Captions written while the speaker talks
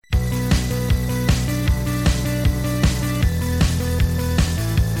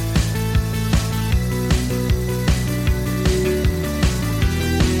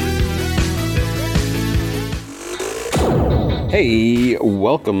Hey,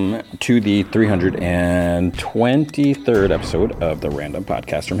 welcome to the 323rd episode of the Random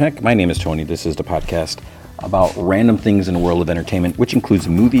Podcast from Heck. My name is Tony. This is the podcast about random things in the world of entertainment, which includes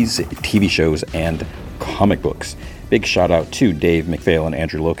movies, TV shows, and comic books. Big shout out to Dave McPhail and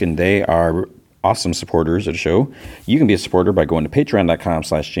Andrew Loken. They are awesome supporters of the show. You can be a supporter by going to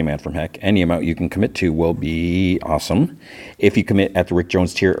patreon.com/jmanfromheck. Any amount you can commit to will be awesome. If you commit at the Rick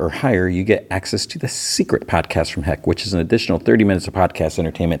Jones tier or higher, you get access to the secret podcast from Heck, which is an additional 30 minutes of podcast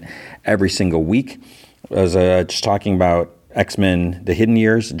entertainment every single week. I was just talking about X-Men: The Hidden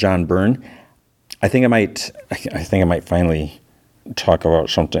Years, John Byrne. I think I might finally talk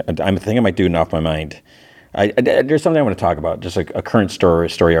about something. I think I might do it off my mind. There's something I want to talk about, just like a current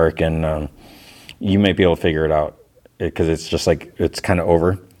story arc, and you might be able to figure it out because it's just like it's kind of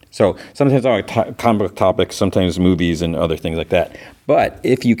over. So sometimes I like comic book topics, sometimes movies and other things like that. But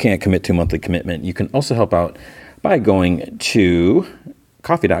if you can't commit to a monthly commitment, you can also help out by going to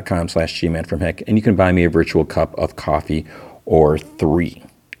coffee.com/gmanfromheck, and you can buy me a virtual cup of coffee or three.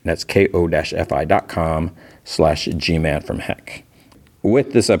 That's ko-fi.com/gmanfromheck.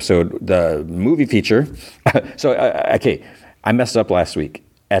 With this episode, the movie feature. I messed up last week.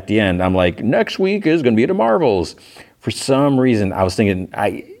 At the end, I'm like, next week is going to be the Marvels. For some reason, I was thinking,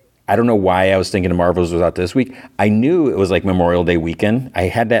 I don't know why I was thinking the Marvels was out this week. I knew it was like Memorial Day weekend. I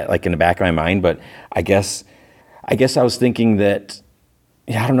had that like in the back of my mind, but I guess I was thinking that,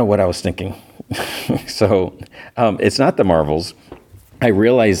 I don't know what I was thinking. So it's not the Marvels. I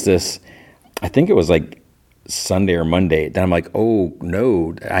realized this, I think it was like Sunday or Monday. Then I'm like, oh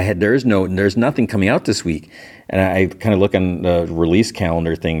no, there's nothing coming out this week. And I kind of look on the release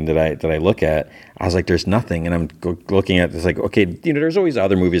calendar thing that I look at. I was like, there's nothing. And I'm looking at it's like, okay, there's always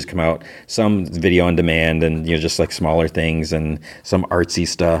other movies come out, some video on demand, and just like smaller things and some artsy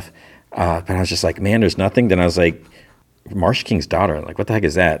stuff. But I was just like, man, there's nothing. Then I was like, Marsh King's Daughter. Like, what the heck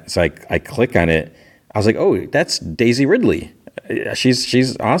is that? So I click on it. I was like, oh, that's Daisy Ridley.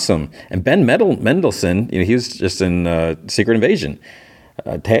 She's awesome. And Ben Mendelsohn, he was just in Secret Invasion.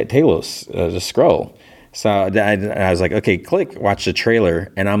 Talos, the Skrull. So I was like, okay, click, watch the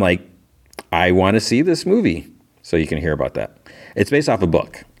trailer. And I'm like, I want to see this movie. So you can hear about that. It's based off a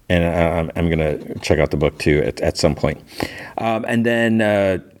book. And I'm going to check out the book too at some point. And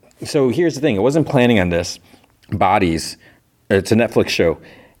then, so here's the thing. I wasn't planning on this. Bodies. It's a Netflix show.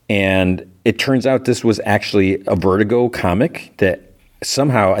 And it turns out this was actually a Vertigo comic that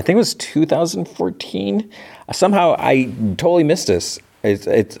somehow, I think it was 2014. Somehow I totally missed this.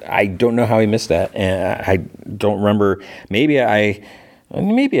 I don't know how I missed that, and I don't remember. Maybe I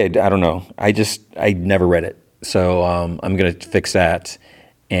don't know. I never read it, so I'm gonna fix that.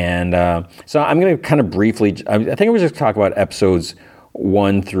 And so I'm gonna kind of briefly. I think we're just talk about episodes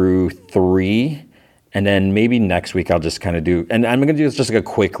 1 through 3. And then maybe next week I'll just kind of do, and I'm going to do just like a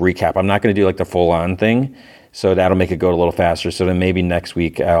quick recap. I'm not going to do like the full on thing. So that'll make it go a little faster. So then maybe next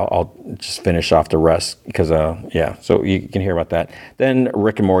week I'll just finish off the rest because, so you can hear about that. Then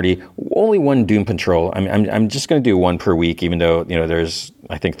Rick and Morty, only one Doom Patrol. I'm just going to do one per week, even though, there's,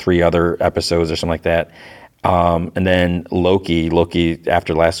 I think 3 other episodes or something like that. And then Loki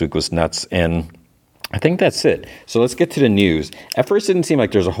after last week was nuts. And I think that's it. So let's get to the news. At first, it didn't seem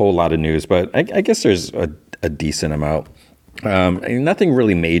like there's a whole lot of news, but I guess there's a decent amount. Nothing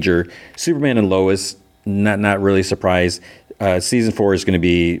really major. Superman and Lois, not really surprised. Season 4 is going to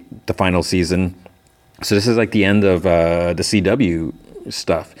be the final season. So this is like the end of the CW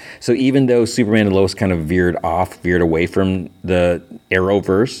stuff. So even though Superman and Lois kind of veered away from the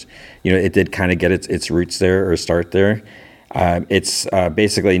Arrowverse, it did kind of get its roots there or start there. It's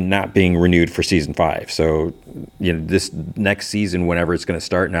basically not being renewed for season 5. So, this next season, whenever it's going to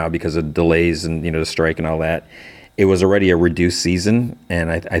start now because of delays and, the strike and all that, it was already a reduced season.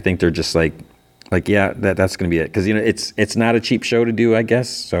 And I think they're just like, yeah, that's going to be it. Because, it's not a cheap show to do, I guess.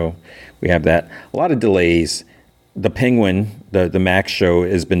 So we have that. A lot of delays. The Penguin, the Max show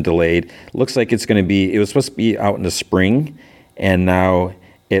has been delayed. Looks like it was supposed to be out in the spring. And now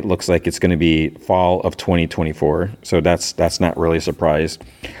it looks like it's going to be fall of 2024. So that's not really a surprise.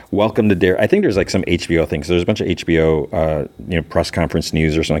 Welcome to Derry. I think there's like some HBO things. So there's a bunch of HBO, press conference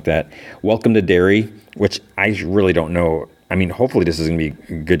news or something like that. Welcome to Derry, which I really don't know. I mean, hopefully this is going to be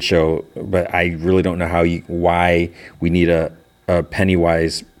a good show, but I really don't know why we need a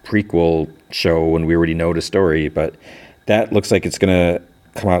Pennywise prequel show when we already know the story. But that looks like it's going to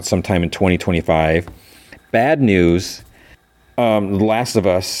come out sometime in 2025. Bad news. The Last of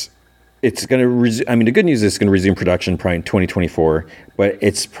Us, it's going to the good news is it's going to resume production probably in 2024, but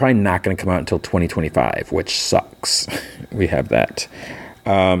it's probably not going to come out until 2025, which sucks. We have that.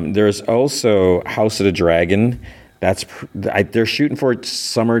 There's also House of the Dragon. They're shooting for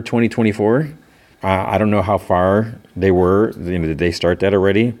summer 2024. I don't know how far they were. Did they start that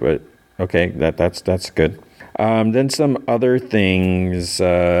already? But okay, that's good. Then some other things.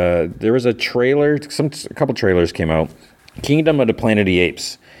 There was a trailer. A couple trailers came out. Kingdom of the Planet of the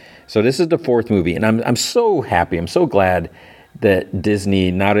Apes. So this is the fourth movie, and I'm so happy. I'm so glad that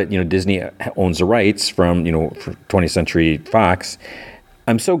Disney, now that Disney owns the rights from for 20th Century Fox.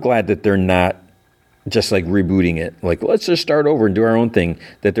 I'm so glad that they're not just like rebooting it. Like, let's just start over and do our own thing.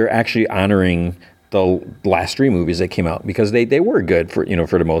 That they're actually honoring the last three movies that came out, because they were good for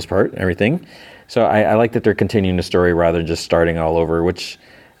for the most part, everything. So I like that they're continuing the story rather than just starting all over, which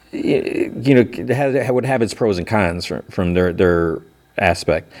would have its pros and cons from their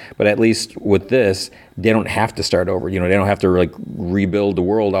aspect. But at least with this, they don't have to start over. They don't have to like rebuild the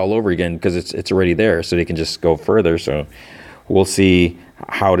world all over again, because it's already there, so they can just go further. So we'll see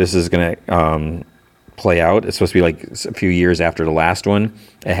how this is going to play out. It's supposed to be like a few years after the last one.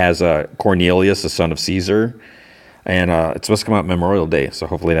 It has Cornelius, the son of Caesar, and it's supposed to come out Memorial Day. So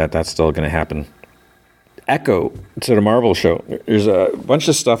hopefully that's still going to happen. Echo, to the Marvel show. There's a bunch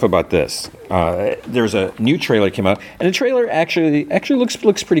of stuff about this. There's a new trailer came out, and the trailer actually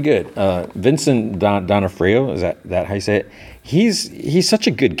looks pretty good. Vincent D'Onofrio, is that how you say it? He's such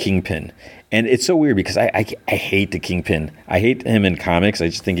a good Kingpin, and it's so weird because I hate the Kingpin. I hate him in comics. I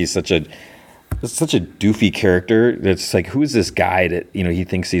just think he's such a doofy character. That's like, who's this guy that he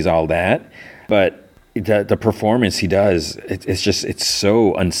thinks he's all that, but the performance he does, it's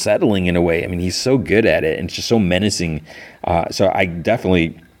so unsettling in a way. I mean, he's so good at it, and it's just so menacing. So I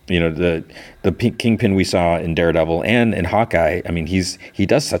definitely, the Kingpin we saw in Daredevil and in Hawkeye, I mean, he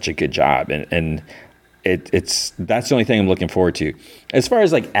does such a good job, and that's the only thing I'm looking forward to. As far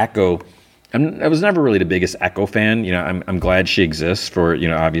as like Echo, I was never really the biggest Echo fan. I'm glad she exists for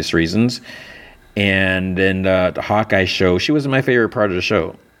obvious reasons. And then the Hawkeye show, she wasn't my favorite part of the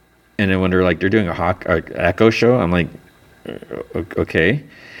show. And then when they're like, they're doing a Echo show, I'm like, okay.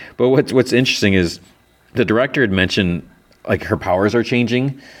 But what's interesting is the director had mentioned like her powers are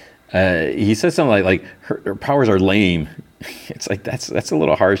changing. He said something like her powers are lame. It's like that's a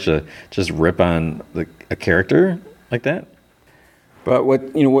little harsh to just rip on a character like that. But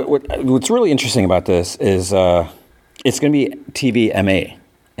what's really interesting about this is it's going to be TVMA,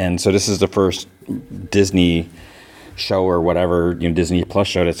 and so this is the first Disney show or whatever, Disney Plus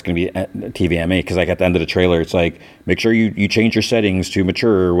show that's going to be at TVMA, because like at the end of the trailer, it's like, make sure you change your settings to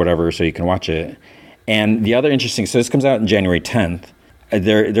mature or whatever so you can watch it. And the other interesting, so this comes out on January 10th.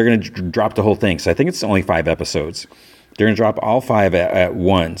 They're going to drop the whole thing. So I think it's only 5 episodes. They're going to drop all 5 at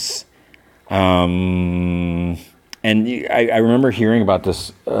once. And I remember hearing about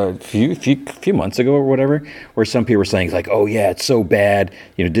this a few months ago or whatever, where some people were saying like, oh yeah, it's so bad.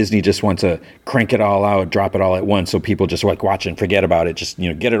 Disney just wants to crank it all out, drop it all at once, so people just like watch it and forget about it. Just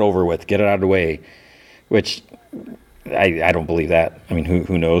get it over with, get it out of the way. Which I don't believe that. I mean,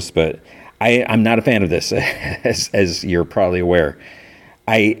 who knows? But I'm not a fan of this, as you're probably aware.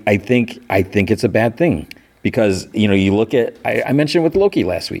 I think it's a bad thing, because you look at, I mentioned with Loki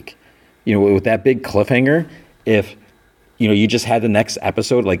last week, with that big cliffhanger. If you just had the next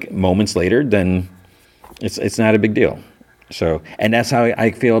episode like moments later, then it's not a big deal. So, and that's how I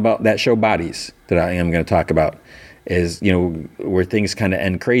feel about that show Bodies that I am going to talk about, is where things kind of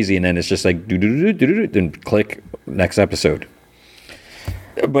end crazy, and then it's just like then click next episode.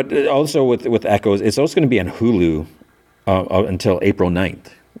 But also with Echoes, it's also going to be on Hulu until April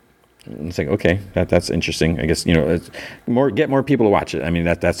 9th. It's like, okay, that's interesting. I guess it's get more people to watch it. I mean,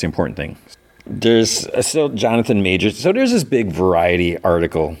 that's the important thing. There's still Jonathan Majors. So there's this big Variety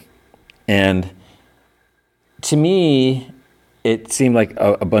article, and to me, it seemed like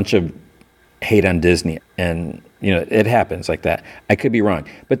a bunch of hate on Disney, and it happens like that. I could be wrong,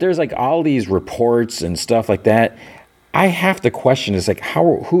 but there's like all these reports and stuff like that. I have to question, is like,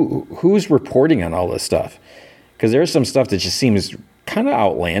 who's reporting on all this stuff? Because there's some stuff that just seems kind of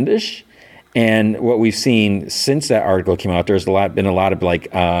outlandish. And what we've seen since that article came out, there's been a lot of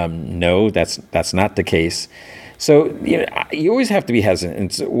like, no, that's not the case. So you always have to be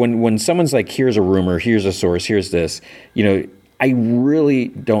hesitant. And when someone's like, here's a rumor, here's a source, here's this, I really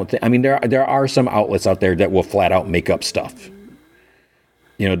don't think. I mean, there are some outlets out there that will flat out make up stuff.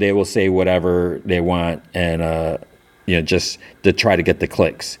 They will say whatever they want, and just to try to get the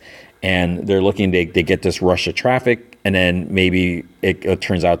clicks. And they're looking, they get this rush of traffic. And then maybe it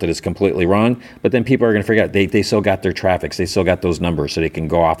turns out that it's completely wrong, but then people are going to forget they still got their traffics, they still got those numbers, so they can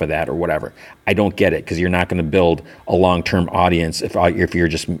go off of that or whatever. I don't get it, because you're not going to build a long-term audience if you're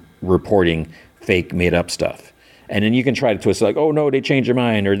just reporting fake, made-up stuff. And then you can try to twist it like, oh no, they changed their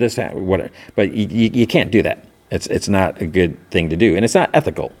mind or this, that, whatever. But you can't do that. It's not a good thing to do, and it's not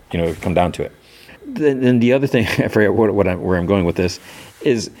ethical. Come down to it. Then the other thing, I forget where I'm going with this,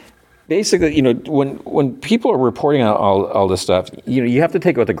 is basically, when people are reporting out all this stuff, you have to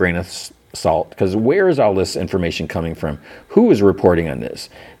take it with a grain of salt, because where is all this information coming from? Who is reporting on this?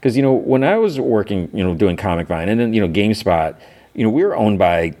 Because, when I was working, doing Comic Vine, and then, GameSpot, we were owned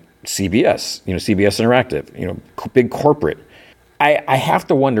by CBS, CBS Interactive, big corporate. I have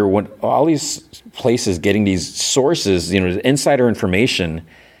to wonder, when all these places getting these sources, insider information,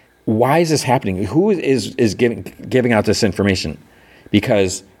 why is this happening? Who is giving out this information?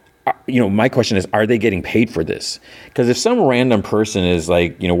 Because, my question is, are they getting paid for this? Because if some random person is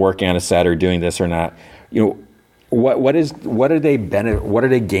working on a set or doing this or not, what are they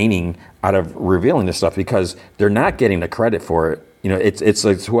gaining out of revealing this stuff? Because they're not getting the credit for it. It's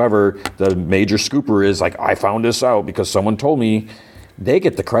like whoever the major scooper is, like, I found this out because someone told me. They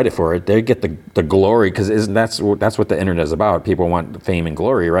get the credit for it. They get the glory, because that's what the internet is about. People want fame and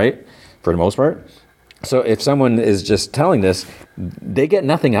glory, right? For the most part. So if someone is just telling this, they get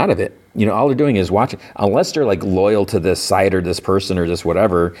nothing out of it. All they're doing is watching. Unless they're loyal to this site or this person or this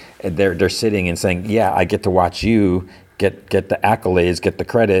whatever, they're sitting and saying, yeah, I get to watch you get the accolades, get the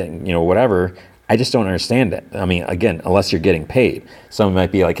credit, whatever. I just don't understand it. I mean, again, unless you're getting paid. Someone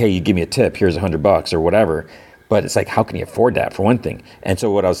might be like, hey, you give me a tip, here's $100 or whatever. But it's like, how can you afford that, for one thing? And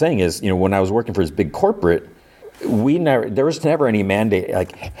so what I was saying is, when I was working for this big corporate, there was never any mandate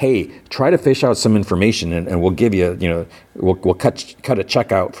like, hey, try to fish out some information and we'll give you, we'll cut a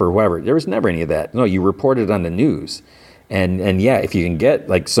check out for whoever. There was never any of that. No, you reported on the news. And yeah, if you can get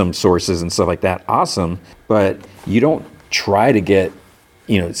some sources and stuff like that, awesome. But you don't try to get,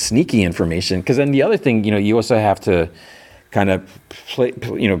 sneaky information, because then the other thing, you also have to kind of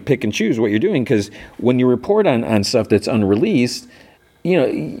pick and choose what you're doing, because when you report on stuff that's unreleased,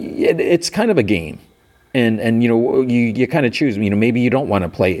 it's kind of a game, and you kind of choose. Maybe you don't want to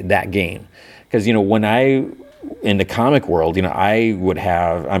play that game, because when I in the comic world, I would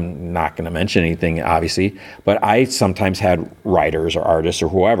have. I'm not going to mention anything, obviously, but I sometimes had writers or artists or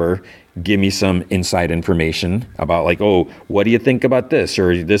whoever give me some inside information about oh, what do you think about this,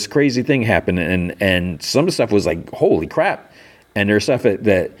 or this crazy thing happened, and some of the stuff was like, holy crap, and there's stuff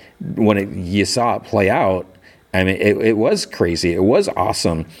that when you saw it play out, I mean, it was crazy, it was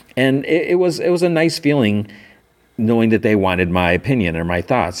awesome, and it was a nice feeling knowing that they wanted my opinion or my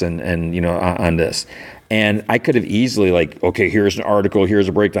thoughts and on this. And I could have easily okay, here's an article, here's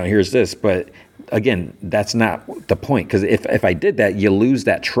a breakdown, here's this. But again, that's not the point, because if I did that, you lose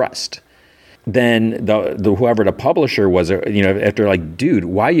that trust. Then the whoever the publisher was, if they're like, dude,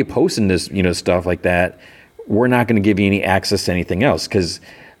 why are you posting this, stuff like that? We're not going to give you any access to anything else, because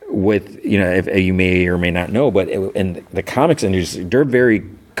with, if you may or may not know, but in the comics industry, they're very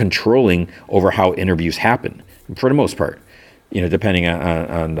controlling over how interviews happen for the most part. Depending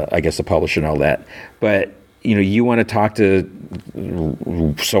on I guess the publisher and all that. But, you want to talk to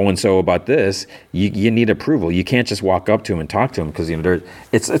so-and-so about this, you need approval. You can't just walk up to them and talk to them, because,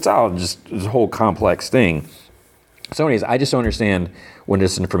 it's all just this whole complex thing. So anyways, I just don't understand when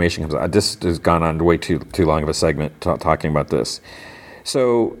this information comes out. This has gone on way too long of a segment talking about this.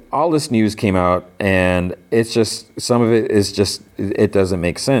 So all this news came out, and it's just, some of it is just, it doesn't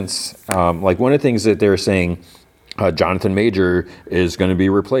make sense. One of the things that they're saying, Jonathan Major is going to be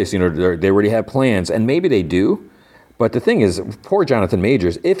replaced. They already have plans, and maybe they do. But the thing is, poor Jonathan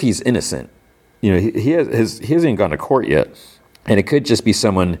Majors, if he's innocent, he hasn't gone to court yet, and it could just be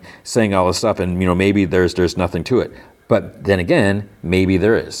someone saying all this stuff, and maybe there's nothing to it. But then again, maybe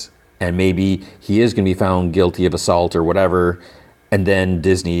there is, and maybe he is going to be found guilty of assault or whatever, and then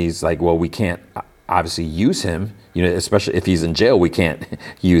Disney's like, well, we can't obviously use him. Especially if he's in jail, we can't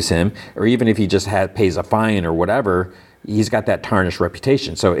use him. Or even if he just pays a fine or whatever, he's got that tarnished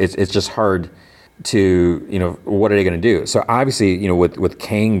reputation. So it's just hard to, what are they going to do? So obviously, with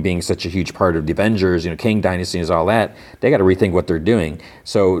Kang being such a huge part of the Avengers, Kang Dynasty is all that, they got to rethink what they're doing.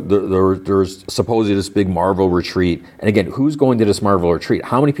 So there's supposedly this big Marvel retreat. And again, who's going to this Marvel retreat?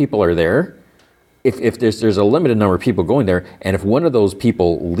 How many people are there? If there's a limited number of people going there, and if one of those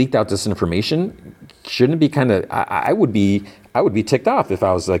people leaked out this information, shouldn't it be kind of? I would be ticked off if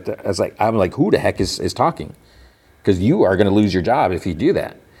I was like, I'm like, who the heck is talking? Because you are going to lose your job if you do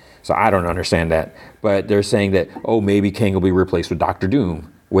that. So I don't understand that. But they're saying that, oh, maybe Kang will be replaced with Doctor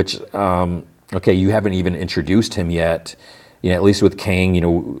Doom, which okay, you haven't even introduced him yet. At least with Kang,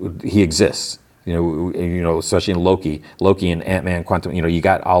 he exists. Especially in Loki and Ant-Man, Quantum, you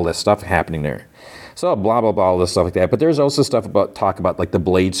got all this stuff happening there. So blah, blah, blah, all this stuff like that. But there's also stuff about like the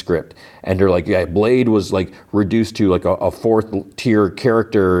Blade script. And they're like, yeah, Blade was like reduced to like a fourth tier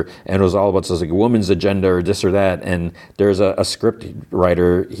character, and it was all about like a woman's agenda or this or that. And there's a script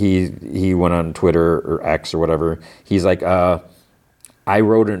writer, he went on Twitter or X or whatever. He's like, I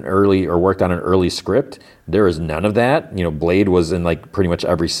wrote worked on an early script. There is none of that. Blade was in like pretty much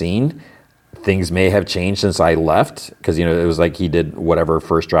every scene. Things may have changed since I left because, it was like he did whatever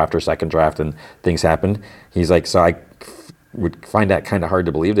first draft or second draft and things happened. He's like, so I would find that kind of hard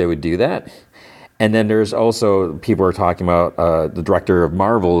to believe they would do that. And then there's also people are talking about the director of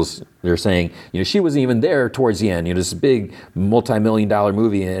Marvel's. They're saying, she wasn't even there towards the end. This big multi-million-dollar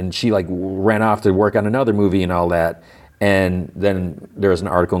movie, and she like ran off to work on another movie and all that. And then there's an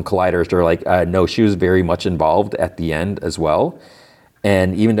article in Collider. They're like, no, she was very much involved at the end as well.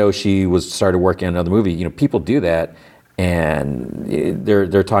 And even though she started working on another movie, people do that, and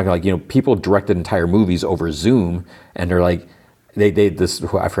they're talking like, people directed entire movies over Zoom, and they're like,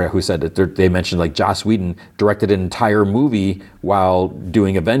 I forgot who said it. They mentioned like Joss Whedon directed an entire movie while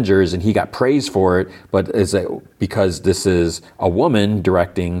doing Avengers, and he got praised for it. But is it because this is a woman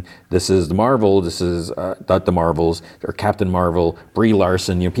directing? This is the Marvel. This is not the Marvels or Captain Marvel, Brie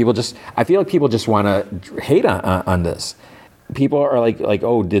Larson. I feel like people just want to hate on this. People are like,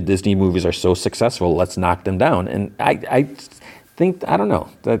 oh, the Disney movies are so successful, let's knock them down. And I think, I don't know,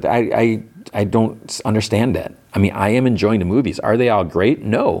 that I don't understand that. I mean, I am enjoying the movies. Are they all great?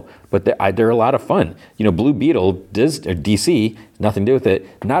 No, but they're a lot of fun. Blue Beetle, DC, nothing to do with it.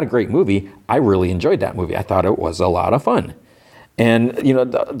 Not a great movie. I really enjoyed that movie. I thought it was a lot of fun. And,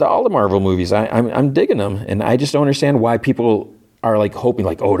 all the Marvel movies, I'm digging them. And I just don't understand why people are like hoping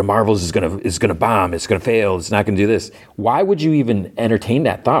like, oh, the Marvels is gonna bomb, it's gonna fail, it's not gonna do this. Why would you even entertain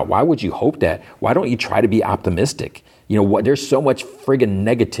that thought? Why would you hope that? Why don't you try to be optimistic? There's so much friggin'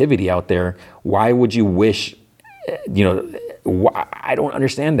 negativity out there. Why would you wish? I don't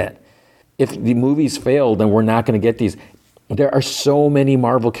understand that. If the movies fail, then we're not gonna get these. There are so many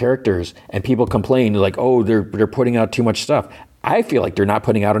Marvel characters, and people complain like, oh, they're putting out too much stuff. I feel like they're not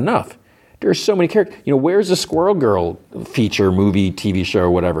putting out enough. There's so many characters. Where's the Squirrel Girl feature, movie, TV show,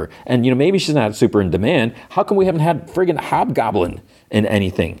 or whatever? And, maybe she's not super in demand. How come we haven't had friggin' Hobgoblin in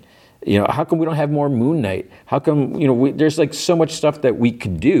anything? How come we don't have more Moon Knight? How come, there's like so much stuff that we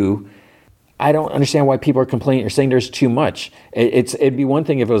could do. I don't understand why people are complaining or saying there's too much. It'd be one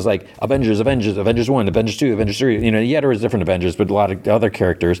thing if it was like Avengers 1, Avengers 2, Avengers 3. There was different Avengers, but a lot of other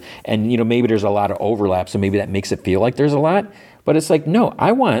characters. And, maybe there's a lot of overlap, so maybe that makes it feel like there's a lot. But it's like, no,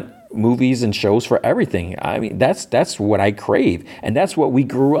 I want movies and shows for everything. I mean, that's what I crave, and that's what we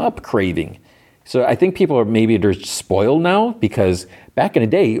grew up craving. So I think people they're spoiled now, because back in the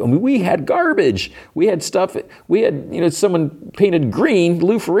day, we had garbage. We had stuff. We had someone painted green.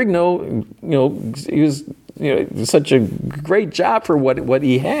 Lou Ferrigno, he was such a great job for what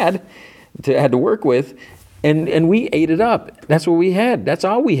he had to work with, and we ate it up. That's what we had. That's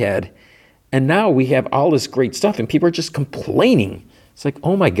all we had. And now we have all this great stuff, and people are just complaining. It's like,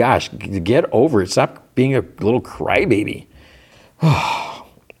 oh my gosh, get over it. Stop being a little crybaby.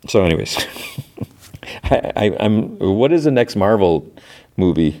 So anyways, I'm. What is the next Marvel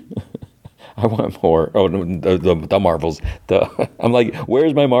movie? I want more. Oh, the Marvels. I'm like,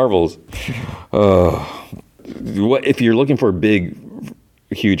 where's my Marvels? What if you're looking for a big,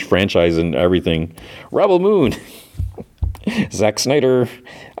 huge franchise and everything? Rebel Moon. Zack Snyder.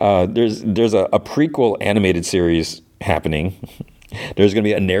 There's a prequel animated series happening. There's going to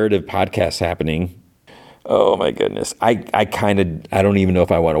be a narrative podcast happening. Oh my goodness. I don't even know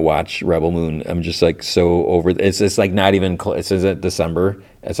if I want to watch Rebel Moon. I'm just like so over. It's like not even close. It's at December.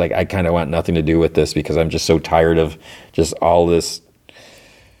 It's like I kind of want nothing to do with this because I'm just so tired of just all this.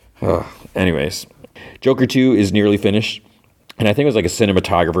 Anyways, Joker 2 is nearly finished. And I think it was like a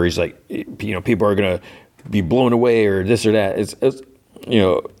cinematographer. He's like, people are going to be blown away or this or that. It's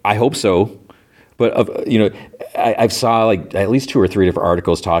I hope so. But I saw like at least 2 or 3 different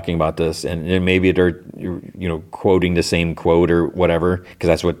articles talking about this, and maybe they're quoting the same quote or whatever, because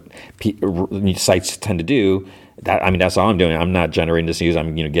that's what sites tend to do. That's all I'm doing. I'm not generating this news.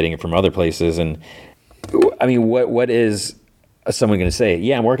 I'm getting it from other places. And I mean, what is someone going to say?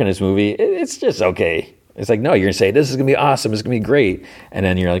 Yeah, I'm working on this movie. It's just okay. It's like, no, you're going to say this is going to be awesome. It's going to be great, and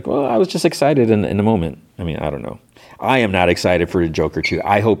then you're like, well, I was just excited in the moment. I mean, I don't know. I am not excited for the Joker 2.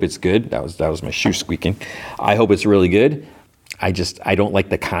 I hope it's good. That was my shoe squeaking. I hope it's really good. I don't like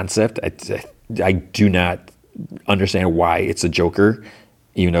the concept. I do not understand why it's a Joker.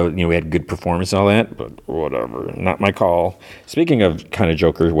 even though, we had good performance and all that, but whatever, not my call. Speaking of kind of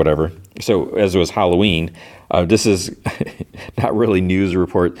Joker, whatever. So as it was Halloween, this is not really news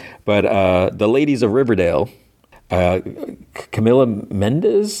report, but the ladies of Riverdale, Camila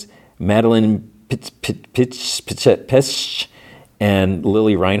Mendes, Madeline Pitch, and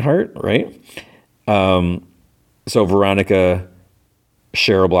Lily Reinhart, right? So Veronica,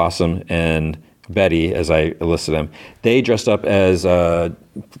 Cheryl Blossom, and Betty, as I listed them, they dressed up as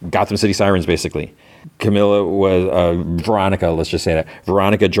Gotham City Sirens, basically. Camilla was Veronica, let's just say that.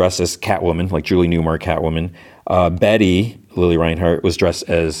 Veronica dressed as Catwoman, like Julie Newmar Catwoman. Betty, Lily Reinhart, was dressed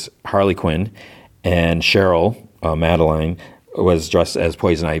as Harley Quinn. And Cheryl, Madeline, was dressed as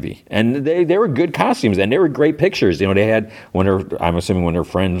Poison Ivy. And they were good costumes, and they were great pictures. They had I'm assuming when her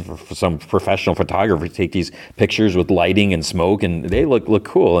friends, some professional photographer, take these pictures with lighting and smoke, and they look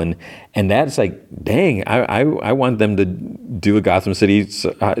cool. And that's like, dang, I want them to do a Gotham City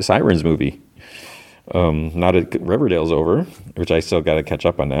Sirens movie. Now that Riverdale's over, which I still got to catch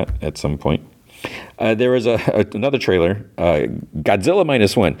up on that at some point. There was another trailer, Godzilla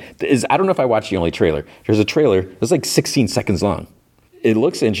 -1. I don't know if I watched the only trailer. There's a trailer that's like 16 seconds long. It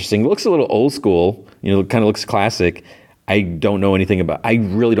looks interesting. It looks a little old school. It kind of looks classic. I really don't know anything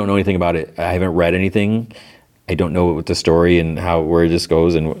about it. I haven't read anything. I don't know what the story and where this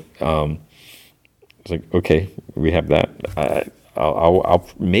goes. And it's like, okay, we have that. I'll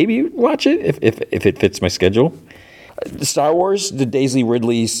maybe watch it if it fits my schedule. Star Wars, the Daisy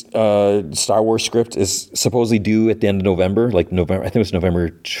Ridley's Star Wars script is supposedly due at the end of November, I think it was November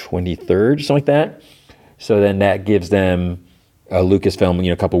 23rd, something like that. So then that gives them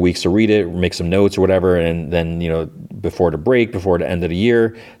Lucasfilm, a couple weeks to read it, make some notes or whatever, and then, before the end of the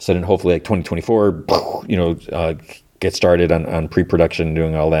year. So then hopefully 2024, get started on pre-production,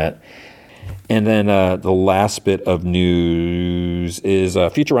 doing all that. And then the last bit of news is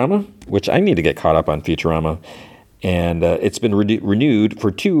Futurama, which I need to get caught up on Futurama. And it's been renewed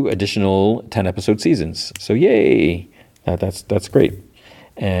for 2 additional 10-episode seasons. So yay! That's great.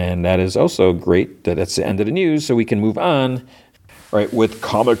 And that is also great that that's the end of the news, so we can move on. All right, with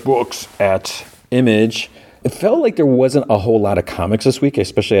comic books at Image. It felt like there wasn't a whole lot of comics this week,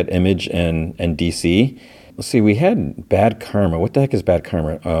 especially at Image and DC. Let's see, we had Bad Karma. What the heck is Bad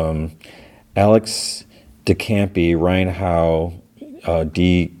Karma? Alex DeCampi, Ryan Howe,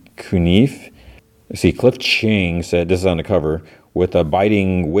 D. Kunif. See, Cliff Chang said, this is on the cover, with a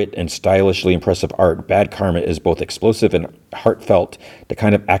biting wit and stylishly impressive art, Bad Karma is both explosive and heartfelt, the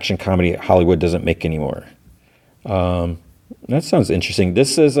kind of action comedy Hollywood doesn't make anymore. That sounds interesting.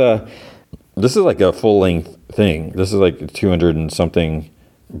 This is like a full-length thing. This is like a 200 and something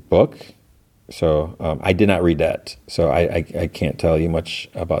book. So I did not read that. So I can't tell you much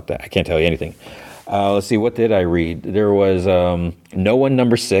about that. I can't tell you anything. Let's see, what did I read? There was No One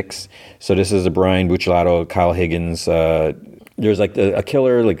 #6. So this is a Brian Buccellato, Kyle Higgins. There's like a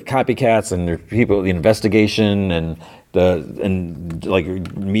killer, like copycats, and there's people, the investigation, and like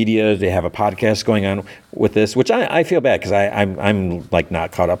media. They have a podcast going on with this, which I feel bad because I'm like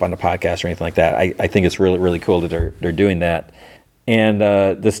not caught up on the podcast or anything like that. I think it's really, really cool that they're doing that. And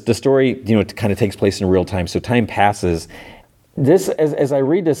the story, kind of takes place in real time. So time passes. This, as I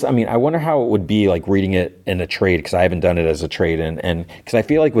read this, I wonder how it would be like reading it in a trade, because I haven't done it as a trade, and because I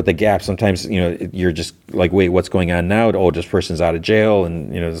feel like with the gap, sometimes you're just like, wait, what's going on now? Oh, this person's out of jail,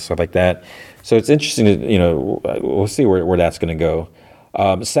 and stuff like that. So it's interesting to we'll see where that's going to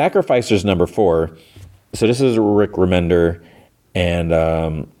go. Sacrificers #4. So this is Rick Remender, and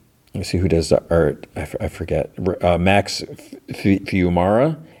let's see who does the art. I forget. Max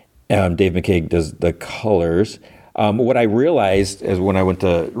Fiumara. Dave McKay does the colors. What I realized is when I went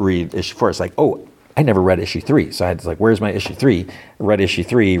to read issue 4, it's like, oh, I never read issue 3. So I had to where's my issue 3? Read issue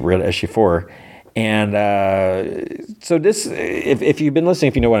 3, read issue 4. And so this, if you've been listening,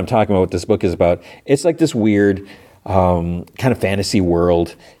 if you know what I'm talking about, what this book is about, it's like this weird kind of fantasy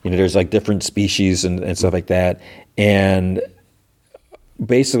world. There's like different species and stuff like that. And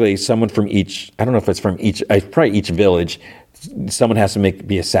basically someone from each, I don't know if it's from each, probably each village, someone has to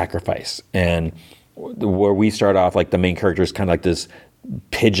be a sacrifice. And where we start off, like the main character is kind of like this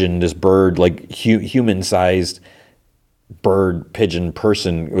pigeon, this bird, like human-sized bird, pigeon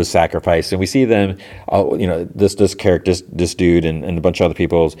person was sacrificed. And we see them, this character, this dude and a bunch of other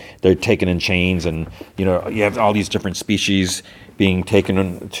people, they're taken in chains, and, you have all these different species being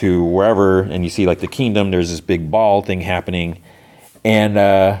taken to wherever, and you see like the kingdom, there's this big ball thing happening. And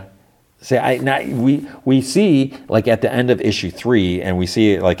we see like at the end of issue 3, and we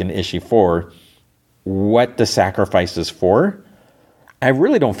see it like in issue 4, what the sacrifice is for. I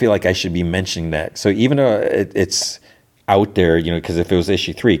really don't feel like I should be mentioning that. So even though out there, because if it was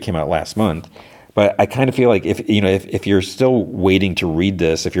issue 3, it came out last month. But I kind of feel like if you're still waiting to read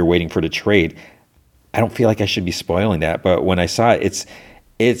this, if you're waiting for the trade, I don't feel like I should be spoiling that. But when I saw it,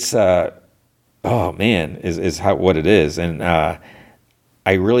 it's oh man, is how what it is, and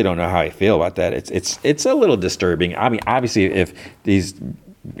I really don't know how I feel about that. It's a little disturbing. I mean, obviously, if these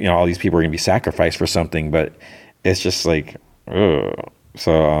all these people are going to be sacrificed for something, but it's just like, ugh.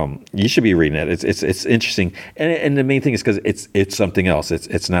 So you should be reading it. It's interesting, and the main thing is because it's something else.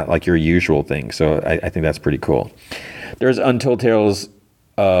 It's not like your usual thing. So I think that's pretty cool. There's Untold Tales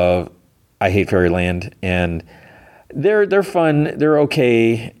of I Hate Fairyland, and they're fun. They're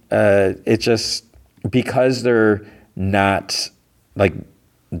okay. It's just because they're not like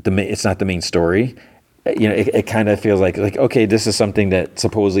it's not the main story. It kind of feels like okay, this is something that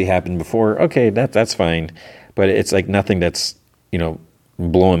supposedly happened before. Okay, that's fine, but it's like nothing that's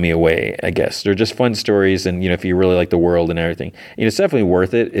blowing me away. I guess they're just fun stories, and if you really like the world and everything, it's definitely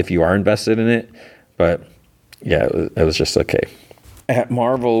worth it if you are invested in it. But yeah, it was just okay. At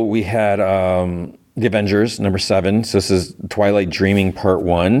Marvel, we had the Avengers number 7. So this is Twilight Dreaming Part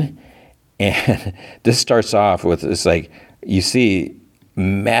 1, and this starts off with it's like you see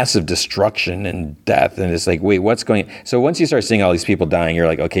massive destruction and death, and it's like, wait, what's going on? So once you start seeing all these people dying, you're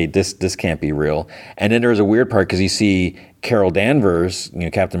like, okay, this can't be real. And then there's a weird part because you see Carol Danvers,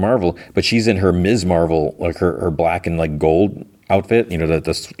 Captain Marvel, but she's in her Ms. Marvel, like her black and like gold outfit, the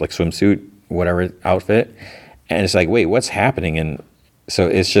like swimsuit, whatever outfit. And it's like, wait, what's happening? And so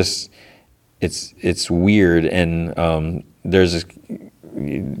it's just it's weird, and there's this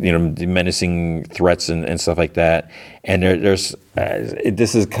menacing threats and stuff like that. And there's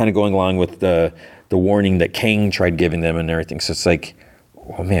this is kind of going along with the warning that Kang tried giving them and everything. So it's like,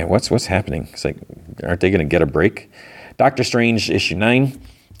 oh man, what's happening? It's like, aren't they going to get a break? Doctor Strange issue 9.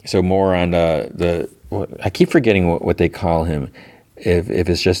 So more on I keep forgetting what they call him. If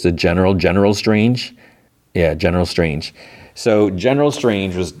it's just a General Strange. Yeah, General Strange. So General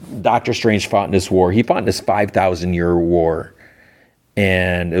Strange was Doctor Strange fought in this war. He fought in this 5,000-year war.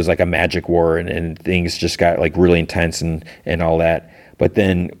 And it was like a magic war, and things just got like really intense and all that. But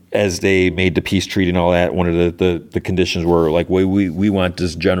then as they made the peace treaty and all that, one of the conditions were like, we want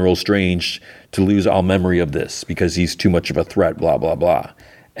this General Strange to lose all memory of this because he's too much of a threat, blah, blah, blah.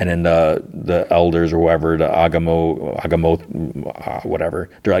 And then the elders or whoever, the Agamoth, whatever,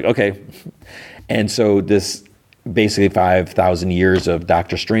 they're like, okay. And so this basically 5,000 years of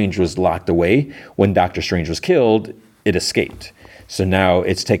Doctor Strange was locked away. When Doctor Strange was killed, it escaped. So now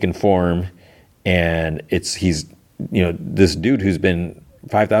it's taken form, and he's this dude who's been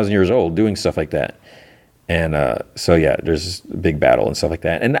 5,000 years old doing stuff like that. And so yeah, there's a big battle and stuff like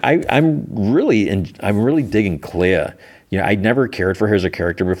that. And I'm really digging Clea. I never cared for her as a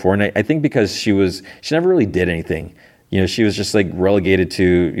character before, and I think because she never really did anything. She was just like relegated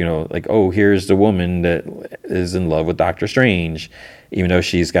to like, oh, here's the woman that is in love with Doctor Strange, even though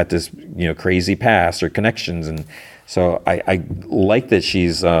she's got this crazy past or connections. And so I like that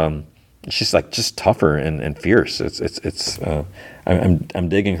she's like just tougher and fierce. I'm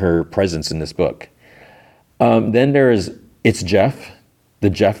digging her presence in this book. Then it's Jeff, the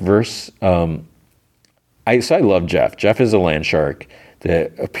Jeff verse. I love Jeff. Jeff is a land shark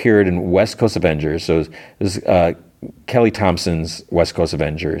that appeared in West Coast Avengers. So this is Kelly Thompson's West Coast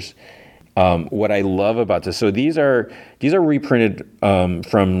Avengers. What I love about this, so these are reprinted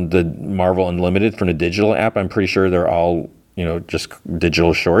from the Marvel Unlimited, from the digital app. I'm pretty sure they're all just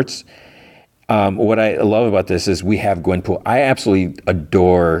digital shorts. What I love about this is we have Gwenpool. I absolutely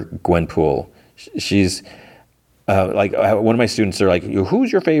adore Gwenpool. She's like one of my students. They're like,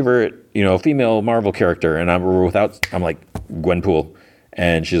 "Who's your favorite female Marvel character?" And I'm like Gwenpool,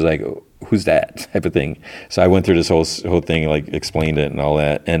 and she's like, who's that type of thing. So I went through this whole thing, like explained it and all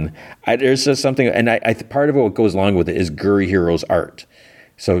that. And there's just something, and I part of what goes along with it is Guri-Hiro's art.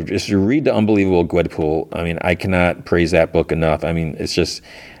 So just to read The Unbelievable Gwenpool, I mean, I cannot praise that book enough. I mean, it's just,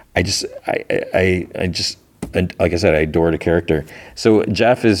 I just, and like I said, I adore the character. So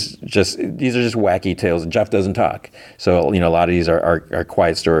Jeff is just, these are just wacky tales. Jeff doesn't talk. So, a lot of these are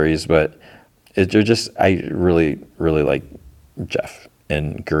quiet stories, but they're just, I really, really like Jeff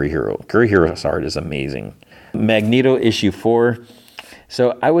and Guri-Hiro. Guri-Hiro's art is amazing. Magneto issue 4.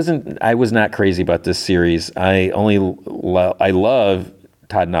 So I was not crazy about this series. I love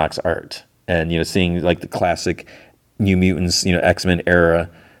Todd Knox art, and seeing like the classic New Mutants, X-Men era,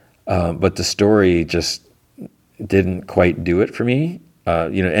 but the story just didn't quite do it for me.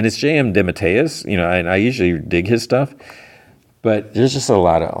 And it's J.M. DeMatteis, and I usually dig his stuff, but there's just a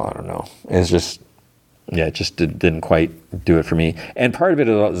lot of, I don't know. It's just, Yeah, it just didn't quite do it for me. And part of it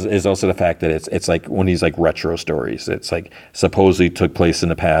is also the fact that it's like one of these like retro stories. It's like supposedly took place in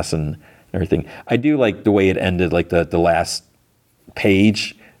the past and everything. I do like the way it ended, like the last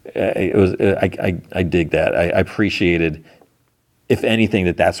page. It was I dig that. I appreciated, if anything,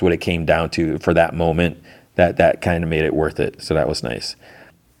 that's what it came down to for that moment. That kind of made it worth it. So that was nice.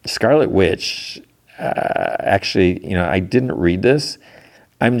 Scarlet Witch. Actually, I didn't read this.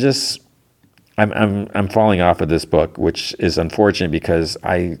 I'm falling off of this book, which is unfortunate because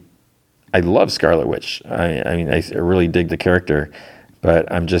I love Scarlet Witch. I mean, I really dig the character,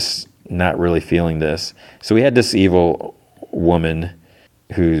 but I'm just not really feeling this. So we had this evil woman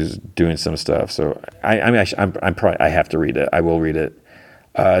who's doing some stuff. So I'm probably, I have to read it. I will read it.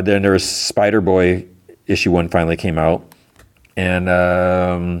 Then there was Spider-Boy issue 1 finally came out,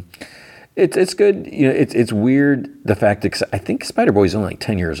 and it's good. It's weird the fact that I think Spider-Boy is only like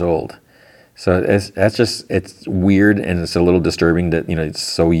 10 years old. So it's weird, and it's a little disturbing that it's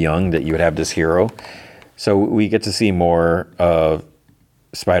so young that you would have this hero. So we get to see more of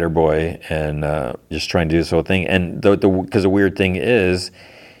Spider-Boy and just trying to do this whole thing. And because the weird thing is,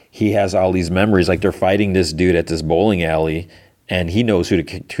 he has all these memories. Like they're fighting this dude at this bowling alley, and he knows who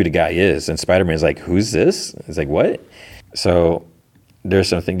the guy is. And Spider-Man's like, "Who's this?" It's like, "What?" So there's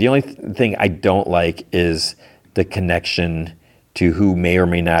something. The only thing I don't like is the connection to who may or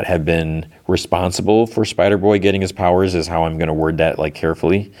may not have been responsible for Spider-Boy getting his powers, is how I'm going to word that like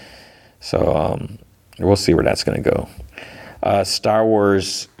carefully. So we'll see where that's going to go. Star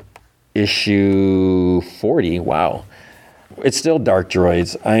Wars issue 40. Wow. It's still Dark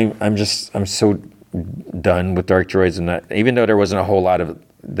Droids. I'm so done with Dark Droids, and even though there wasn't a whole lot of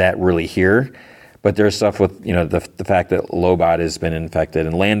that really here, but there's stuff with the fact that Lobot has been infected,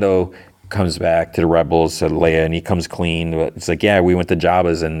 and Lando comes back to the Rebels, to Leia, and he comes clean. But it's like, yeah, we went to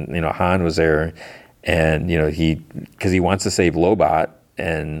Jabba's, and Han was there, and because he wants to save Lobot,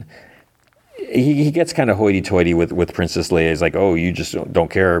 and he gets kind of hoity-toity with Princess Leia. He's like, oh, you just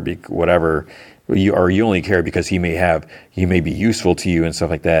don't care, whatever. You only care because he may be useful to you and stuff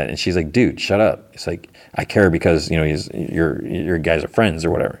like that. And she's like, dude, shut up. It's like, I care because your guys are friends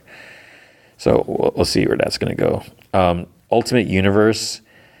or whatever. So we'll see where that's going to go. Ultimate Universe.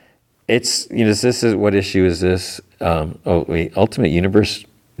 It's this is, what issue is this? Ultimate Universe.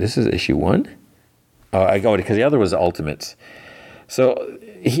 This is issue 1. Oh, I go because the other was Ultimates. So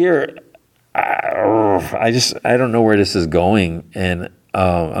here, I don't know where this is going, and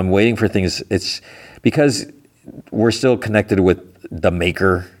I'm waiting for things. It's because we're still connected with the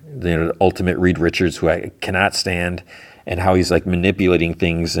maker, the Ultimate Reed Richards, who I cannot stand, and how he's like manipulating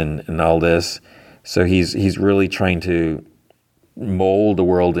things and all this. So he's really trying to mold the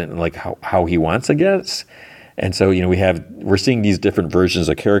world in like how he wants, I guess. And so we're seeing these different versions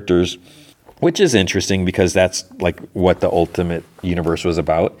of characters, which is interesting because that's like what the Ultimate Universe was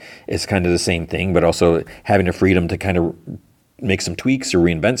about. It's kind of the same thing, but also having the freedom to kind of make some tweaks or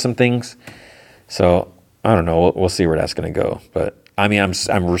reinvent some things. So I don't know. We'll see where that's going to go. But I mean, I'm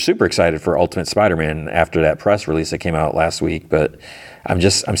super excited for Ultimate Spider-Man after that press release that came out last week. But I'm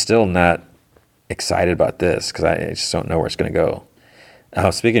still not excited about this because I just don't know where it's going to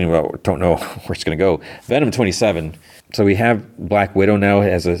go. Speaking about don't know where it's going to go, Venom 27. So we have Black Widow now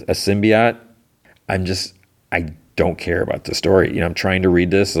as a symbiote. I don't care about the story. I'm trying to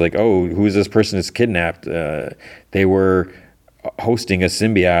read this like, oh, who is this person that's kidnapped? They were hosting a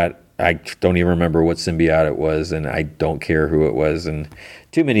symbiote. I don't even remember what symbiote it was, and I don't care who it was. And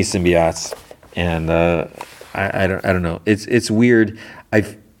too many symbiotes, and I don't know. It's weird.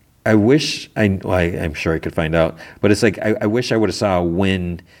 I wish I'm sure I could find out, but it's like I wish I would have saw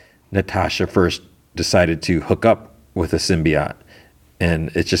when Natasha first decided to hook up with a symbiote, and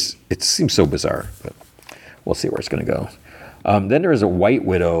it seems so bizarre. But we'll see where it's going to go. Then there is a White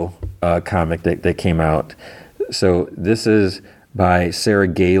Widow comic that came out. So this is by Sarah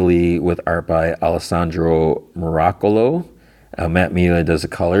Gailey with art by Alessandro Miracolo. Matt Mila does the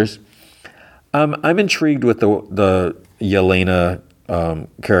colors. I'm intrigued with the Yelena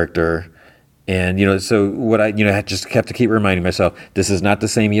character, and so what I just have to keep reminding myself, this is not the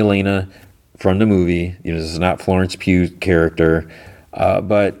same Yelena from the movie. This is not Florence Pugh's character,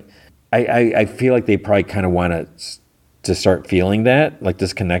 but I feel like they probably kind of want to start feeling that, like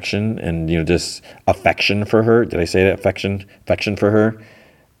this connection and this affection for her. Did I say that? Affection for her.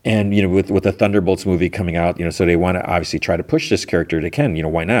 And with the Thunderbolts movie coming out, so they want to obviously try to push this character they can.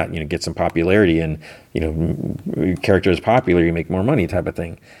 Why not? Get some popularity, and character is popular, you make more money, type of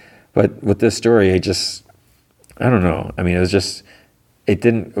thing. But with this story, I don't know. I mean, it was just, it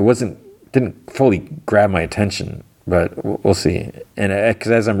didn't fully grab my attention. we'll see. And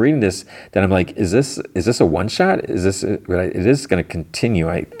because as I'm reading this, then I'm like, is this a one shot? It is going to continue,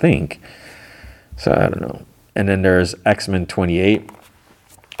 I think. So I don't know. And then there's X-Men 28.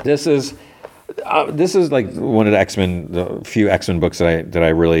 This is like one of the few X-Men books that I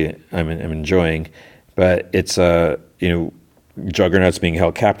really am enjoying, but it's Juggernaut's being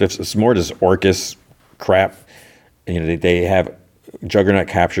held captive. It's more this Orcus crap. They have Juggernaut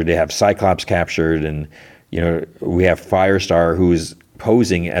captured. They have Cyclops captured, and we have Firestar who's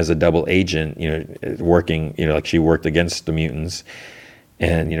posing as a double agent. Working. Like she worked against the mutants,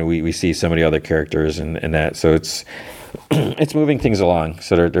 and we see some of the other characters and that. So it's moving things along.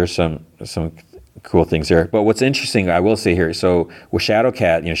 So there's some cool things there. But what's interesting, I will say here. So with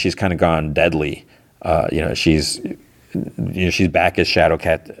Shadowcat, she's kind of gone deadly. She's back as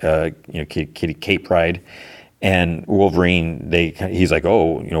Shadowcat, Kate Pride, and Wolverine. He's like,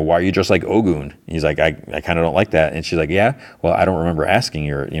 oh, why are you just like Ogun? He's like, I kind of don't like that, and she's like, yeah, well, I don't remember asking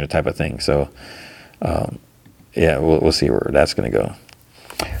you, type of thing. So, yeah, we'll see where that's going to go.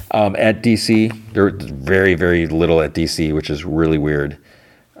 At DC, there's very, very little at DC, which is really weird.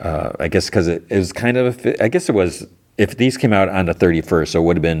 I guess because it was kind of I guess it was, if these came out on the 31st, so it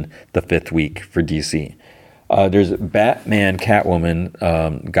would have been the 5th week for DC. There's Batman,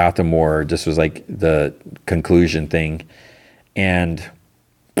 Catwoman, Gotham War. This was like the conclusion thing. And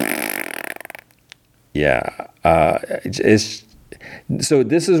yeah, so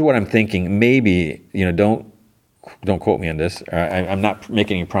this is what I'm thinking. Maybe, don't quote me on this. I'm not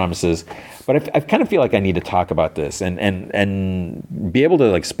making any promises, but I kind of feel like I need to talk about this and be able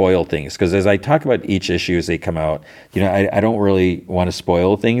to like spoil things, because as I talk about each issue as they come out, I don't really want to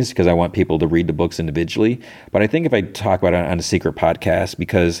spoil things because I want people to read the books individually. But I think if I talk about it on a secret podcast,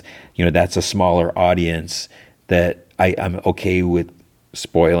 because that's a smaller audience, that I'm okay with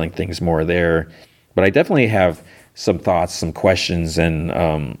spoiling things more there. But I definitely have some thoughts, some questions, and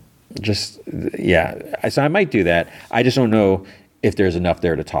so I might do that. I just don't know if there's enough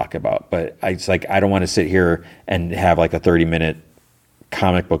there to talk about. But it's like, I don't want to sit here and have like a 30-minute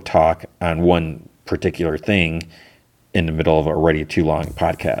comic book talk on one particular thing in the middle of already a too long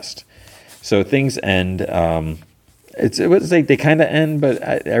podcast. So things end. It was like they kind of end, but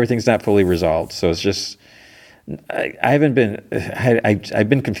everything's not fully resolved. So it's just, I've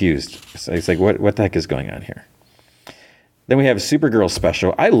been confused. So it's like, what the heck is going on here? Then we have a Supergirl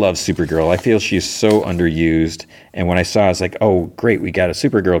special. I love Supergirl. I feel she's so underused. And when I saw it, I was like, oh, great, we got a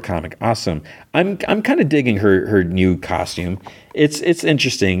Supergirl comic. Awesome. I'm kind of digging her new costume. It's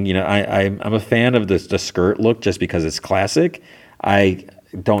interesting. I'm a fan of the skirt look just because it's classic. I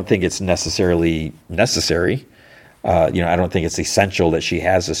don't think it's necessarily necessary. I don't think it's essential that she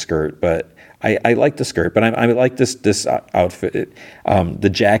has a skirt, but I like the skirt, but I like this outfit. The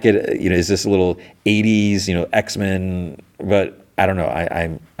jacket, is this little 80s, X-Men, but I don't know.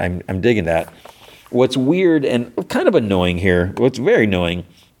 I'm digging that. What's weird and kind of annoying here, what's very annoying,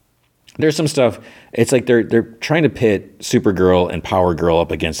 there's some stuff, it's like they're trying to pit Supergirl and Power Girl up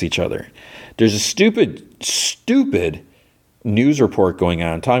against each other. There's a stupid news report going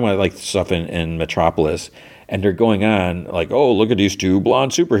on, talking about like stuff in Metropolis. And they're going on like, oh, look at these two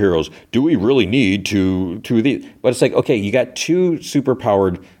blonde superheroes. Do we really need two of these? But it's like, okay, you got two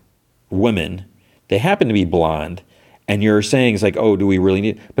superpowered women. They happen to be blonde. And you're saying it's like, oh, do we really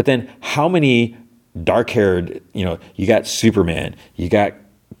need? But then how many dark-haired, you got Superman, you got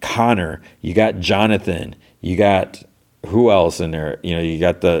Connor, you got Jonathan, you got who else in there? You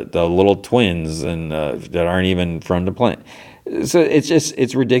got the little twins and that aren't even from the planet. So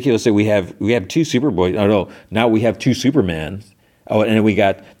it's ridiculous that we have two Superboys. Oh no, now we have two Supermans. Oh, and then we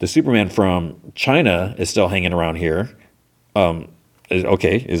got the Superman from China is still hanging around here.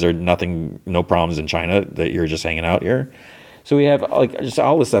 Is there no problems in China that you're just hanging out here? So we have like just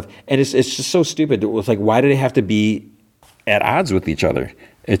all this stuff, and it's just so stupid. It's like, why do they have to be at odds with each other?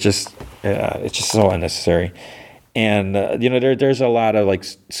 It's just so unnecessary. And, there's a lot of like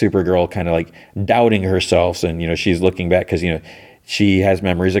Supergirl kind of like doubting herself. And, she's looking back because, she has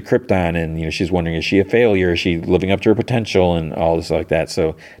memories of Krypton and, she's wondering, is she a failure? Is she living up to her potential and all this like that?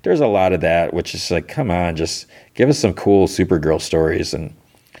 So there's a lot of that, which is like, come on, just give us some cool Supergirl stories. And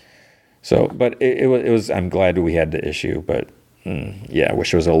so, but it was, I'm glad we had the issue, but I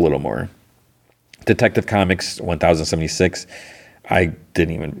wish it was a little more. Detective Comics 1076. I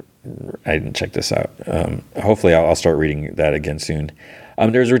didn't check this out. Hopefully I'll start reading that again soon.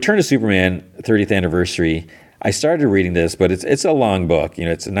 There's Return to Superman 30th anniversary. I started reading this, but it's a long book.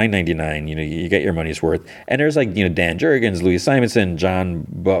 It's $9.99. You get your money's worth. And there's like, Dan Jurgens, Louis Simonson, John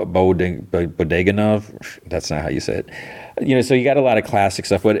Bodeganov. That's not how you say it. So you got a lot of classic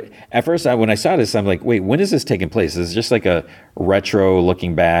stuff. But at first, when I saw this, I'm like, wait, when is this taking place? Is it just like a retro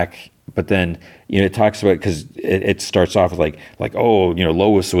looking back? But then, it talks about, because it starts off with like, oh,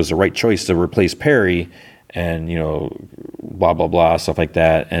 Lois was the right choice to replace Perry, and, blah, blah, blah, stuff like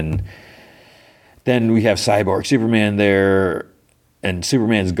that. And then we have Cyborg Superman there, and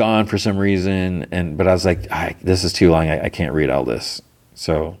Superman's gone for some reason. But I was like, this is too long. I can't read all this.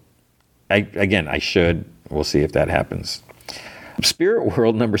 So, I should. We'll see if that happens. Spirit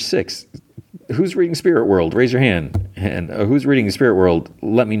World number 6. Who's reading Spirit World? Raise your hand. And who's reading Spirit World?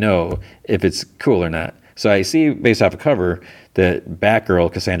 Let me know if it's cool or not. So I see, based off a cover, that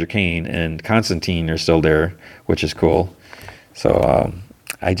Batgirl, Cassandra Cain, and Constantine are still there, which is cool. So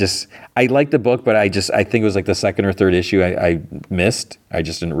I like the book, but I think it was like the second or third issue I missed. I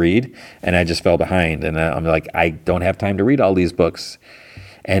just didn't read, and I just fell behind. And I'm like, I don't have time to read all these books.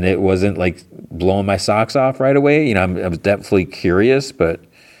 And it wasn't like blowing my socks off right away. I was definitely curious, but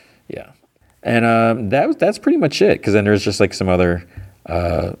yeah. And that's pretty much it. Because then there's just like some other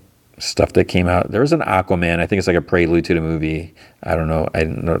stuff that came out. There was an Aquaman. I think it's like a prelude to the movie. I don't know. I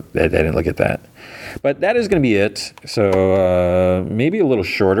didn't look at that. But that is going to be it. So maybe a little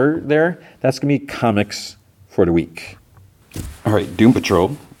shorter there. That's going to be comics for the week. All right, Doom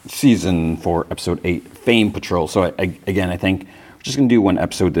Patrol, Season 4, Episode 8, Fame Patrol. So I think we're just going to do one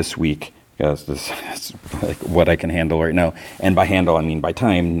episode this week, because this is like what I can handle right now. And by handle, I mean by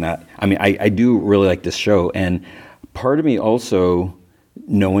time. I do really like this show. And part of me also,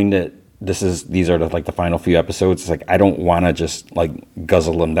 knowing that these are the final few episodes, it's like I don't want to just like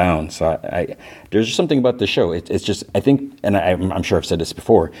guzzle them down. So there's just something about the show. It's just, I think, and I'm sure I've said this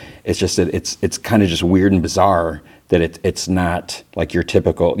before, it's just that it's kind of just weird and bizarre that it's not like your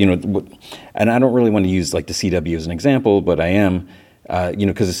typical, and I don't really want to use like the CW as an example, but I am,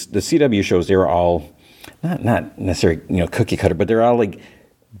 because the CW shows, they're all not necessarily, cookie cutter, but they're all like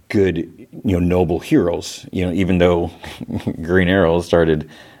good, noble heroes, even though Green Arrow started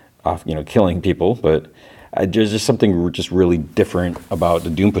off, killing people, but there's just something just really different about the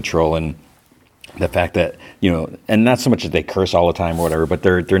Doom Patrol, and the fact that, and not so much that they curse all the time or whatever, but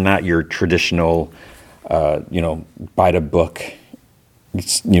they're not your traditional, by the book,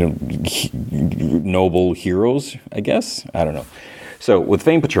 noble heroes, I guess. I don't know. So with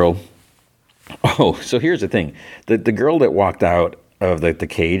Fame Patrol, so here's the thing. The girl that walked out of the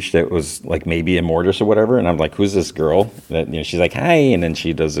cage that was like maybe Immortus or whatever, and I'm like, who's this girl? That she's like, hi, and then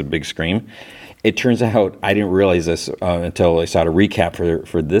she does a big scream. It turns out, I didn't realize this until I saw the recap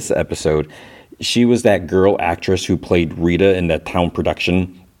for this episode. She was that girl actress who played Rita in that town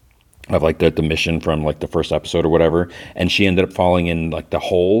production of like the mission from like the first episode or whatever, and she ended up falling in like the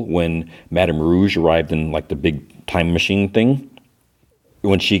hole when Madame Rouge arrived in like the big time machine thing.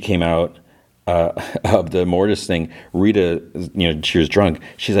 When she came out of the Mortis thing, Rita, she was drunk.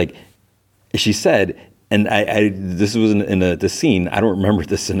 She's like, she said, and I this was in the scene. I don't remember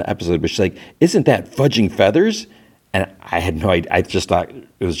this in the episode, but she's like, "Isn't that fudging feathers?" And I had no idea. I just thought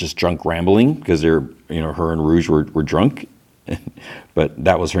it was just drunk rambling because they're, her and Rouge were drunk. But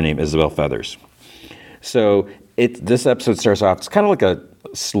that was her name, Isabel Feathers. So this episode starts off, it's kind of like a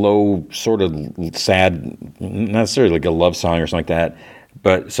slow, sort of sad, not necessarily like a love song or something like that.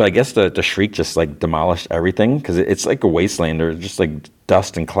 But so I guess the shriek just like demolished everything, because it's like a wasteland. There's just like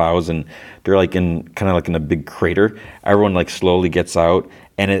dust and clouds, and they're like in a big crater. Everyone like slowly gets out,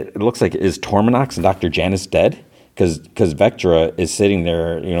 and it looks like, is Torminox and Dr. Janus dead? Because Vectra is sitting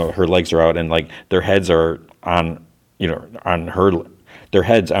there, her legs are out, and like their heads are on their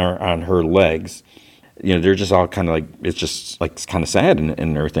heads are on her legs. They're just all kind of like, it's just like it's kind of sad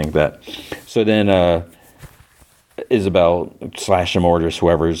and everything like that. So then Isabel / Immortus,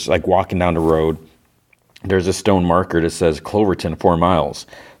 whoever's like walking down the road, there's a stone marker that says Cloverton 4 miles.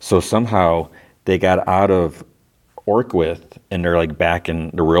 So somehow they got out of Orquith and they're like back in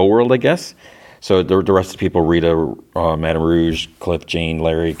the real world, I guess. So the rest of the people, Rita, Madame Rouge, Cliff, Jane,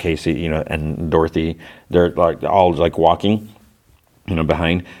 Larry, Casey, and Dorothy, they're like all like walking,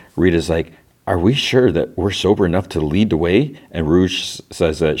 behind. Rita's like, "Are we sure that we're sober enough to lead the way?" And Rouge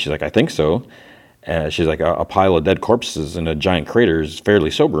says that, she's like, "I think so." She's like, a pile of dead corpses in a giant crater is fairly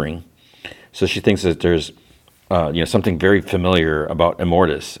sobering. So she thinks that there's, something very familiar about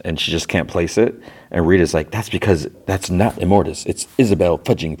Immortus, and she just can't place it. And Rita's like, "That's because that's not Immortus. It's Isabel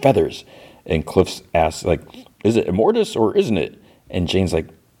fudging feathers." And Cliff asks, like, "Is it Immortus or isn't it?" And Jane's like,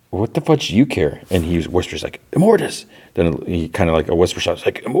 "What the fudge do you care?" And he whispers like, "Immortus." Then he kind of like a whisper shouts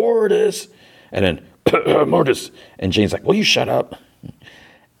like, "Immortus." And then, "Immortus." And Jane's like, "Will you shut up?"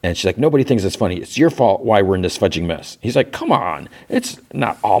 And she's like, "Nobody thinks it's funny. It's your fault why we're in this fudging mess." He's like, "Come on. It's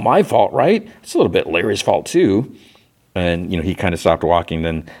not all my fault, right? It's a little bit Larry's fault too." And, he kind of stopped walking.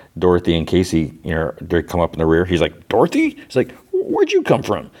 Then Dorothy and Casey, they come up in the rear. He's like, Dorothy? He's like, where'd you come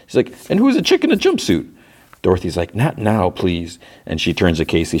from? He's like, and who's a chick in a jumpsuit? Dorothy's like, not now, please. And she turns to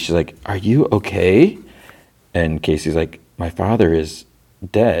Casey. She's like, are you okay? And Casey's like, my father is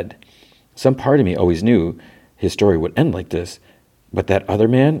dead. Some part of me always knew his story would end like this. But that other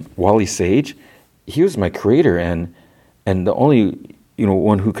man, Wally Sage, he was my creator and the only,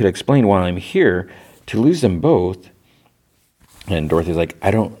 one who could explain why I'm here. To lose them both. And Dorothy's like, I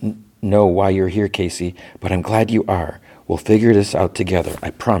don't know why you're here, Casey, but I'm glad you are. We'll figure this out together,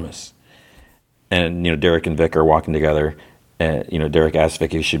 I promise. And, Derek and Vic are walking together. And, Derek asks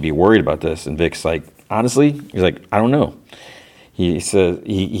Vic if he should be worried about this. And Vic's like, honestly, he's like, I don't know. He says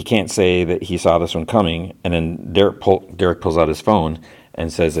he can't say that he saw this one coming. And then Derek pulls out his phone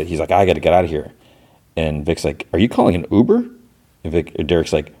and says that he's like, I got to get out of here. And Vic's like, are you calling an Uber? And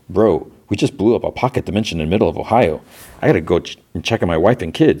Derek's like, bro, we just blew up a pocket dimension in the middle of Ohio. I got to go check on my wife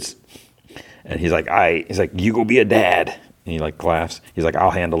and kids. And he's like, you go be a dad. And he laughs. He's like,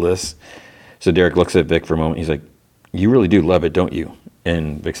 I'll handle this. So Derek looks at Vic for a moment. He's like, you really do love it, don't you?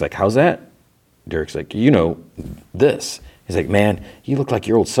 And Vic's like, how's that? Derek's like, this. He's like, man, you look like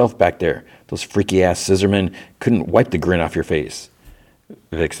your old self back there. Those freaky ass scissormen couldn't wipe the grin off your face.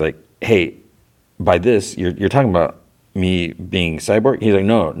 Vic's like, hey, by this, you're talking about me being cyborg? He's like,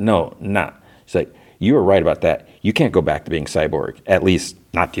 no, not. He's like, you were right about that. You can't go back to being cyborg. At least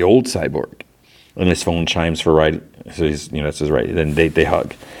not the old cyborg. And his phone chimes for right. So he's, that's his right. Then they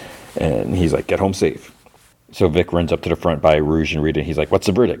hug. And he's like, get home safe. So Vic runs up to the front by Rouge and Rita. He's like, what's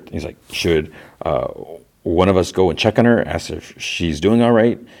the verdict? He's like, should one of us go and check on her, ask if she's doing all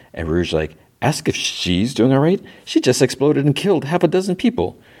right? And Rouge's like, ask if she's doing all right? She just exploded and killed half a dozen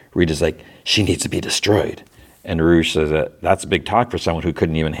people. Rita's like, she needs to be destroyed. And Rouge says that's a big talk for someone who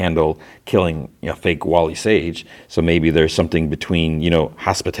couldn't even handle killing fake Wally Sage. So maybe there's something between,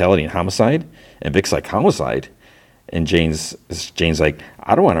 hospitality and homicide. And Vic's like, homicide? And Jane's like,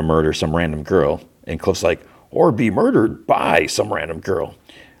 I don't want to murder some random girl. And Cliff's like, or be murdered by some random girl.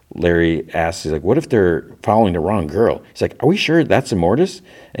 Larry asks, he's like, what if they're following the wrong girl? He's like, are we sure that's Immortus?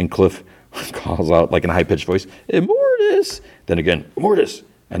 And Cliff calls out in a high-pitched voice, Immortus! Then again, Immortus!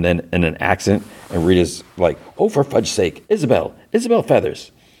 And then in an accent, and Rita's like, oh, for fudge's sake, Isabel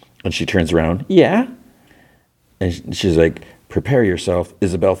Feathers. And she turns around, yeah? And she's like, prepare yourself,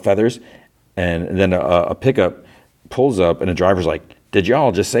 Isabel Feathers. And then a pickup pulls up, and the driver's like, did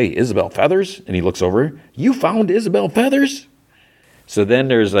y'all just say Isabel Feathers? And he looks over, you found Isabel Feathers? So then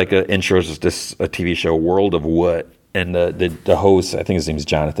there's an intro to a TV show, World of What? And the host, I think his name is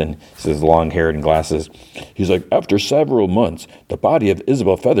Jonathan, says long-haired and glasses. He's like, after several months, the body of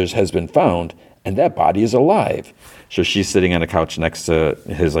Isabel Feathers has been found, and that body is alive. So she's sitting on a couch next to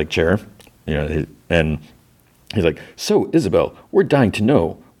his chair, and he's like, so Isabel, we're dying to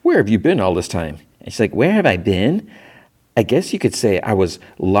know, where have you been all this time? And she's like, where have I been? I guess you could say I was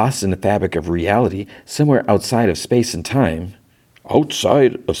lost in the fabric of reality, somewhere outside of space and time.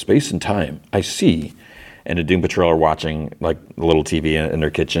 Outside of space and time, I see. And the Doom Patrol are watching a little TV in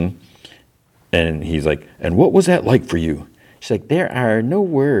their kitchen. And he's like, and what was that like for you? She's like, there are no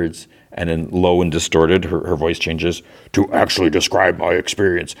words. And then low and distorted, her voice changes. To actually describe my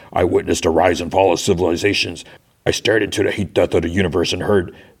experience, I witnessed a rise and fall of civilizations. I stared into the heat death of the universe and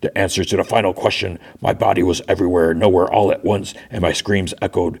heard the answers to the final question. My body was everywhere, nowhere all at once, and my screams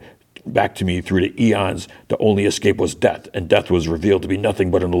echoed back to me through the eons. The only escape was death, and death was revealed to be nothing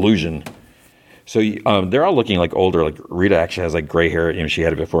but an illusion. So they're all looking older. Rita actually has gray hair. She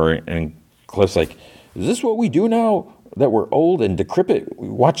had it before. And Cliff's like, is this what we do now that we're old and decrepit? We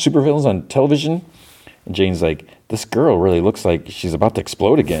watch supervillains on television? And Jane's like, this girl really looks like she's about to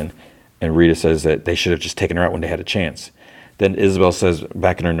explode again. And Rita says that they should have just taken her out when they had a chance. Then Isabel says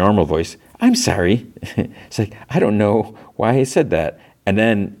back in her normal voice, I'm sorry. It's like, I don't know why I said that. And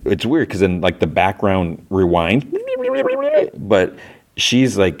then it's weird because then the background rewind. But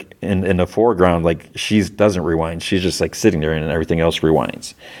she's in the foreground, she doesn't rewind. She's just sitting there and everything else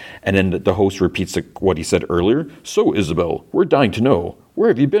rewinds. And then the host repeats what he said earlier. So Isabel, we're dying to know, where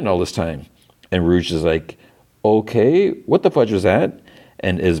have you been all this time? And Rouge is like, okay, what the fudge was that?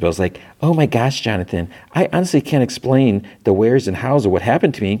 And Isabel's like, oh my gosh, Jonathan, I honestly can't explain the wheres and hows of what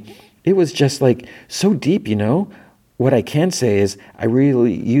happened to me. It was just so deep, What I can say is I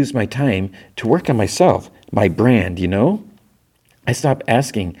really used my time to work on myself, my brand, I stopped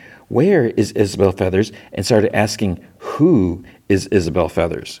asking, where is Isabel Feathers, and started asking, who is Isabel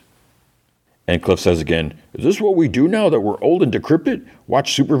Feathers? And Cliff says again, is this what we do now that we're old and decrepit?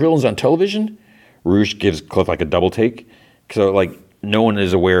 Watch supervillains on television? Rouge gives Cliff a double take. So no one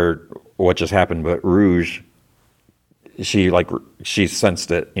is aware what just happened, but Rouge she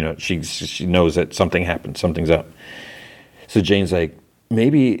sensed it. She knows that something happened. Something's up. So Jane's like,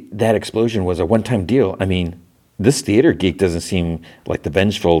 maybe that explosion was a one-time deal. I mean, this theater geek doesn't seem like the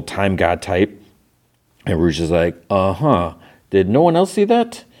vengeful time god type. And Rouge is like, did no one else see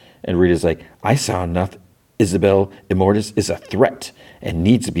that? And Rita's like, I saw enough. Isabel Immortus is a threat and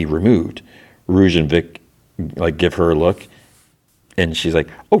needs to be removed. Rouge and Vic give her a look. And she's like,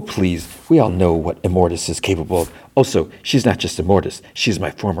 oh, please, we all know what Immortus is capable of. Also, she's not just Immortus. She's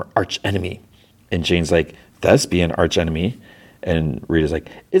my former arch enemy. And Jane's like, thespian arch enemy. And Rita's like,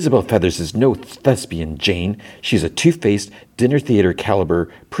 Isabel Feathers is no thespian, Jane. She's a two-faced, dinner theater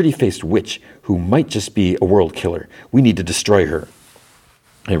caliber, pretty-faced witch who might just be a world killer. We need to destroy her.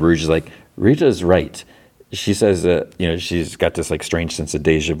 And Rouge is like, Rita's right. She says that, she's got this strange sense of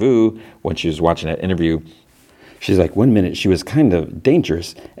deja vu when she was watching that interview. She's like, one minute she was kind of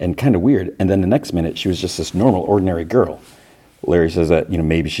dangerous and kind of weird, and then the next minute she was just this normal, ordinary girl. Larry says that,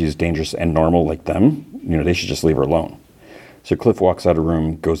 maybe she's dangerous and normal like them. They should just leave her alone. So Cliff walks out of the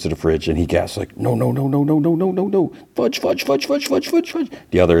room, goes to the fridge, and he gasps no, fudge.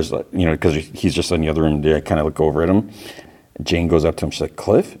 The others, because he's just in the other room, they kind of look over at him. Jane goes up to him. She's like,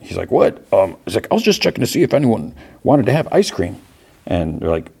 Cliff? He's like, what? He's like, I was just checking to see if anyone wanted to have ice cream. And they're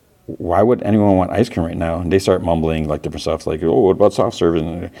like, why would anyone want ice cream right now? And they start mumbling different stuff, what about soft serve?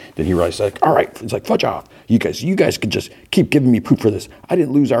 And then he writes all right, it's like, fudge off. You guys could just keep giving me poop for this. I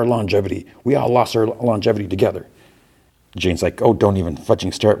didn't lose our longevity. We all lost our longevity together. Jane's like, oh, don't even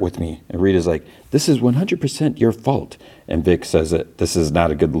fudging start with me. And Rita's like, this is 100% your fault. And Vic says that this is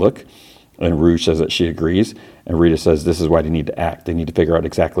not a good look. And Rouge says that she agrees. And Rita says this is why they need to act. They need to figure out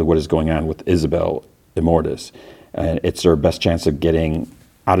exactly what is going on with Isabel Immortus. And it's their best chance of getting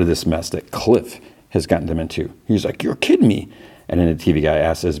out of this mess that Cliff has gotten them into. He's like, you're kidding me. And then the TV guy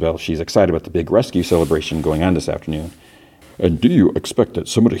asks Isabel if she's excited about the big rescue celebration going on this afternoon. And do you expect that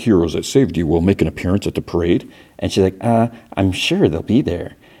some of the heroes that saved you will make an appearance at the parade? And she's like, I'm sure they'll be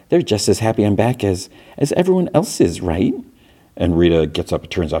there. They're just as happy I'm back as everyone else is, right? And Rita gets up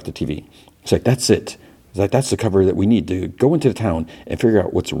and turns off the TV. It's like, that's it. It's like, that's the cover that we need to go into the town and figure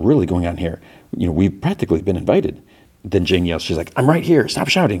out what's really going on here. We've practically been invited. Then Jane yells, she's like, I'm right here. Stop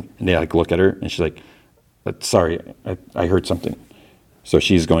shouting. And they look at her and she's like, sorry, I heard something. So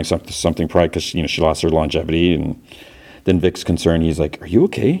she's going something probably because, she lost her longevity. And then Vic's concerned. He's like, are you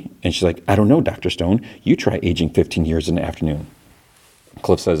okay? And she's like, I don't know, Dr. Stone. You try aging 15 years in the afternoon.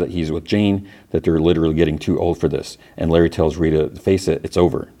 Cliff says that he's with Jane, that they're literally getting too old for this. And Larry tells Rita, face it, it's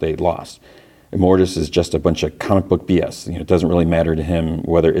over. They lost. Immortus is just a bunch of comic book BS. It doesn't really matter to him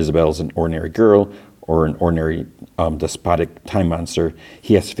whether Isabel's an ordinary girl or an ordinary despotic time monster.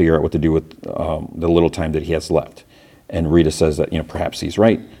 He has to figure out what to do with the little time that he has left. And Rita says that, perhaps he's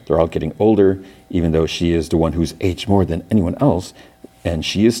right. They're all getting older, even though she is the one who's aged more than anyone else. And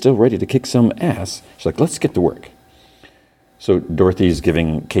she is still ready to kick some ass. She's like, let's get to work. So Dorothy's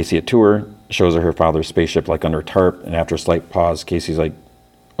giving Casey a tour, shows her father's spaceship under a tarp. And after a slight pause, Casey's like,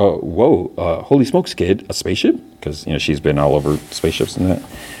 oh, whoa, holy smokes, kid, a spaceship? Because, she's been all over spaceships and that.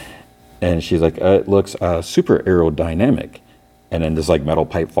 And she's like, it looks super aerodynamic. And then this metal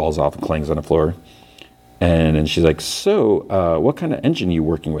pipe falls off and clangs on the floor. And then she's like, so what kind of engine are you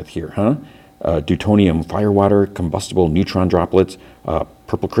working with here, huh? Deutonium firewater, combustible neutron droplets,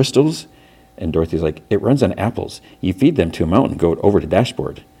 purple crystals? And Dorothy's like, it runs on apples. You feed them to a mountain, go over the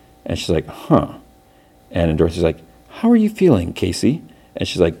dashboard. And she's like, huh. And then Dorothy's like, how are you feeling, Casey? And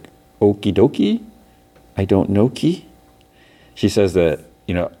she's like, okie dokie? I don't know, Key. She says that,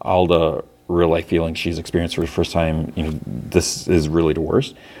 all the real life feelings she's experienced for the first time, this is really the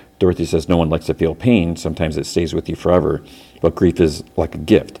worst. Dorothy says no one likes to feel pain. Sometimes it stays with you forever. But grief is like a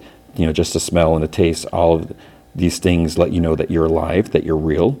gift. Just the smell and the taste, all of these things let you know that you're alive, that you're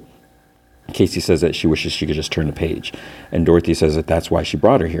real. Casey says that she wishes she could just turn the page. And Dorothy says that that's why she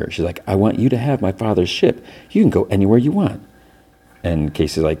brought her here. She's like, I want you to have my father's ship. You can go anywhere you want. And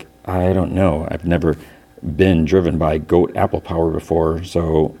Casey's like, I don't know. I've never been driven by goat apple power before.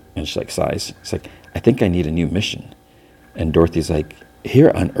 So, and she sighs. It's like, I think I need a new mission. And Dorothy's like,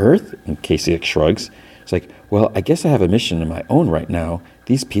 here on Earth? And Casey shrugs. It's like, well, I guess I have a mission of my own right now.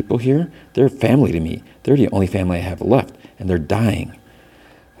 These people here, they're family to me. They're the only family I have left, and they're dying.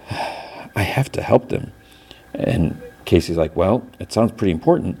 I have to help them. And Casey's like, well, it sounds pretty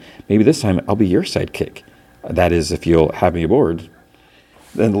important. Maybe this time I'll be your sidekick. That is, if you'll have me aboard.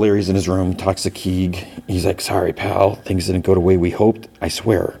 Then Larry's in his room, talks to Keeg. He's like, sorry, pal. Things didn't go the way we hoped. I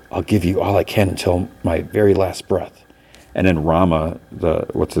swear, I'll give you all I can until my very last breath. And then Rama,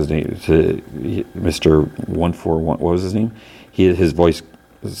 what's his name? Mr. 141, what was his name? His voice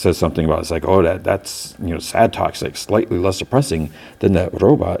says something about, it's like, oh, that's sad talk's like slightly less depressing than that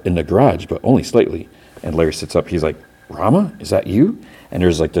robot in the garage, but only slightly. And Larry sits up. He's like, Rama, is that you? And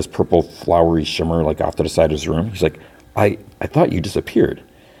there's like this purple flowery shimmer like off to the side of his room. He's like, I thought you disappeared.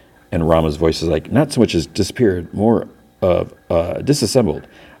 And Rama's voice is like, not so much as disappeared, more of disassembled.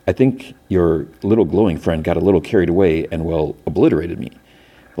 I think your little glowing friend got a little carried away and, well, obliterated me.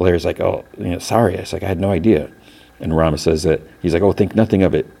 Larry's like, oh, sorry. I was like, I had no idea. And Rama says that, he's like, oh, think nothing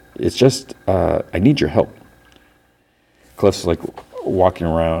of it. It's just, I need your help. Cliff's like walking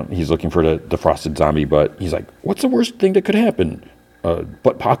around. He's looking for the defrosted zombie butt. He's like, what's the worst thing that could happen?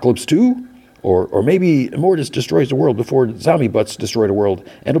 Butt apocalypse 2? Or maybe Immortus destroys the world before zombie butts destroy the world,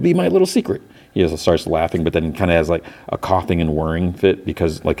 and it'll be my little secret. He just starts laughing, but then kind of has like a coughing and whirring fit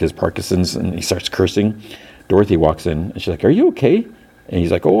because like his Parkinson's, and he starts cursing. Dorothy walks in, and she's like, are you okay? And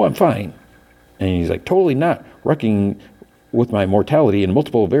he's like, oh, I'm fine. And he's like, totally not, wrecking with my mortality in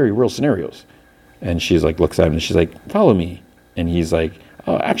multiple very real scenarios. And she's like, looks at him, and she's like, follow me. And he's like,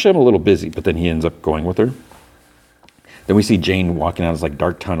 oh, actually, I'm a little busy. But then he ends up going with her. Then we see Jane walking out this like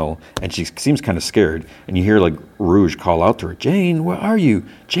dark tunnel, and she seems kind of scared. And you hear like Rouge call out to her, Jane, where are you?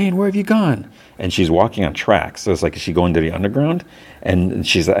 Jane, where have you gone? And she's walking on tracks. So it's like, is she going to the underground? And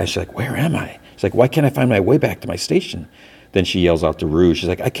she's like, where am I? She's like, why can't I find my way back to my station? Then she yells out to Rouge. She's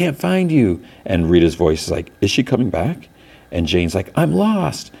like, I can't find you. And Rita's voice is like, is she coming back? And Jane's like, I'm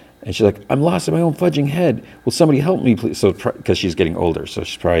lost. And she's like, I'm lost in my own fudging head. Will somebody help me, please? So, because she's getting older. So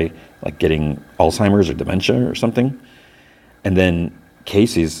she's probably like getting Alzheimer's or dementia or something. And then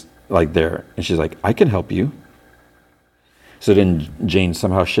Casey's like there. And she's like, I can help you. So then Jane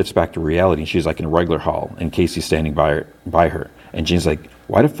somehow shifts back to reality. And she's like in a regular hall. And Casey's standing by her. And Jane's like,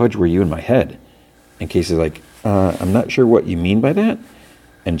 why the fudge were you in my head? And Casey's like, I'm not sure what you mean by that.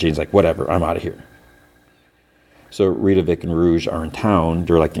 And Jane's like, whatever, I'm out of here. So Rita, Vic, and Rouge are in town.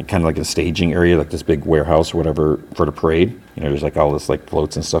 They're like kind of like a staging area, like this big warehouse or whatever for the parade. There's like all this like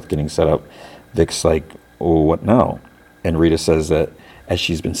floats and stuff getting set up. Vic's like, oh, what now? And Rita says that, as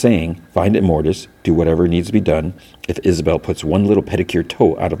she's been saying, find Immortus, do whatever needs to be done. If Isabel puts one little pedicure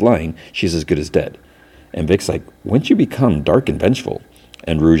toe out of line, she's as good as dead. And Vic's like, when'd you become dark and vengeful?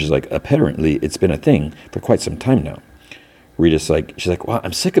 And Rouge is like, apparently it's been a thing for quite some time now. Rita's like, she's like, well,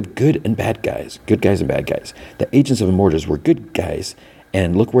 I'm sick of good and bad guys and bad guys. The agents of Immortus were good guys,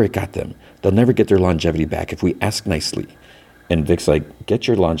 and look where it got them. They'll never get their longevity back if we ask nicely. And Vic's like, get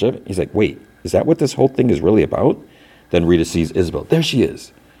your longevity? He's like, wait, is that what this whole thing is really about? Then Rita sees Isabel. There she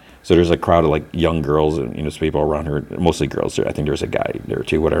is. So there's a crowd of like young girls and some people around her, mostly girls. I think there's a guy there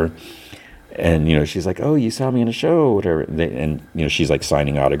too, whatever. And she's like, oh, you saw me in a show, whatever. And she's like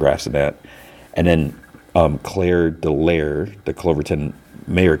signing autographs and that. And then Claire Delaire, the Cloverton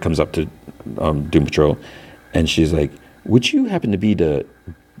mayor, comes up to Doom Patrol, and she's like, would you happen to be the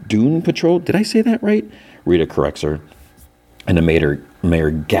Dune Patrol? Did I say that right? Rita corrects her, and the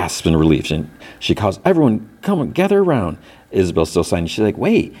mayor gasps in relief, and she calls, everyone, come on, gather around. Isabel's still signing. She's like,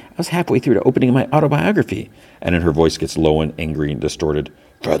 wait, I was halfway through the opening of my autobiography. And then her voice gets low and angry and distorted.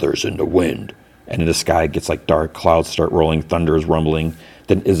 Feathers in the wind. And then the sky gets like dark, clouds start rolling, thunder is rumbling.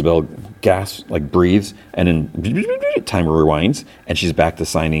 Then Isabel gasps, like breathes, and then timer rewinds, and she's back to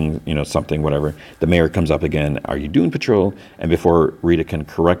signing, something, whatever. The mayor comes up again, are you Doom Patrol? And before Rita can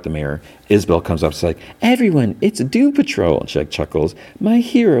correct the mayor, Isabel comes up, she's like, everyone, it's a Doom Patrol. And she like chuckles, my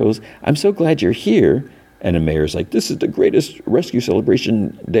heroes, I'm so glad you're here. And the mayor's like, this is the greatest rescue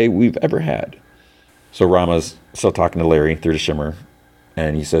celebration day we've ever had. So Rama's still talking to Larry through the shimmer,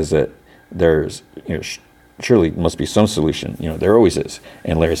 and he says that there's, surely must be some solution. There always is.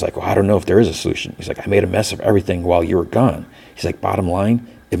 And Larry's like, well, I don't know if there is a solution. He's like, I made a mess of everything while you were gone. He's like, bottom line,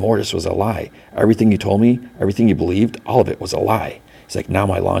 Immortus was a lie. Everything you told me, everything you believed, all of it was a lie. He's like, now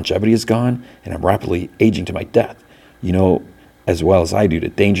my longevity is gone, and I'm rapidly aging to my death. You know as well as I do the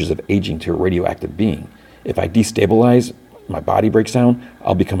dangers of aging to a radioactive being. If I destabilize, my body breaks down,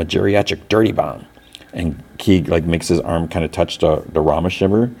 I'll become a geriatric dirty bomb. And Keeg makes his arm kind of touch the Rama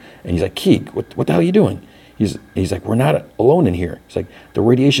shimmer, and he's like, Keeg, what the hell are you doing? He's like, we're not alone in here. He's like, the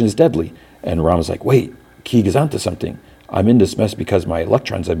radiation is deadly. And Rama's like, wait, Keeg is onto something. I'm in this mess because my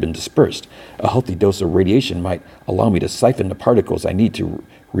electrons have been dispersed. A healthy dose of radiation might allow me to siphon the particles I need to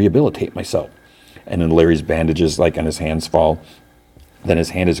rehabilitate myself. And then Larry's bandages on his hands fall. Then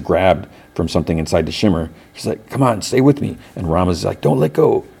his hand is grabbed from something inside the shimmer. He's like, come on, stay with me. And Rama's like, don't let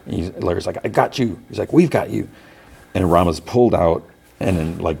go. And Larry's like, I got you. He's like, we've got you. And Rama's pulled out and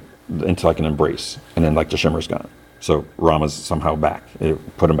then into an embrace. And then the shimmer's gone. So Rama's somehow back. They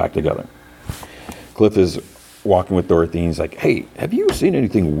put them back together. Cliff is walking with Dorothy, and he's like, hey, have you seen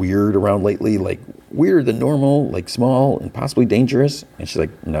anything weird around lately? weirder than normal, like small and possibly dangerous? And she's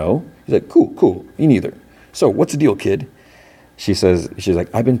like, no. He's like, cool, me neither. So what's the deal, kid? She's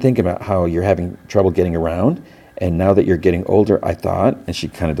like, I've been thinking about how you're having trouble getting around. And now that you're getting older, I thought, and she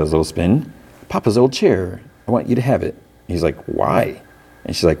kind of does a little spin, Papa's old chair, I want you to have it. He's like, why?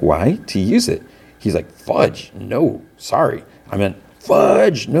 And she's like, why? To use it. He's like, fudge, no, sorry. I meant,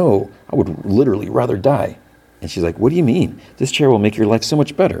 fudge, no. I would literally rather die. And she's like, what do you mean? This chair will make your life so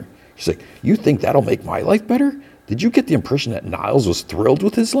much better. She's like, you think that'll make my life better? Did you get the impression that Niles was thrilled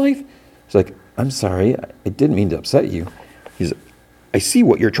with his life? She's like, I'm sorry, I didn't mean to upset you. He's like, I see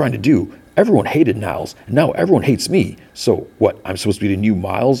what you're trying to do. Everyone hated Niles, and now everyone hates me. So what, I'm supposed to be the new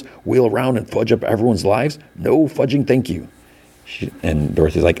Miles, wheel around and fudge up everyone's lives? No fudging, thank you. And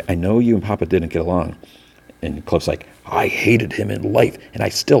Dorothy's like, I know you and Papa didn't get along. And Cliff's like, I hated him in life, and I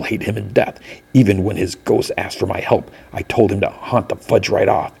still hate him in death. Even when his ghost asked for my help, I told him to haunt the fudge right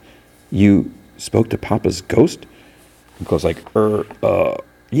off. You spoke to Papa's ghost? And Cliff's like,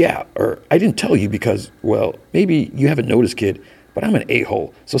 yeah, I didn't tell you because, well, maybe you haven't noticed, kid, but I'm an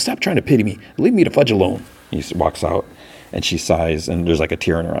a-hole, so stop trying to pity me. Leave me to fudge alone. He walks out, and she sighs, and there's like a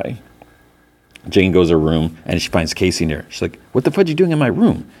tear in her eye. Jane goes to her room, and she finds Casey in there. She's like, what the fudge are you doing in my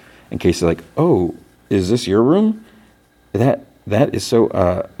room? And Casey's like, oh, is this your room? That is so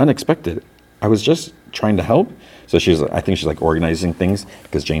unexpected. I was just trying to help. So I think she's like organizing things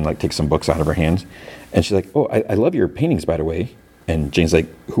because Jane like takes some books out of her hands. And she's like, oh, I love your paintings, by the way. And Jane's like,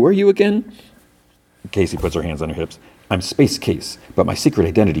 who are you again? Casey puts her hands on her hips. I'm Space Case, but my secret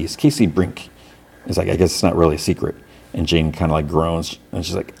identity is Casey Brink. It's like, I guess it's not really a secret. And Jane kind of like groans. And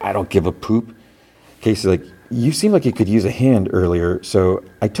she's like, I don't give a poop. Casey's like, you seem like you could use a hand earlier, so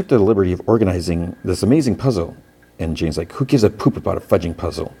I took the liberty of organizing this amazing puzzle. And Jane's like, who gives a poop about a fudging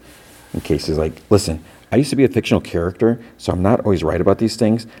puzzle? And Casey's like, listen, I used to be a fictional character, so I'm not always right about these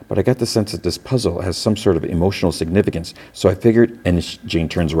things, but I got the sense that this puzzle has some sort of emotional significance. So I figured, and Jane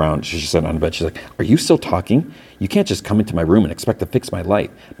turns around, she's sitting on the bed, she's like, are you still talking? You can't just come into my room and expect to fix my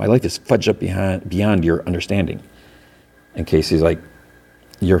life. My life is fudged up beyond your understanding. And Casey's like,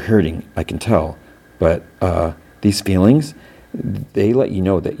 you're hurting, I can tell. But these feelings, they let you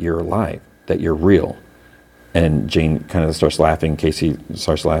know that you're alive, that you're real. And Jane kind of starts laughing. Casey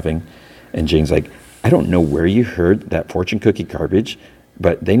starts laughing. And Jane's like, I don't know where you heard that fortune cookie garbage,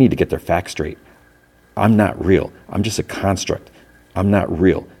 but they need to get their facts straight. I'm not real. I'm just a construct. I'm not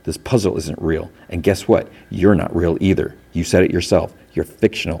real. This puzzle isn't real. And guess what? You're not real either. You said it yourself. You're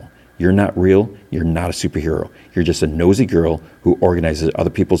fictional. You're not real. You're not a superhero. You're just a nosy girl who organizes other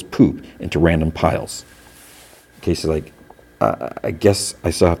people's poop into random piles. Casey's like, I guess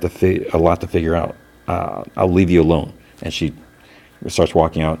I still have a lot to figure out. I'll leave you alone. And she starts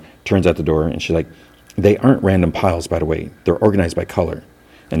walking out, turns out the door, and she's like, they aren't random piles, by the way. They're organized by color.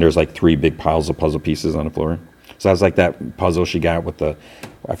 And there's like 3 big piles of puzzle pieces on the floor. So that was like that puzzle she got with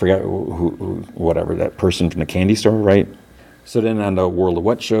I forgot whatever, that person from the candy store, right? So then on the World of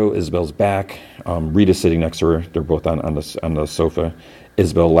What show, Isabel's back. Rita's sitting next to her. They're both on the sofa.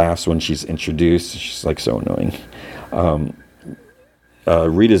 Isabel laughs when she's introduced. She's like so annoying.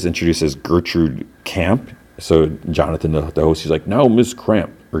 Rita's introduced as Gertrude Camp. So Jonathan, the host, he's like, now Miss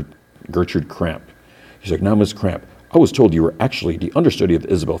Cramp, or Gertrude Cramp. He's like, now Miss Cramp, I was told you were actually the understudy of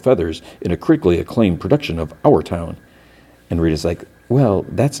Isabel Feathers in a critically acclaimed production of Our Town. And Rita's like, well,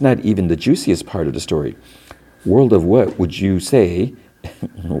 that's not even the juiciest part of the story. World of What would you say?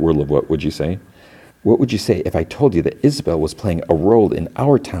 World of What would you say? What would you say if I told you that Isabel was playing a role in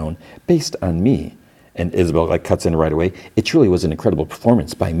Our Town based on me? And Isabel like cuts in right away. It truly was an incredible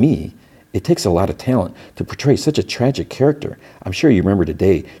performance by me. It takes a lot of talent to portray such a tragic character. I'm sure you remember the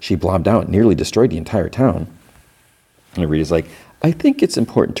day she blobbed out and nearly destroyed the entire town. And Rita's like, I think it's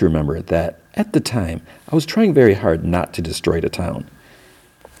important to remember that at the time, I was trying very hard not to destroy the town.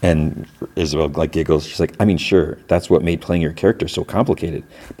 And Isabel like giggles. She's like, I mean, sure, that's what made playing your character so complicated,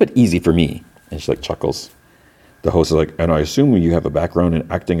 but easy for me. And she like chuckles. The host is like, and I assume you have a background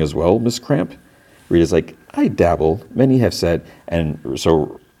in acting as well, Miss Cramp? Rita's like, I dabble. Many have said. And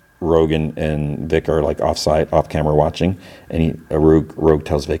so Rogan and Vic are like off camera watching. And Rogue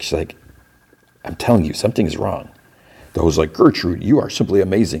tells Vic, she's like, I'm telling you, something is wrong. The host is like, Gertrude, you are simply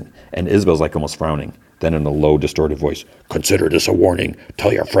amazing. And Isabel's like almost frowning. Then in a low, distorted voice, consider this a warning.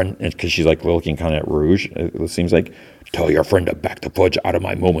 Tell your friend, because she's like looking kind of at Rouge, it seems like, tell your friend to back the fudge out of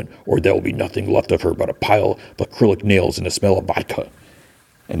my moment, or there will be nothing left of her but a pile of acrylic nails and the smell of vodka.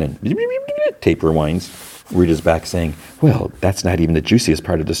 And then tape rewinds. Rita's back saying, well, that's not even the juiciest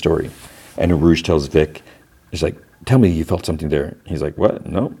part of the story. And Rouge tells Vic, he's like, tell me you felt something there. He's like, what?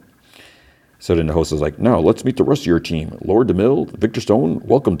 No. So then the host is like, now let's meet the rest of your team. Lord DeMille, Victor Stone,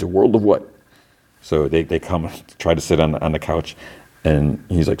 welcome to World of What. So they come try to sit on the couch, and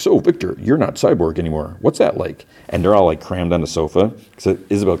he's like, "So Victor, you're not Cyborg anymore. What's that like?" And they're all like crammed on the sofa. So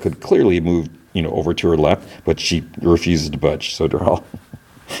Isabel could clearly move, over to her left, but she refuses to budge. So they're all,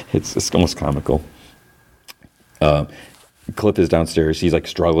 it's almost comical. Cliff is downstairs. He's like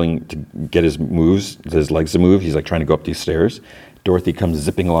struggling to get his legs to move. He's like trying to go up these stairs. Dorothy comes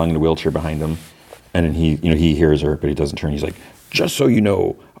zipping along in the wheelchair behind him, and then he hears her, but he doesn't turn. He's like, "Just so you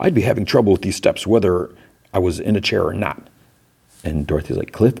know, I'd be having trouble with these steps whether I was in a chair or not." And Dorothy's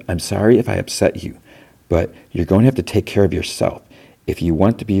like, "Cliff, I'm sorry if I upset you, but you're going to have to take care of yourself if you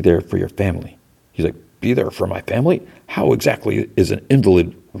want to be there for your family." He's like, "Be there for my family? How exactly is an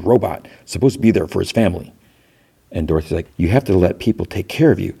invalid robot supposed to be there for his family?" And Dorothy's like, "You have to let people take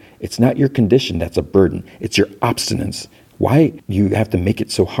care of you. It's not your condition that's a burden. It's your obstinance. Why you have to make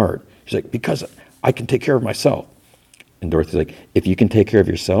it so hard?" She's like, "Because I can take care of myself." And Dorothy's like, "If you can take care of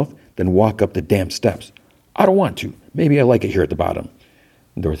yourself, then walk up the damn steps." "I don't want to. Maybe I like it here at the bottom."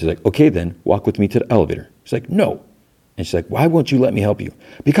 And Dorothy's like, "Okay, then walk with me to the elevator." She's like, "No." And she's like, "Why won't you let me help you?"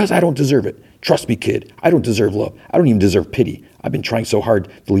 "Because I don't deserve it. Trust me, kid. I don't deserve love. I don't even deserve pity. I've been trying so hard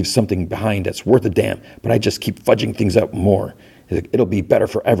to leave something behind that's worth a damn, but I just keep fudging things up more. He's like, "It'll be better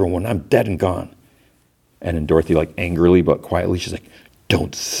for everyone when I'm dead and gone." And then Dorothy, like angrily but quietly, she's like,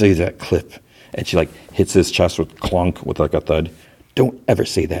 "Don't say that, Cliff." And she like hits his chest with clunk with like a thud. "Don't ever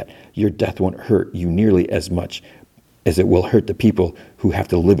say that. Your death won't hurt you nearly as much as it will hurt the people who have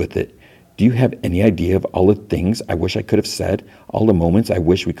to live with it. Do you have any idea of all the things I wish I could have said, all the moments I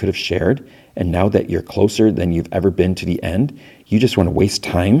wish we could have shared? And now that you're closer than you've ever been to the end, you just want to waste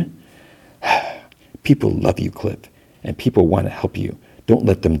time?" People love you, Cliff, and people want to help you. Don't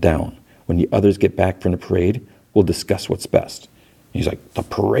let them down. When the others get back from the parade, we'll discuss what's best. He's like, "The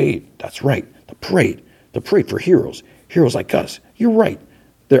parade, that's right, the parade for heroes like us. You're right.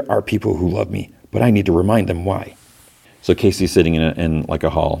 There are people who love me, but I need to remind them why." So Casey's sitting in like a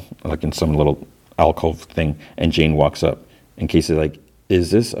hall, like in some little alcove thing, and Jane walks up. And Casey's like, "Is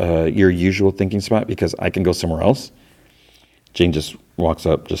this your usual thinking spot? Because I can go somewhere else." Jane just walks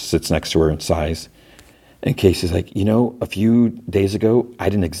up, just sits next to her and sighs. And Casey's like, "A few days ago, I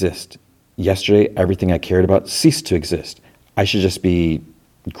didn't exist. Yesterday, everything I cared about ceased to exist. I should just be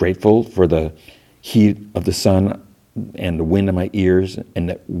grateful for the heat of the sun and the wind in my ears and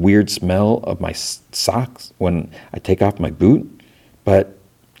that weird smell of my socks when I take off my boot. But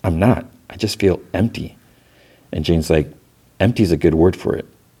I'm not. I just feel empty." And Jane's like, "Empty's a good word for it."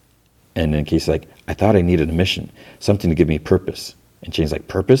 And then Casey's like, "I thought I needed a mission, something to give me purpose." And Jane's like,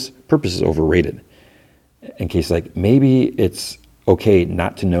 "Purpose? Purpose is overrated." And Casey's like, "Maybe it's okay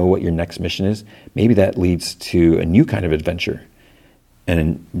not to know what your next mission is. Maybe that leads to a new kind of adventure." And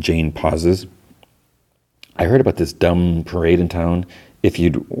then Jane pauses. "I heard about this dumb parade in town, if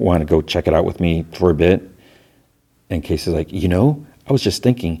you'd want to go check it out with me for a bit." And Casey's like, "I was just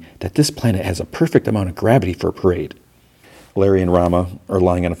thinking that this planet has a perfect amount of gravity for a parade." Larry and Rama are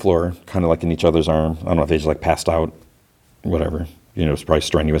lying on the floor, kind of like in each other's arm. I don't know if they just like passed out, whatever. It's probably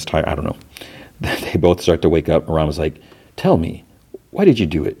strenuous, tired, I don't know. They both start to wake up, and Rama's like, "Tell me, why did you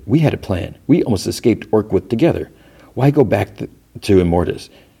do it? We had a plan. We almost escaped Orkwood together. Why go back to Immortus?"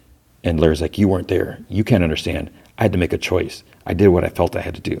 And Larry's like, "You weren't there. You can't understand. I had to make a choice. I did what I felt I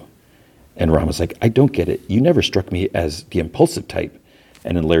had to do." And Rama's like, "I don't get it. You never struck me as the impulsive type."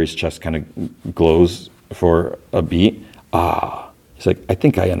 And then Larry's chest kind of glows for a beat. He's like, "I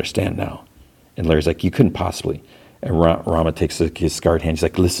think I understand now." And Larry's like, "You couldn't possibly." And Rama takes his scarred hand. He's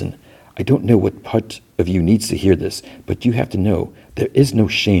like, "Listen, I don't know what part of you needs to hear this, but you have to know there is no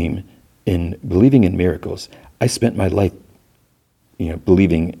shame in believing in miracles. I spent my life,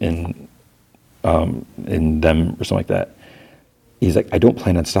 believing in them or something like that." He's like, "I don't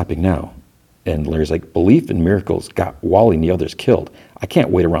plan on stopping now." And Larry's like, "Belief in miracles got Wally and the others killed. I can't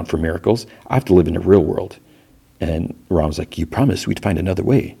wait around for miracles. I have to live in the real world." And Ram's like, "You promised we'd find another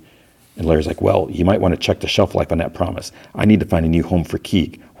way." And Larry's like, "Well, you might want to check the shelf life on that promise. I need to find a new home for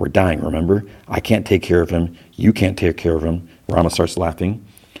Keeg. We're dying, remember? I can't take care of him. You can't take care of him." Rama starts laughing.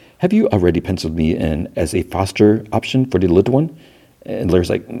 "Have you already penciled me in as a foster option for the little one?" And Larry's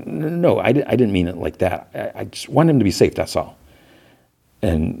like, "No, I didn't mean it like that. I just want him to be safe, that's all."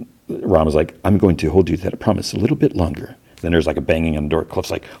 And Rama's like, "I'm going to hold you to that promise a little bit longer." Then there's like a banging on the door. Cliff's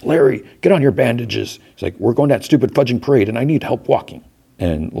like, "Larry, get on your bandages." He's like, "We're going to that stupid fudging parade and I need help walking."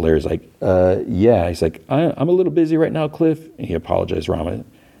 And Larry's like, "Yeah." He's like, I'm a little busy right now, Cliff." And he apologized, Rama.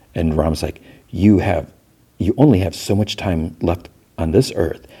 And Rama's like, you only have so much time left on this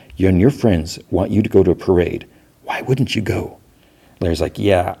earth. You and your friends want you to go to a parade. Why wouldn't you go? Larry's like,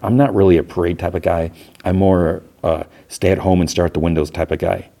 "Yeah, I'm not really a parade type of guy. I'm more stay at home and stare at the windows type of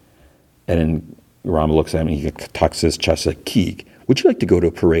guy." And then Ram looks at him and he tucks his chest like, Keeg, would you like to go to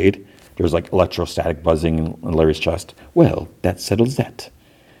a parade? There's like electrostatic buzzing in Larry's chest. Well, that settles that.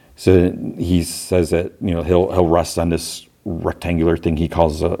 So he says that, he'll rest on this rectangular thing he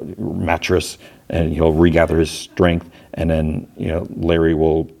calls a mattress, and he'll regather his strength, and then, Larry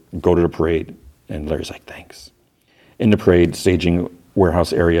will go to the parade, and Larry's like, thanks. In the parade staging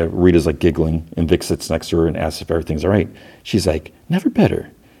warehouse area, Rita's like giggling, and Vic sits next to her and asks if everything's all right. She's like, never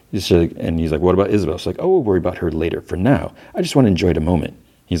better. And he's like, what about Isabel? She's like, oh, we'll worry about her later. For now, I just want to enjoy the moment.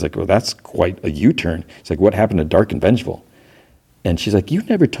 He's like, well, that's quite a U-turn. It's like, what happened to Dark and Vengeful? And she's like, you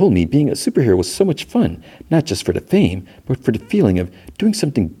never told me being a superhero was so much fun, not just for the fame, but for the feeling of doing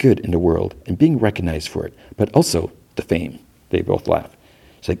something good in the world and being recognized for it, but also the fame. They both laugh.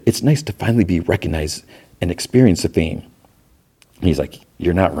 She's like, it's nice to finally be recognized and experience the fame. And he's like,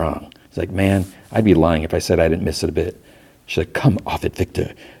 you're not wrong. He's like, man, I'd be lying if I said I didn't miss it a bit. She's like, come off it,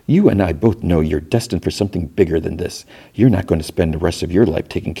 Victor. You and I both know you're destined for something bigger than this. You're not going to spend the rest of your life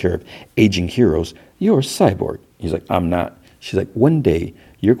taking care of aging heroes. You're a cyborg. He's like, I'm not. She's like, one day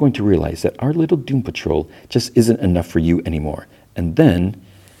you're going to realize that our little Doom Patrol just isn't enough for you anymore. And then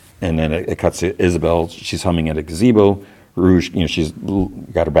it cuts to Isabel. She's humming at a gazebo. Rouge, she's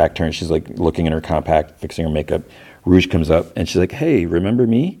got her back turned. She's like looking in her compact, fixing her makeup. Rouge comes up and she's like, hey, remember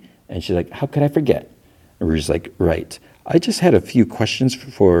me? And she's like, how could I forget? And Rouge is like, right. I just had a few questions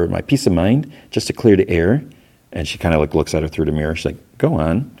for my peace of mind, just to clear the air. And she kind of like looks at her through the mirror. She's like, go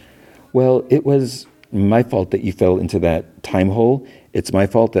on. Well, it was my fault that you fell into that time hole. It's my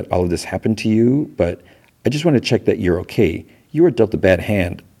fault that all of this happened to you, but I just want to check that you're okay. You were dealt a bad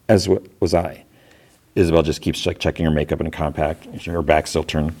hand, as was I. Isabel just keeps like checking her makeup and compact. Her back's still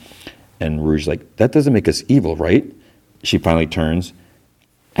turned. And Rouge's like, that doesn't make us evil, right? She finally turns.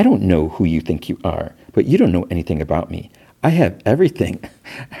 I don't know who you think you are, but you don't know anything about me. I have everything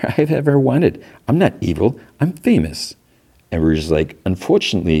I've ever wanted. I'm not evil. I'm famous. And Rouge is like,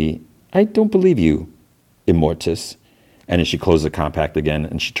 unfortunately, I don't believe you, Immortus. And then she closes the compact again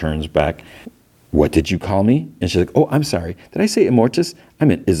and she turns back. What did you call me? And she's like, oh, I'm sorry. Did I say Immortus? I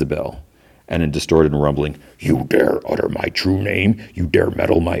meant Isabel. And in distorted and rumbling, you dare utter my true name? You dare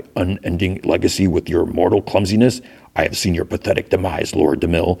meddle my unending legacy with your mortal clumsiness? I have seen your pathetic demise, Lord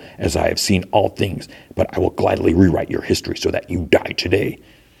DeMille, as I have seen all things, but I will gladly rewrite your history so that you die today.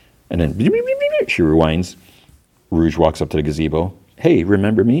 And then she rewinds. Rouge walks up to the gazebo. Hey,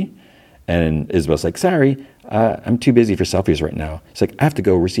 remember me? And Isabel's like, sorry, I'm too busy for selfies right now. It's like, I have to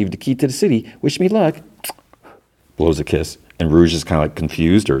go receive the key to the city. Wish me luck. Blows a kiss. And Rouge is kind of like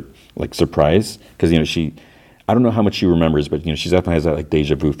confused or like surprised because, I don't know how much she remembers, but, she definitely has that like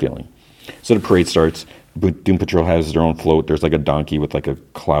deja vu feeling. So the parade starts. Doom Patrol has their own float. There's like a donkey with like a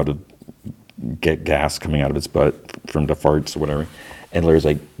cloud of gas coming out of its butt from the farts or whatever. And Larry's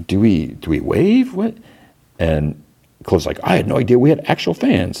like, do we wave? What? And Cliff's like, I had no idea we had actual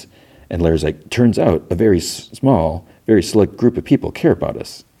fans. And Larry's like, turns out a very small, very select group of people care about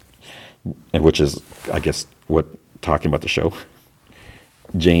us. And which is, I guess, what talking about the show.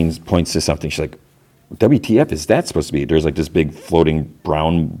 Jane points to something. She's like, WTF is that supposed to be? There's like this big floating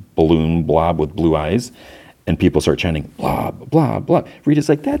brown balloon blob with blue eyes. And people start chanting, blob, blob, blob. Rita's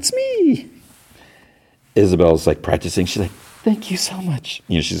like, that's me. Isabel's like practicing. She's like, thank you so much.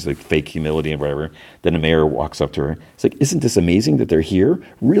 She's like fake humility and whatever. Then the mayor walks up to her. It's like, isn't this amazing that they're here?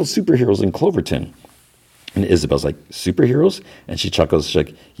 Real superheroes in Cloverton. And Isabel's like, superheroes? And she chuckles. She's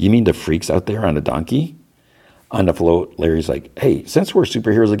like, you mean the freaks out there on a donkey? On the float, Larry's like, hey, since we're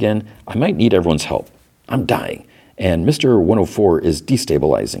superheroes again, I might need everyone's help. I'm dying. And Mr. 104 is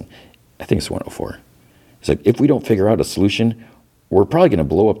destabilizing. I think it's 104. He's like, if we don't figure out a solution, we're probably going to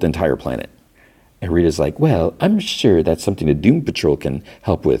blow up the entire planet. And Rita's like, well, I'm sure that's something the Doom Patrol can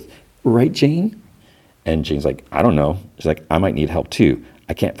help with. Right, Jane? And Jane's like, I don't know. She's like, I might need help too.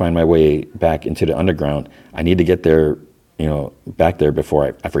 I can't find my way back into the underground. I need to get there, back there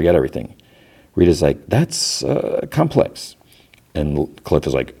before I forget everything. Rita's like, that's complex. And Cliff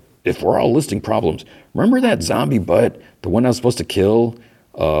is like, if we're all listing problems, remember that zombie butt, the one I was supposed to kill?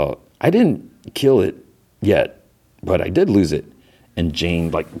 I didn't kill it yet, but I did lose it. And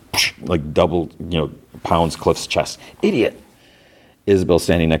Jane like double, pounds Cliff's chest. Idiot. Isabel's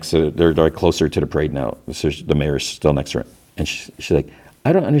standing next to, they're closer to the parade now. So the mayor's still next to her. And she's like,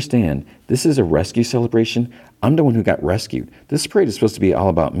 I don't understand. This is a rescue celebration. I'm the one who got rescued. This parade is supposed to be all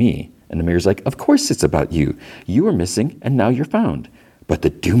about me. And the mayor's like, of course it's about you. You were missing and now you're found. But the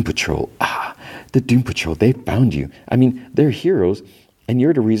Doom Patrol, the Doom Patrol, they found you. I mean, they're heroes. And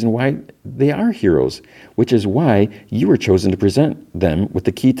you're the reason why they are heroes, which is why you were chosen to present them with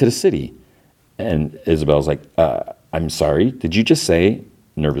the key to the city. And Isabel's like, I'm sorry, did you just say,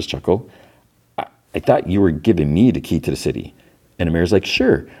 nervous chuckle, I thought you were giving me the key to the city. And the mayor's like,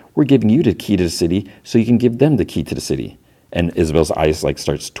 sure, we're giving you the key to the city so you can give them the key to the city. And Isabel's eyes like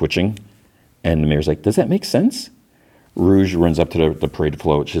starts twitching. And the mayor's like, does that make sense? Rouge runs up to the parade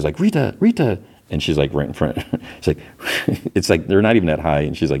float. She's like, Rita, Rita. And she's like right in front. She's like, it's like they're not even that high.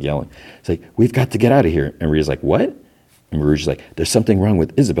 And she's like yelling. It's like, we've got to get out of here. And Rita's like, what? And Rouge is like, there's something wrong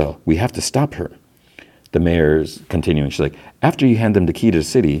with Isabel. We have to stop her. The mayor's continuing. She's like, after you hand them the key to the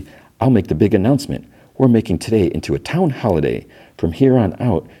city, I'll make the big announcement. We're making today into a town holiday. From here on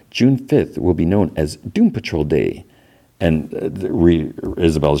out, June 5th will be known as Doom Patrol Day. And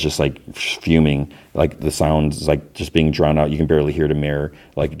Isabel's just like fuming, like the sounds like just being drawn out. You can barely hear the mayor,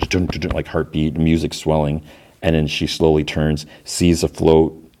 like heartbeat, music swelling. And then she slowly turns, sees a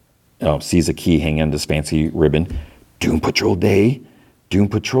float, sees a key hanging on this fancy ribbon. Doom Patrol Day, Doom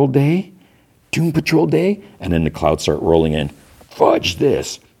Patrol Day, Doom Patrol Day. And then the clouds start rolling in. Fudge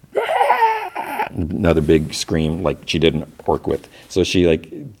this. Another big scream like she didn't work with. So she like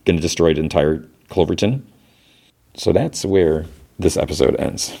going to destroy the entire Cloverton. So that's where this episode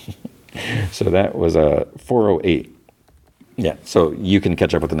ends. So that was 408. Yeah, so you can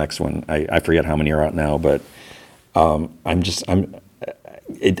catch up with the next one. I forget how many are out now, but I'm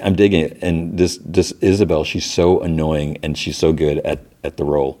digging it. And this Isabel, she's so annoying and she's so good at the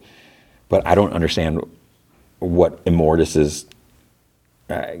role. But I don't understand what Immortus is.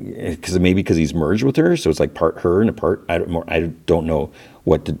 Because he's merged with her, so it's like part her and a part. I don't know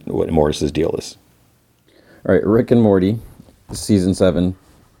what Immortus's deal is. All right, Rick and Morty, season 7,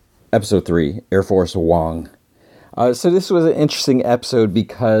 episode 3, Air Force Wong. So this was an interesting episode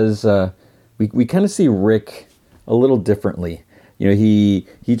because we kind of see Rick a little differently. You know, he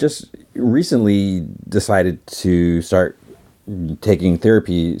just recently decided to start taking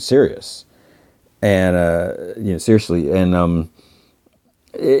therapy serious, and seriously, and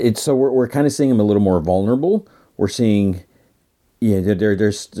it's so we're kind of seeing him a little more vulnerable. We're seeing,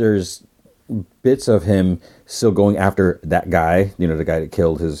 there's bits of him still going after that guy, the guy that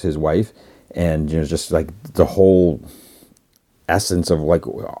killed his wife, and just like the whole essence of like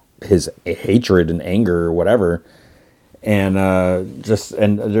his hatred and anger or whatever, and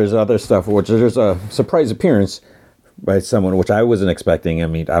there's other stuff, which there's a surprise appearance by someone which I wasn't expecting. I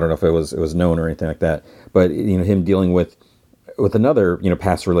mean, I don't know if it was known or anything like that, but him dealing with another,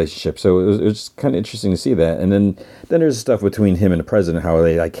 past relationship. So it was just kind of interesting to see that. And then there's stuff between him and the president, how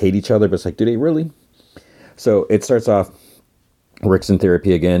they like hate each other, but it's like, do they really? So it starts off, Rick's in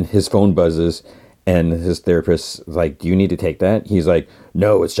therapy again, his phone buzzes, and his therapist is like, do you need to take that? He's like,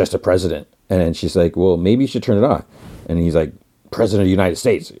 no, it's just a president. And she's like, well, maybe you should turn it off. And he's like, President of the United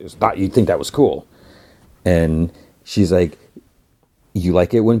States, thought you'd think that was cool. And she's like, you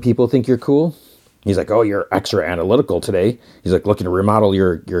like it when people think you're cool? He's like, oh, you're extra analytical today. He's like looking to remodel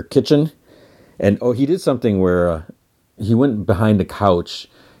your kitchen. And, he did something where he went behind the couch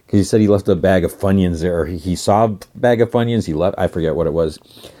because he said he left a bag of Funyuns there. Or he saw a bag of Funyuns. He left, I forget what it was.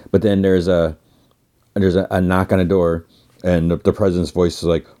 But then there's a knock on the door, and the president's voice is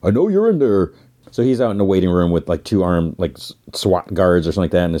like, I know you're in there. So he's out in the waiting room with like 2 armed like SWAT guards or something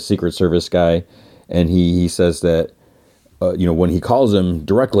like that, and a Secret Service guy. And he says that, when he calls him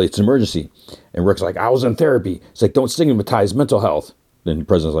directly, it's an emergency. And Rick's like, I was in therapy. It's like, don't stigmatize mental health. Then the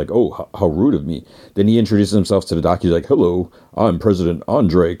president's like, oh, how rude of me. Then he introduces himself to the doc. He's like, hello, I'm President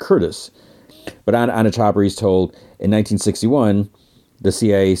Andre Curtis. But on a chopper, he's told, in 1961, the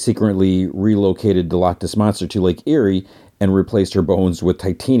CIA secretly relocated the Loch Ness Monster to Lake Erie and replaced her bones with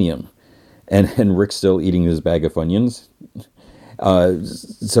titanium. And Rick's still eating his bag of Funyuns.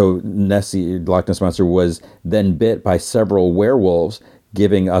 So Nessie, Loch Ness Monster, was then bit by several werewolves,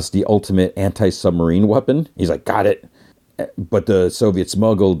 giving us the ultimate anti-submarine weapon. He's like, got it. But the Soviets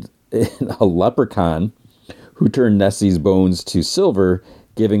smuggled in a leprechaun who turned Nessie's bones to silver,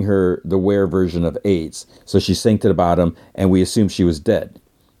 giving her the were version of AIDS. So she sank to the bottom, and we assumed she was dead.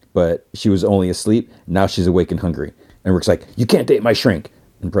 But she was only asleep. Now she's awake and hungry. And Rick's like, you can't date my shrink.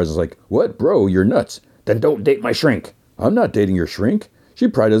 And the president's like, what, bro? You're nuts. Then don't date my shrink. I'm not dating your shrink. She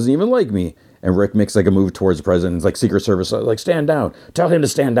probably doesn't even like me. And Rick makes like a move towards the president. It's like Secret Service, like, stand down. Tell him to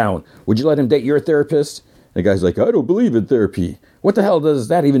stand down. Would you let him date your therapist? And the guy's like, I don't believe in therapy. What the hell does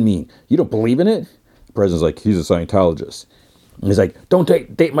that even mean? You don't believe in it? The president's like, he's a Scientologist. And he's like, don't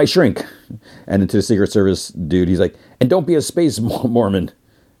date my shrink. And then to the Secret Service dude, he's like, and don't be a space Mormon.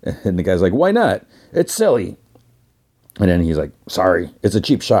 And the guy's like, why not? It's silly. And then he's like, sorry, it's a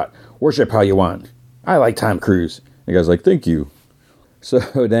cheap shot. Worship how you want. I like Tom Cruise. The guy's like, thank you. So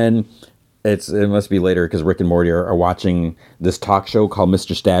then it must be later because Rick and Morty are watching this talk show called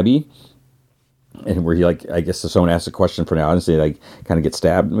Mr. Stabby. and where he like, I guess if someone asks a question for now and they like kind of get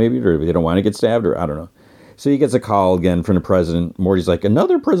stabbed maybe, or they don't want to get stabbed, or I don't know. So he gets a call again from the president. Morty's like,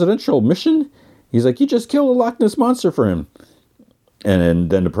 another presidential mission? He's like, you just killed a Loch Ness monster for him. And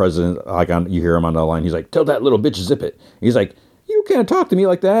then the president, like you hear him on the line, he's like, tell that little bitch zip it. He's like, you can't talk to me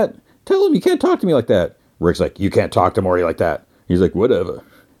like that. Tell him you can't talk to me like that. Rick's like, you can't talk to Morty like that. He's like, whatever.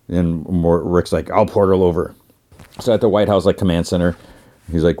 And Rick's like, I'll portal over. So at the White House, like, command center,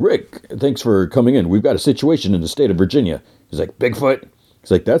 he's like, Rick, thanks for coming in. We've got a situation in the state of Virginia. He's like, Bigfoot?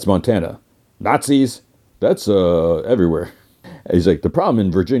 He's like, that's Montana. Nazis? That's everywhere. And he's like, the problem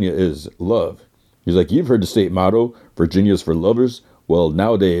in Virginia is love. He's like, you've heard the state motto, Virginia's for lovers. Well,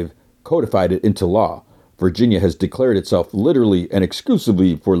 now they've codified it into law. Virginia has declared itself literally and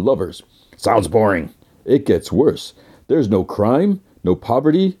exclusively for lovers. Sounds boring. It gets worse. There's no crime, no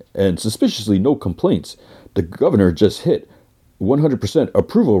poverty, and suspiciously no complaints. The governor just hit 100%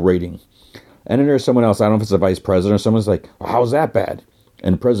 approval rating. And then there's someone else, I don't know if it's the vice president or someone's like, well, how's that bad?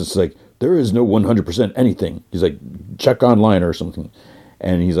 And the president's like, there is no 100% anything. He's like, check online or something.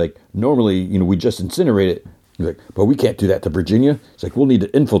 And he's like, normally, we just incinerate it. He's like, but we can't do that to Virginia. It's like, we'll need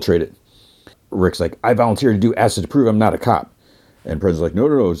to infiltrate it. Rick's like, I volunteer to do acid to prove I'm not a cop. And the president's like,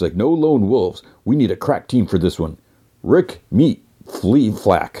 no. It's like, no lone wolves. We need a crack team for this one. Rick, meet Flea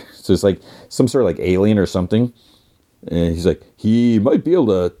Flack. So it's like some sort of like alien or something. And he's like, he might be able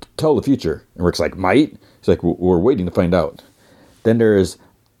to tell the future. And Rick's like, might? He's like, we're waiting to find out. Then there's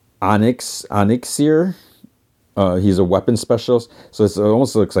Onyxir. He's a weapons specialist. So it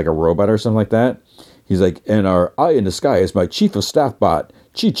almost looks like a robot or something like that. He's like, and our eye in the sky is my chief of staff bot,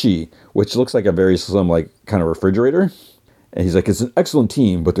 Chi-Chi, which looks like a very slim, like, kind of refrigerator. And he's like, it's an excellent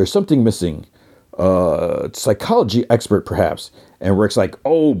team, but there's something missing. Psychology expert, perhaps. And Rick's like,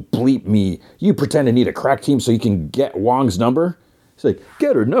 oh, bleep me. You pretend to need a crack team so you can get Wong's number? He's like,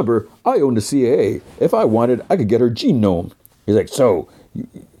 get her number? I own the CIA. If I wanted, I could get her genome. He's like, so,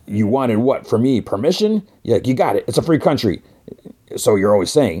 you wanted what, from me? Permission? You're like, you got it. It's a free country. So you're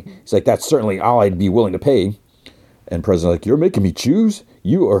always saying. He's like, that's certainly all I'd be willing to pay. And President's like, you're making me choose?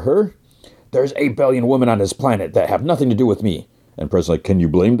 You or her? There's 8 billion women on this planet that have nothing to do with me. And President's like, can you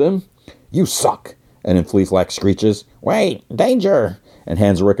blame them? You suck. And then Flea Flack screeches, wait, danger. And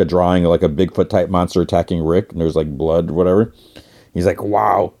hands Rick a drawing of like a Bigfoot-type monster attacking Rick. And there's like blood, whatever. He's like,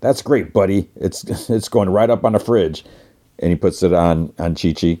 wow, that's great, buddy. It's going right up on the fridge. And he puts it on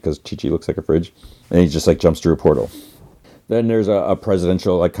Chi-Chi, because Chi-Chi looks like a fridge. And he just like jumps through a portal. Then there's a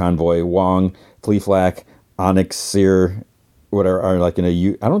presidential like convoy. Wong, Flea Flack, Onyxir, whatever, are like in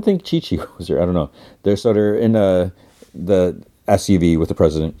a I don't think Chi-Chi was there. I don't know. They're in the SUV with the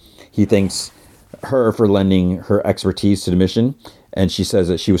president. He thanks her for lending her expertise to the mission. And she says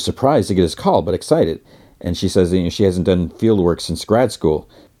that she was surprised to get his call, but excited. And she says that she hasn't done field work since grad school.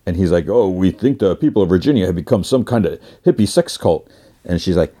 And he's like, oh, we think the people of Virginia have become some kind of hippie sex cult. And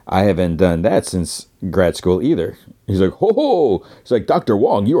she's like, I haven't done that since grad school either. He's like, ho ho. He's like, Dr.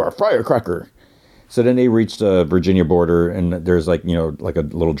 Wong, you are a firecracker. So then they reach the Virginia border, and there's like, like a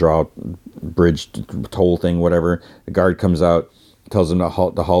little drawbridge toll thing, whatever. The guard comes out, tells them to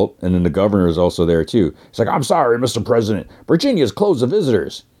halt. And then the governor is also there too. He's like, I'm sorry, Mr. President. Virginia's closed to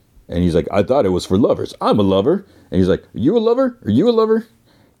visitors. And he's like, I thought it was for lovers. I'm a lover. And he's like, you a lover? Are you a lover?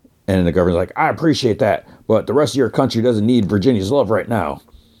 And the governor's like, I appreciate that, but the rest of your country doesn't need Virginia's love right now.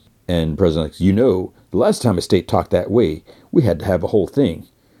 And the president's like, the last time a state talked that way, we had to have a whole thing.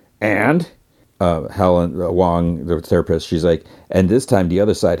 And Helen Wong, the therapist, she's like, and this time the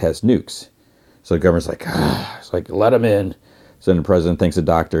other side has nukes. So the governor's like, it's like, let him in. So then the president thanks the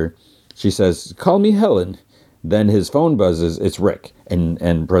doctor. She says, call me Helen. Then his phone buzzes, it's Rick. And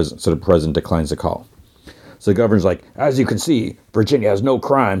so the president declines the call. So the governor's like, as you can see, Virginia has no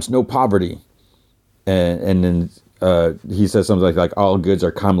crimes, no poverty. And then he says something like all goods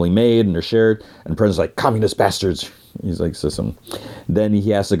are commonly made and they're shared. And the president's like, communist bastards. He's like, system. Then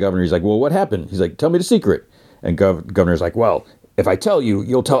he asks the governor, he's like, well, what happened? He's like, tell me the secret. And governor's like, well, if I tell you,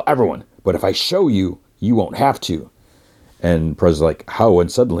 you'll tell everyone. But if I show you, you won't have to. And the president's like, how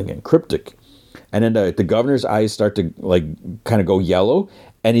unsettling and cryptic. And then the governor's eyes start to like kind of go yellow.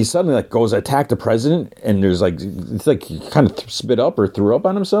 And he suddenly like goes to attack the president, and there's like, it's like he kind of spit up or threw up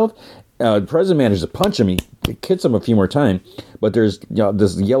on himself. The president manages to punch him. He hits him a few more times, but there's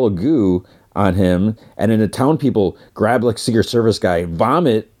this yellow goo on him. And then the town people grab like Secret Service guy,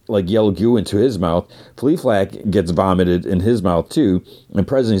 vomit like yellow goo into his mouth. Flea Flack gets vomited in his mouth too. And the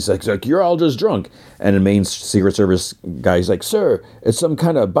president's like, you're all just drunk. And the main Secret Service guy's like, sir, it's some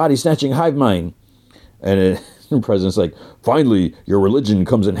kind of body snatching hive mind. And the president's like, finally, your religion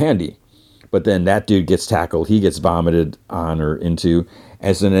comes in handy. But then that dude gets tackled. He gets vomited on or into.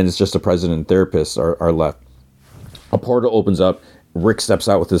 And then it's just the president and therapist are left. A portal opens up. Rick steps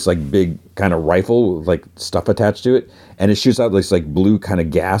out with this like big kind of rifle with like stuff attached to it, and it shoots out this like blue kind of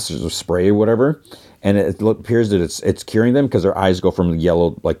gas or spray or whatever, and it appears that it's curing them because their eyes go from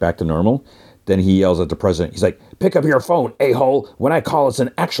yellow like back to normal. Then he yells at the president. He's like, "Pick up your phone, a-hole. When I call, it's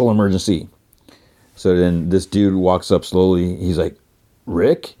an actual emergency." So then this dude walks up slowly. He's like,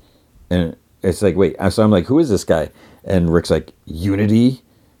 "Rick?" And it's like, wait. So I'm like, who is this guy? And Rick's like, "Unity."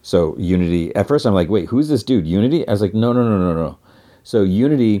 So Unity. At first I'm like, wait, who's this dude? Unity? I was like, no. So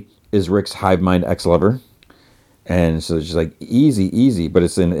Unity is Rick's hive mind ex-lover, and so she's like easy, but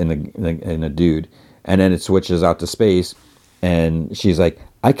it's in a dude, and then it switches out to space, and she's like,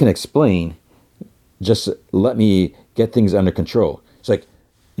 "I can explain, just let me get things under control." It's like,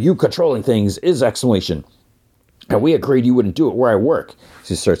 "You controlling things is explanation, and we agreed you wouldn't do it where I work."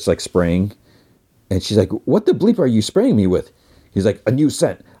 She starts like spraying, and she's like, "What the bleep are you spraying me with?" He's like, "A new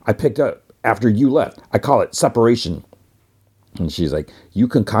scent I picked up after you left. I call it separation." And she's like, "You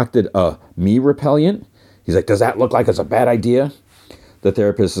concocted a me repellent?" He's like, "Does that look like it's a bad idea?" The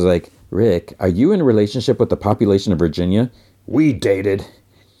therapist is like, "Rick, are you in a relationship with the population of Virginia?" "We dated."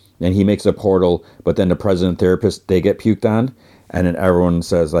 And he makes a portal, but then the president and therapist, they get puked on. And then everyone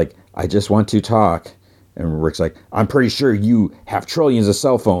says like, "I just want to talk." And Rick's like, "I'm pretty sure you have trillions of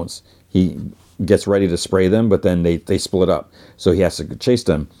cell phones." He gets ready to spray them, but then they split up. So he has to chase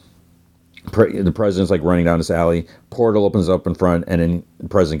them. The president's like running down this alley. Portal opens up in front, and then the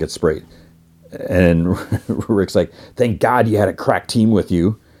president gets sprayed. And Rick's like, "Thank God you had a crack team with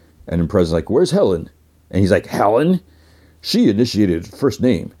you." And the president's like, "Where's Helen?" And he's like, "Helen? She initiated first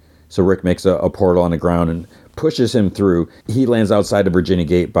name." So Rick makes a portal on the ground and pushes him through. He lands outside the Virginia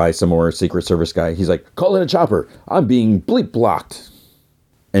gate by some more Secret Service guy. He's like, "Call in a chopper. I'm being bleep blocked."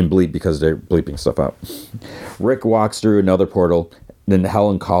 And bleep because they're bleeping stuff out. Rick walks through another portal. Then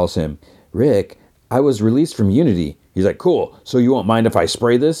Helen calls him. "Rick, I was released from Unity." He's like, "Cool, so you won't mind if I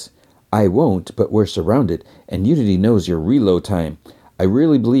spray this?" "I won't, but we're surrounded, and Unity knows your reload time. I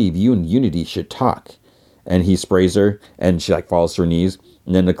really believe you and Unity should talk." And he sprays her, and she like falls to her knees.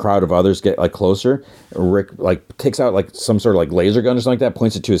 And then the crowd of others get like closer. Rick like takes out like some sort of like laser gun or something like that,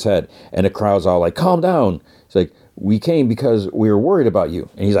 points it to his head, and the crowd's all like, "Calm down." It's like, "We came because we were worried about you."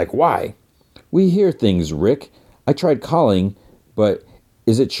 And he's like, "Why?" "We hear things, Rick. I tried calling, but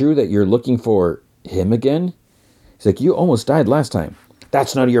is it true that you're looking for him again?" He's like, "You almost died last time."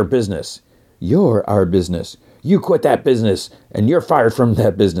 "That's none of your business." "You're our business. You quit that business, and you're fired from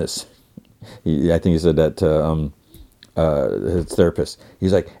that business." I think he said that to his therapist.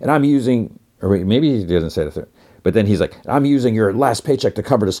 He's like, "And I'm using," or wait, maybe he didn't say that. But then he's like, "I'm using your last paycheck to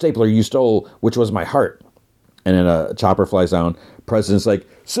cover the stapler you stole, which was my heart." And then a chopper flies down. President's like,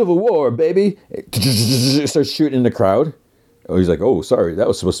 "Civil War, baby." Starts shooting in the crowd. Oh, he's like, "Oh, sorry, that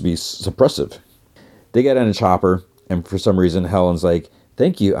was supposed to be suppressive." They get on a chopper, and for some reason, Helen's like,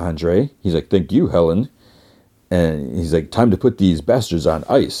 "Thank you, Andre." He's like, "Thank you, Helen." And he's like, "Time to put these bastards on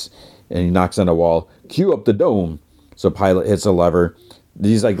ice." And he knocks on a wall. "Cue up the dome." So pilot hits a lever.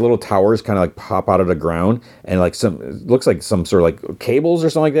 These like little towers kind of like pop out of the ground, and like it looks like some sort of like cables or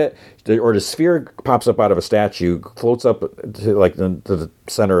something like that. Or the sphere pops up out of a statue, floats up to like to the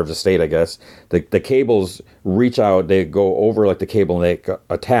center of the state, I guess. The cables reach out, they go over like the cable, and they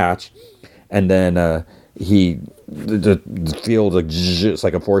attach, and then the field, like it's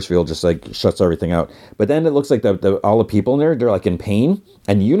like a force field, just like shuts everything out. But then it looks like all the people in there, they're like in pain,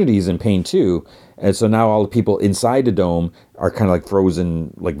 and Unity's in pain too. And so now all the people inside the dome are kind of like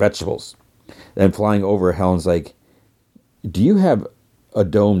frozen like vegetables. And flying over, Helen's like, "Do you have a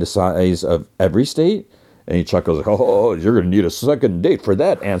dome the size of every state?" And he chuckles like, "Oh, you're going to need a second date for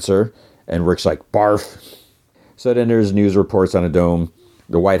that answer." And Rick's like, "Barf." So then there's news reports on a dome.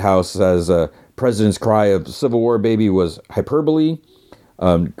 The White House says president's cry of "Civil War, baby" was hyperbole.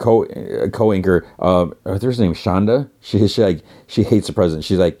 Co-anchor, her name Shonda. She hates the president.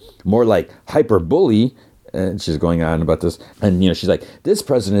 She's like, "More like hyperbully." And she's going on about this. And, she's like, "This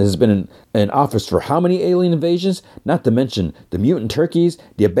president has been in office for how many alien invasions? Not to mention the mutant turkeys,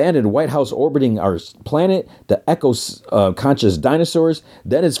 the abandoned White House orbiting our planet, the eco-conscious dinosaurs.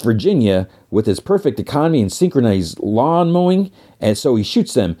 Then it's Virginia with its perfect economy and synchronized lawn mowing. And so he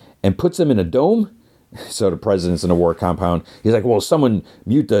shoots them and puts them in a dome." So the president's in a war compound. He's like, "Well, someone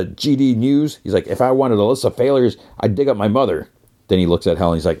mute the GD news." He's like, "If I wanted a list of failures, I'd dig up my mother." Then he looks at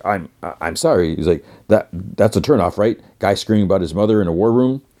Helen. He's like, I'm sorry." He's like, that's a turnoff, right? Guy screaming about his mother in a war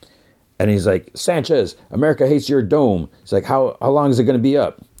room. And he's like, "Sanchez, America hates your dome." He's like, how long is it going to be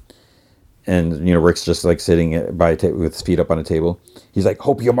up?" And, Rick's just like sitting with his feet up on a table. He's like,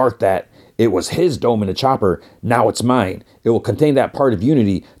 "Hope you mark that. It was his dome in the chopper. Now it's mine. It will contain that part of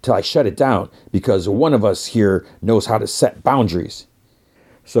Unity till I shut it down, because one of us here knows how to set boundaries.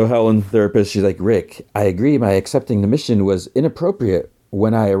 So Helen, therapist, she's like, Rick, I agree my accepting the mission was inappropriate.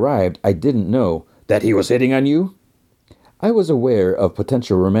 When I arrived, I didn't know that he was hitting on you. I was aware of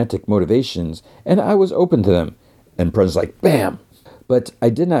potential romantic motivations, and I was open to them. And President's like, bam! But I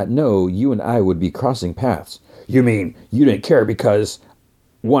did not know you and I would be crossing paths. You mean you didn't care because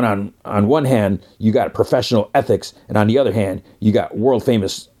on one hand, you got professional ethics, and on the other hand, you got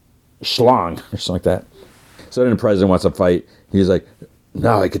world-famous schlong, or something like that. So then the president wants to fight. He's like,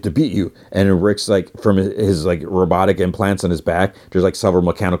 now I get to beat you. And Rick's like, from his like robotic implants on his back, there's like several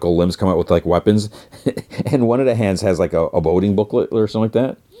mechanical limbs come out with like weapons. And one of the hands has like a voting booklet or something like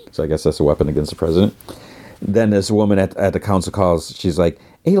that. So I guess that's a weapon against the president. Then this woman at the council calls. She's like,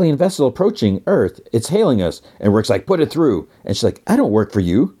 alien vessel approaching Earth. It's hailing us. And Rick's like, put it through. And she's like, I don't work for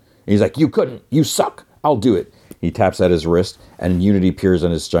you. And he's like, you couldn't. You suck. I'll do it. He taps at his wrist, and Unity appears on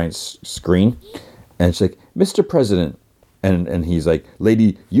his giant screen. And she's like, Mr. President. And he's like,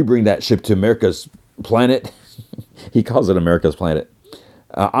 lady, you bring that ship to America's planet. He calls it America's planet.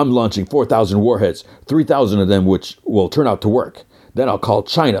 I'm launching 4,000 warheads, 3,000 of them which will turn out to work. Then I'll call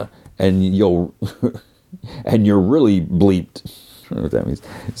China, and you'll... and you're really bleeped. I don't know what that means.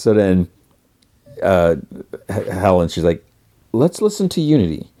 So then Helen, she's like, let's listen to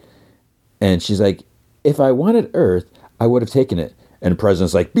Unity. And she's like, if I wanted Earth, I would have taken it. And the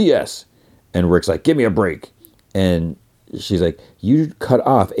president's like, BS. And Rick's like, give me a break. And she's like, you cut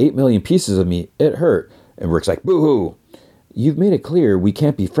off 8 million pieces of me. It hurt. And Rick's like, boo-hoo. You've made it clear we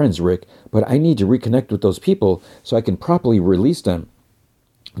can't be friends, Rick, but I need to reconnect with those people so I can properly release them.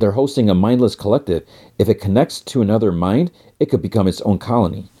 They're hosting a mindless collective. If it connects to another mind, it could become its own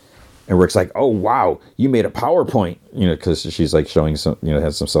colony. And Rick's like, oh, wow, you made a PowerPoint, because she's like showing some,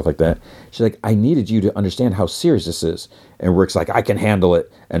 has some stuff like that. She's like, I needed you to understand how serious this is. And Rick's like, I can handle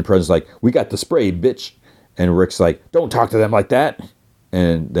it. And the president's like, we got the spray, bitch. And Rick's like, don't talk to them like that.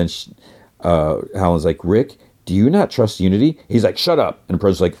 And then Helen's like, Rick, do you not trust Unity? He's like, shut up. And the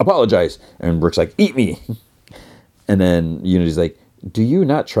president's like, apologize. And Rick's like, eat me. And then Unity's like, do you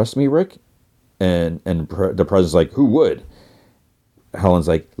not trust me, Rick? And the president's like, who would? Helen's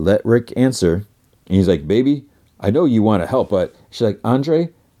like, let Rick answer. And he's like, baby, I know you want to help, but she's like, Andre,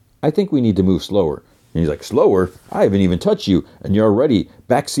 I think we need to move slower. And he's like, slower? I haven't even touched you, and you're already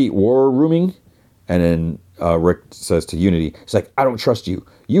backseat war rooming? And then Rick says to Unity, he's like, I don't trust you.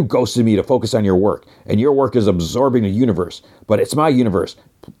 You ghosted me to focus on your work, and your work is absorbing the universe. But it's my universe.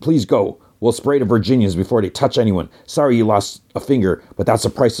 Please go. We'll spray the Virginians before they touch anyone. Sorry you lost a finger, but that's the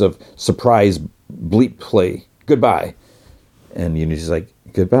price of surprise bleep play. Goodbye. And Unity's like,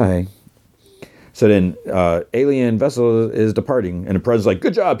 goodbye. So then alien vessel is departing, and the president's like,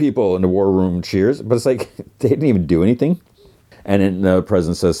 good job, people. And the war room cheers. But it's like, they didn't even do anything. And then the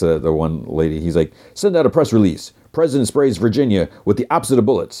president says to the one lady, he's like, send out a press release. President sprays Virginia with the opposite of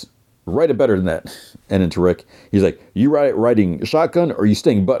bullets. Write it better than that. And then to Rick, he's like, you riding shotgun or you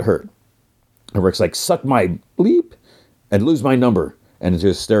staying butthurt? And Rick's like, suck my bleep and lose my number. And to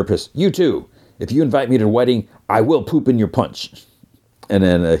his therapist, you too. If you invite me to the wedding, I will poop in your punch. And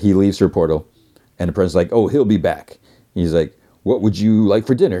then he leaves her portal. And the president's like, oh, he'll be back. He's like, what would you like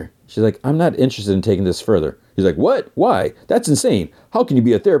for dinner? She's like, I'm not interested in taking this further. He's like, what? Why? That's insane. How can you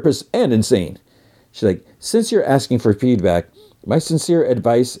be a therapist and insane? She's like, since you're asking for feedback, my sincere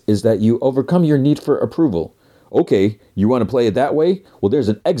advice is that you overcome your need for approval. Okay, you want to play it that way? Well, there's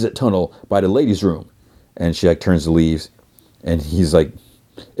an exit tunnel by the ladies' room. And she like turns to leaves. And he's like,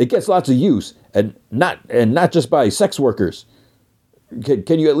 it gets lots of use, and not just by sex workers.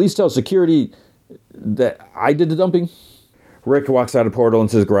 Can you at least tell security that I did the dumping? Rick walks out of the portal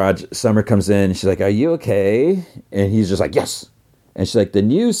into his garage. Summer comes in. She's like, are you okay? And he's just like, yes. And she's like, the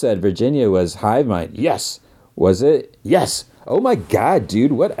news said Virginia was hive mind. Yes. Was it? Yes. Oh my God,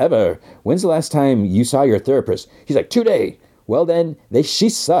 dude, whatever. When's the last time you saw your therapist? He's like, today. Well then, she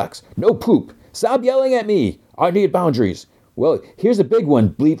sucks. No poop. Stop yelling at me. I need boundaries. Well, here's a big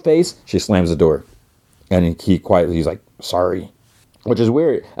one, bleep face. She slams the door. And he quietly, he's like, sorry. Which is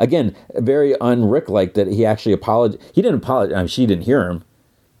weird. Again, very un-Rick-like that he actually apologized. He didn't apologize. I mean, she didn't hear him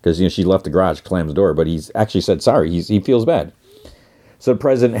because she left the garage, slams the door. But he's actually said sorry. He feels bad. So the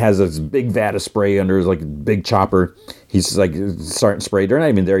president has this big vat of spray under his like big chopper. He's like starting to spray. They're not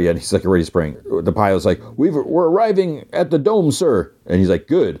even there yet. He's like already spraying. The pilot's like, we're arriving at the dome, sir. And he's like,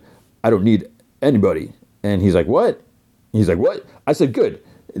 good. I don't need anybody. And he's like, what? He's like, what? I said, good.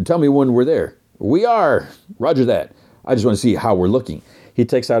 Tell me when we're there. We are. Roger that. I just want to see how we're looking. he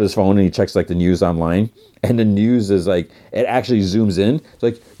takes out his phone and he checks like the news online, and the news is like, it actually zooms in. It's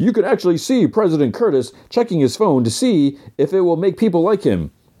like, you can actually see President Curtis checking his phone to see if it will make people like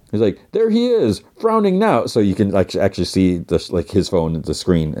him. He's like, there he is, frowning now. So you can like actually see the, like his phone, the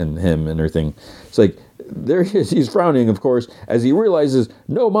screen, and him and everything. It's like, there he is, he's frowning, of course, as he realizes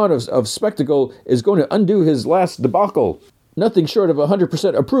no amount of spectacle is going to undo his last debacle. Nothing short of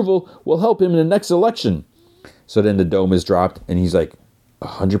 100% approval will help him in the next election. So then the dome is dropped, and he's like,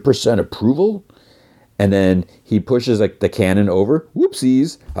 100% approval? And then he pushes like the cannon over.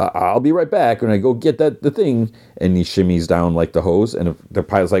 Whoopsies! I'll be right back when I go get the thing. And he shimmies down like the hose, and the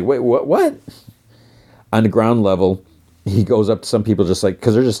pilot's like, wait, what? On the ground level, he goes up to some people just like,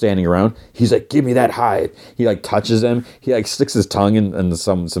 because they're just standing around. He's like, give me that hive. He like touches them. He like sticks his tongue in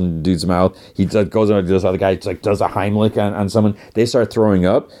some dude's mouth. He goes over to this other guy, like does a Heimlich on someone. They start throwing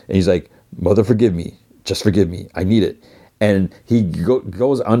up, and he's like, mother, forgive me. Just forgive me. I need it. And he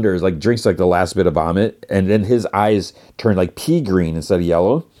goes under, like drinks like the last bit of vomit, and then his eyes turn like pea green instead of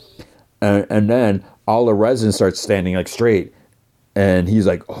yellow. And then all the residents start standing like straight, and he's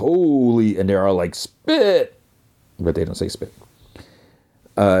like, holy, and they're all like, spit. But they don't say spit.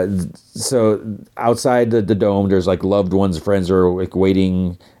 So outside the dome, there's like loved ones, friends are like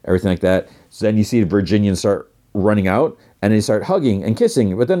waiting, everything like that. So then you see the Virginians start running out, and they start hugging and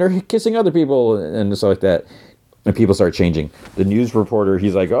kissing, but then they're kissing other people and stuff like that. And people start changing. The news reporter,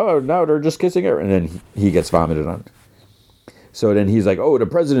 he's like, oh, now they're just kissing her. And then he gets vomited on. So then he's like, oh, the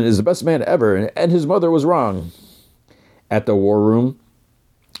president is the best man ever, and his mother was wrong. At the war room,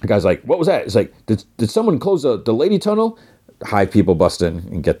 the guy's like, what was that? It's like, did someone close the lady tunnel? Hive people bust in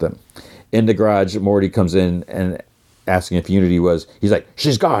and get them. In the garage, Morty comes in and asking if Unity was. He's like,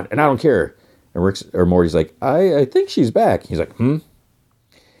 she's gone, and I don't care. And Morty's like, I think she's back. He's like,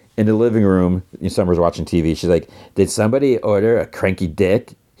 In the living room, Summer's watching TV. She's like, did somebody order a cranky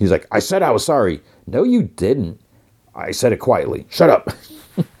dick? He's like, I said I was sorry. No, you didn't. I said it quietly. Shut up.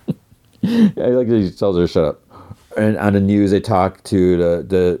 I like that he tells her to shut up. And on the news, they talk to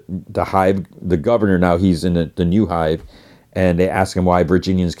the hive, the governor. Now he's in the new hive, and they ask him why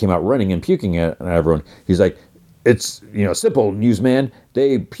Virginians came out running and puking at everyone. He's like, it's simple, newsman.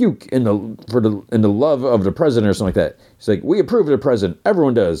 They puke in the love of the president or something like that. He's like, we approve of the president.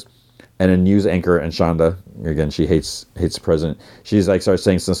 Everyone does. And a news anchor, and Shonda, again, she hates the president. She's like, starts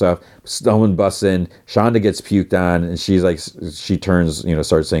saying some stuff. Someone busts in. Shonda gets puked on, and she's like, she turns,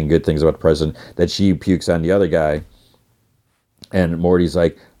 starts saying good things about the president. That she pukes on the other guy. And Morty's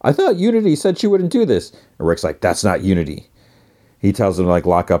like, I thought Unity said she wouldn't do this. And Rick's like, that's not Unity. He tells them to like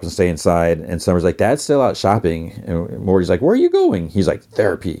lock up and stay inside. And Summer's like, Dad's still out shopping. And Morty's like, where are you going? He's like,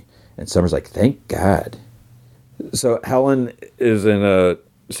 therapy. And Summer's like, thank God. So Helen is in a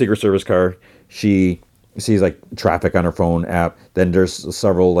Secret Service car. She sees like traffic on her phone app. Then there's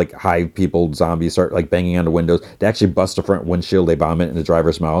several like hive people, zombies start like banging on the windows. They actually bust the front windshield. They bomb it in the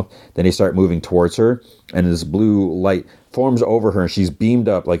driver's mouth. Then they start moving towards her, and this blue light forms over her, and she's beamed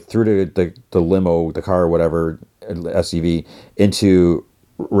up like through the limo, the car, or whatever, SUV, into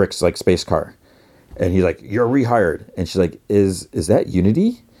Rick's like space car. And he's like, you're rehired. And she's like, is that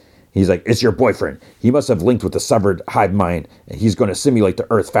Unity? He's like, it's your boyfriend. He must have linked with the severed hive mind, and he's going to simulate the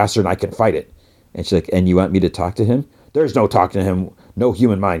Earth faster than I can fight it. And she's like, and you want me to talk to him? There's no talking to him. No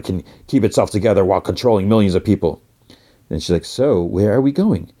human mind can keep itself together while controlling millions of people. And she's like, so where are we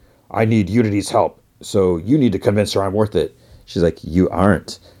going? I need Unity's help. So you need to convince her I'm worth it. She's like, you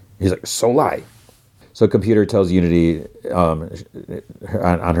aren't. He's like, so lie. So computer tells Unity on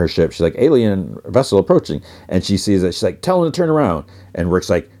her ship, she's like, alien vessel approaching. And she sees it. She's like, tell him to turn around. And Rick's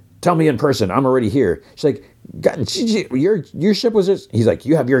like, tell me in person. I'm already here. She's like, God, your ship was just... He's like,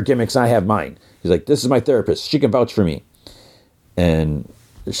 you have your gimmicks, I have mine. He's like, this is my therapist. She can vouch for me. And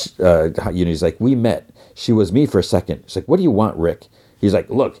Unity's like, we met. She was me for a second. She's like, what do you want, Rick? He's like,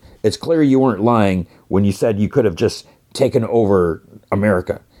 look, it's clear you weren't lying when you said you could have just taken over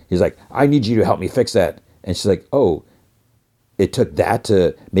America. He's like, I need you to help me fix that. And she's like, oh, it took that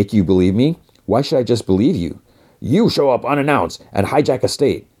to make you believe me? Why should I just believe you? You show up unannounced and hijack a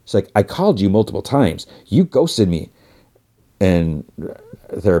state. She's like, I called you multiple times. You ghosted me. And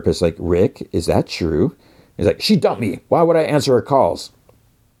the therapist's like, Rick, is that true? He's like, she dumped me. Why would I answer her calls?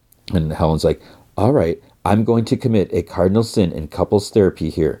 And Helen's like, all right, I'm going to commit a cardinal sin in couples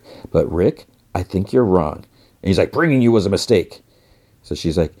therapy here. But Rick, I think you're wrong. And he's like, bringing you was a mistake. So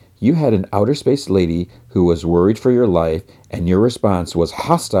she's like, you had an outer space lady who was worried for your life, and your response was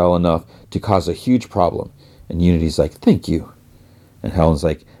hostile enough to cause a huge problem. And Unity's like, thank you. And Helen's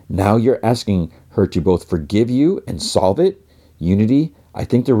like, now you're asking her to both forgive you and solve it? Unity, I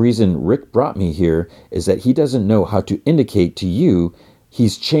think the reason Rick brought me here is that he doesn't know how to indicate to you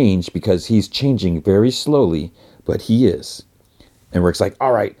He's changed because he's changing very slowly, but he is. And Rick's like,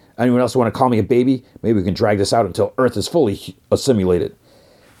 all right, anyone else want to call me a baby? Maybe we can drag this out until Earth is fully assimilated.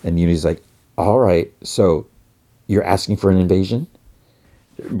 And Unity's like, all right, so you're asking for an invasion?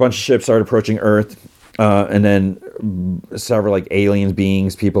 A bunch of ships start approaching Earth, and then several like alien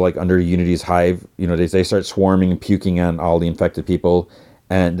beings, people like under Unity's hive, they start swarming and puking on all the infected people.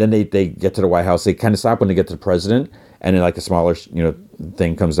 And then they get to the White House. They kind of stop when they get to the president, and then like a smaller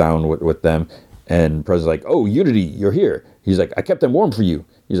thing comes down with them. And the president's like, oh, Unity, you're here. He's like, I kept them warm for you.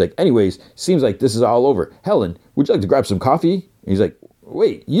 He's like, anyways, seems like this is all over. Helen, would you like to grab some coffee? He's like,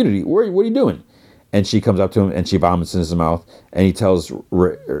 wait, Unity, what are you doing? And she comes up to him and she vomits in his mouth. And he tells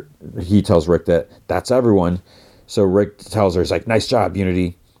Rick that that's everyone. So Rick tells her, he's like, nice job,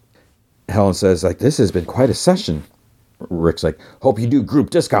 Unity. Helen says, like, this has been quite a session. Rick's like, hope you do group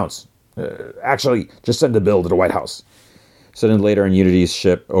discounts. Actually, just send the bill to the White House. So then later on Unity's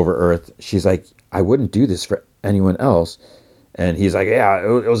ship over Earth, she's like, I wouldn't do this for anyone else. And he's like, yeah,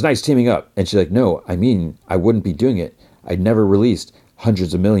 it was nice teaming up. And she's like, no, I mean, I wouldn't be doing it. I'd never released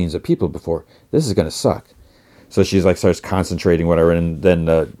hundreds of millions of people before. This is going to suck. So she's like, starts concentrating, whatever. And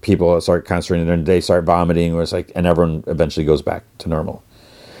then people start concentrating and they start vomiting. Or it's like, and everyone eventually goes back to normal.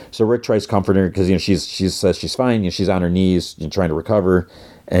 So Rick tries comforting her because, she says she's fine. She's on her knees, trying to recover.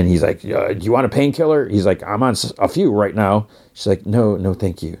 And he's like, do you want a painkiller? He's like, I'm on a few right now. She's like, no,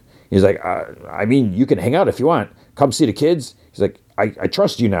 thank you. He's like, I mean, you can hang out if you want. Come see the kids. He's like, I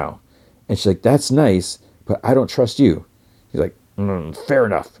trust you now. And she's like, that's nice, but I don't trust you. He's like, fair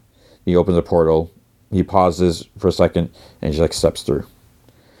enough. He opens a portal. He pauses for a second, and she like steps through.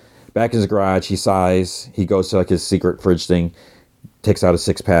 Back in his garage, he sighs. He goes to like his secret fridge thing, takes out a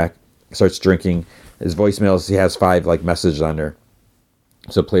 6-pack, starts drinking. His voicemails, he has 5 like messages on there.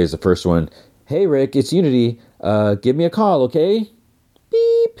 So plays the first one. Hey Rick, it's Unity. Give me a call, okay?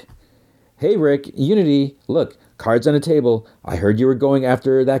 Beep. Hey Rick, Unity. Look, cards on the table. I heard you were going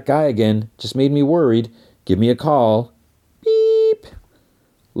after that guy again. Just made me worried. Give me a call. Beep.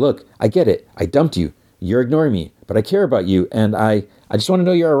 Look, I get it. I dumped you. You're ignoring me, but I care about you, and I just want to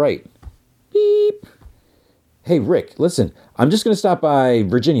know you're all right. Beep. Hey Rick, listen, I'm just going to stop by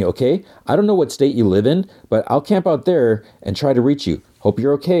Virginia, okay? I don't know what state you live in, but I'll camp out there and try to reach you. Hope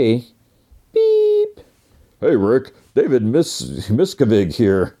you're okay. Beep. Hey Rick, David Miscavig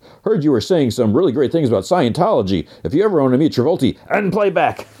here. Heard you were saying some really great things about Scientology. If you ever want to meet Travolta, and play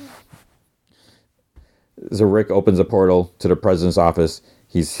back. So Rick opens a portal to the president's office.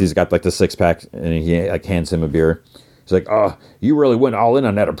 He's got like the 6-pack, and he like hands him a beer. He's like, oh, you really went all in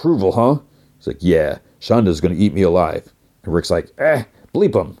on that approval, huh? He's like, yeah, Shonda's going to eat me alive. And Rick's like,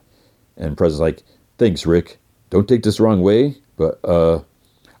 bleep him. And the president's like, thanks, Rick. Don't take this the wrong way, but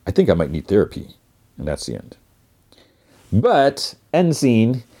I think I might need therapy. And that's the end. But, end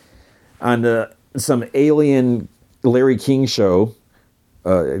scene, on some alien Larry King show,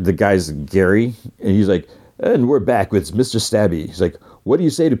 the guy's Gary, and he's like, and we're back with Mr. Stabby. He's like, what do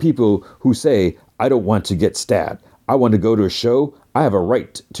you say to people who say, I don't want to get stabbed? I want to go to a show. I have a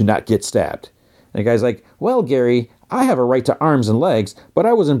right to not get stabbed. And the guy's like, well, Gary, I have a right to arms and legs, but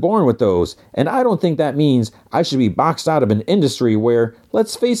I wasn't born with those. And I don't think that means I should be boxed out of an industry where,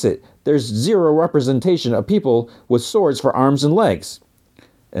 let's face it, there's zero representation of people with swords for arms and legs.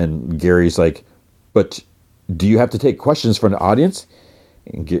 And Gary's like, but do you have to take questions from the audience?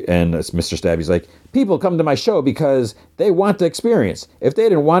 And Mr. Stabby's like, people come to my show because they want the experience. If they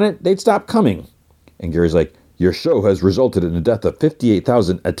didn't want it, they'd stop coming. And Gary's like, your show has resulted in the death of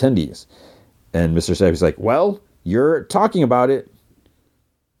 58,000 attendees. And Mr. Stabby's like, well, you're talking about it.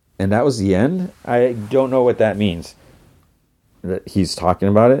 And that was the end. I don't know what that means. That he's talking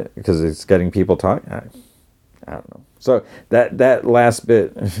about it because it's getting people talking. I don't know. So that last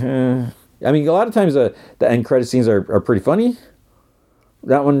bit, I mean, a lot of times the end credit scenes are pretty funny.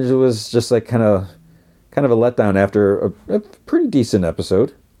 That one was just like kind of a letdown after a pretty decent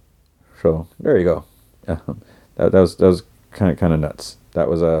episode. So there you go. That was kind of nuts. That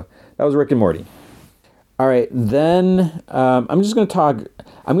was Rick and Morty. All right, then I'm just going to talk.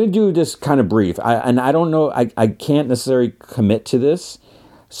 I'm going to do this kind of brief. I don't know. I can't necessarily commit to this.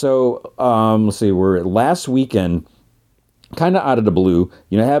 So let's see. We're last weekend, kind of out of the blue.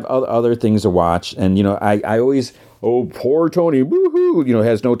 I have other things to watch, and I always. Oh, poor Tony, woohoo,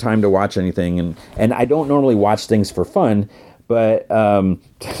 has no time to watch anything. And I don't normally watch things for fun, but kind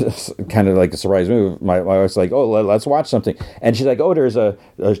of like a surprise move. My wife's like, oh, let's watch something. And she's like, oh, there's a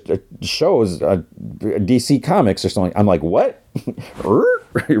show, DC Comics or something. I'm like, what?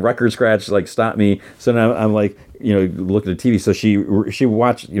 Record scratch, like, stop me. So now I'm like, look at the TV. So she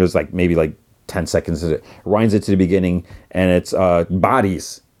watched, it's like maybe like 10 seconds. It winds it to the beginning, and it's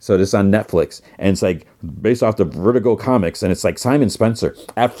Bodies. So this is on Netflix, and it's like based off the Vertigo comics, and it's like Simon Spencer.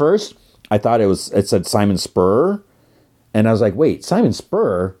 At first, I thought it said Simon Spurrier, and I was like, wait, Simon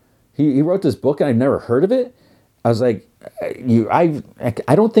Spurrier? He wrote this book, and I've never heard of it. I was like, I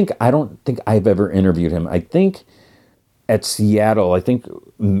don't think I've ever interviewed him. I think at Seattle, I think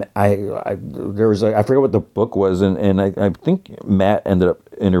I forget what the book was, and I think Matt ended up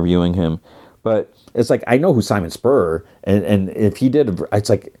interviewing him. But it's like, I know who Simon Spurrier, and if he did, I was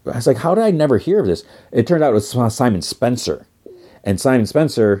like, how did I never hear of this? It turned out it was Simon Spencer, and Simon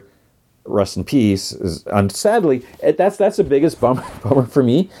Spencer, rest in peace, is sadly that's the biggest bummer for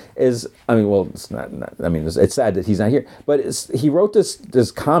me. Is, I mean, well, it's not I mean, it's sad that he's not here, but he wrote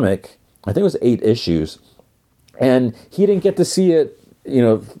this comic. I think it was 8 issues, and he didn't get to see it,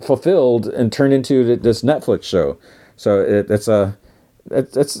 fulfilled and turned into this Netflix show. So it's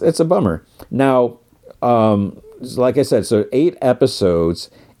a bummer. Now, like I said, so 8 episodes,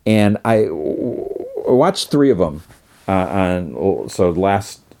 and I watched 3 of them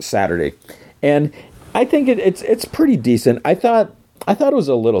last Saturday, and I think it's pretty decent. I thought it was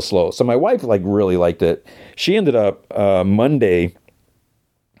a little slow. So my wife really liked it. She ended up Monday.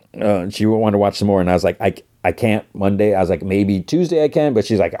 She wanted to watch some more, and I was like, I can't Monday. I was like, maybe Tuesday I can, but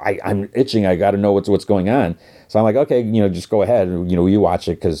she's like, I'm itching. I got to know what's going on. So I'm like, okay, just go ahead. You watch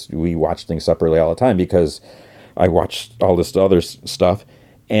it, because we watch things separately all the time, because I watched all this other stuff.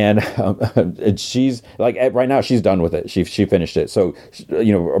 And she's like, right now she's done with it. She finished it. So,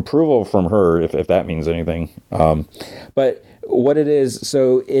 approval from her, if that means anything. But what it is,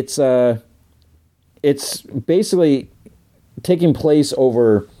 so it's basically taking place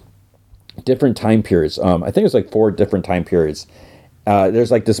over different time periods. I think it's like 4 different time periods.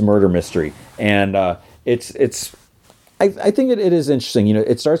 There's like this murder mystery, and it's. I think it is interesting.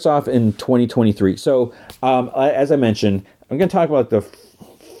 It starts off in 2023. So, as I mentioned, I'm going to talk about the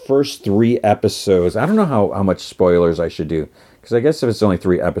first 3 episodes. I don't know how much spoilers I should do, because I guess if it's only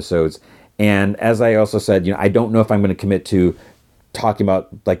 3 episodes, and as I also said, I don't know if I'm going to commit to talking about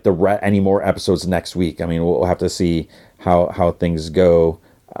like any more episodes next week. I mean, we'll have to see how things go.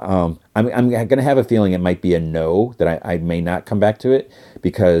 I'm going to have a feeling it might be a no, that I may not come back to it,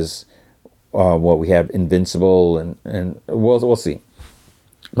 because we have Invincible, and we'll see.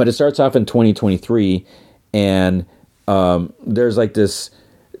 But it starts off in 2023, and there's like this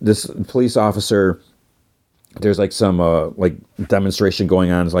police officer. There's like some like demonstration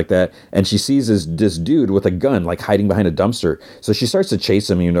going on, like that, and she sees this dude with a gun like hiding behind a dumpster. So she starts to chase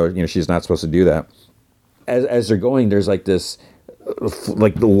him. She's not supposed to do that. As they're going, there's like this,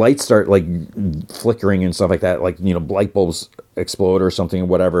 like the lights start like flickering and stuff like that. Like light bulbs explode or something,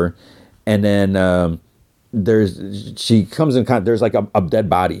 whatever. And then she comes in. There's like a dead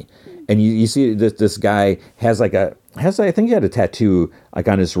body, and you see this guy has I think he had a tattoo like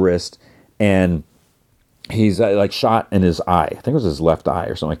on his wrist, and he's like shot in his eye. I think it was his left eye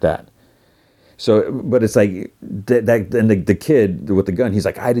or something like that. So, but it's like and the kid with the gun, he's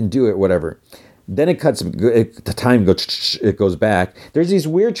like, I didn't do it, whatever. Then it cuts. The time goes. It goes back. There's these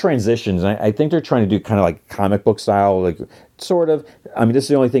weird transitions. And I think they're trying to do kind of like comic book style, like sort of. I mean, this is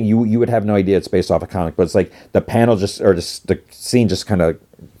the only thing you would have no idea it's based off a comic, but it's like the panel the scene just kind of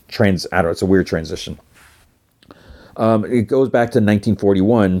I don't know. It's a weird transition. It goes back to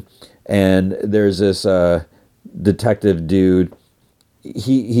 1941, and there's this detective dude.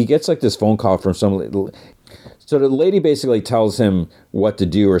 He gets like this phone call from some. So the lady basically tells him what to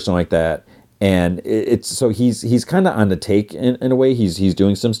do or something like that. And he's kind of on the take in a way. He's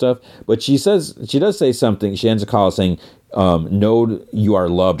doing some stuff, but she does say something. She ends the call saying, "Know you are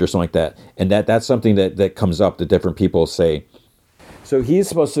loved" or something like that. And that's something that comes up that different people say. So he's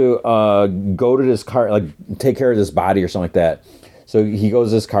supposed to go to this car, like take care of this body or something like that. So he goes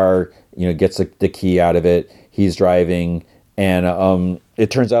to this car, gets the key out of it. He's driving, and it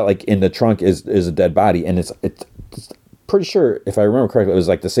turns out like in the trunk is a dead body, and it's pretty sure, if I remember correctly, it was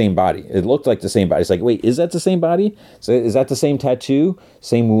like the same body. It looked like the same body. It's like, wait, is that the same body? So is that the same tattoo,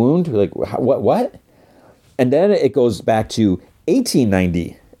 same wound? Like what? And then it goes back to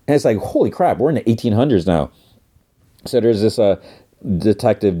 1890, and it's like, holy crap, we're in the 1800s now. So there's this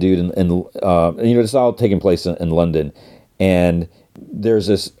detective dude, and it's all taking place in London, and there's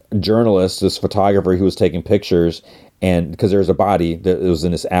this journalist, this photographer who was taking pictures, and because there's a body that was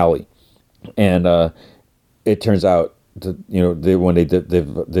in this alley, and it turns out that, when they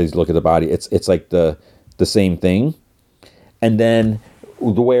look at the body, it's like the same thing, and then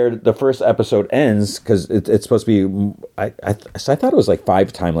where the first episode ends, because it's supposed to be, I thought it was like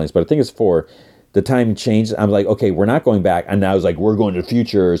 5 timelines, but I think it's 4. the time changed. I'm like, okay, we're not going back. And now it's like, we're going to the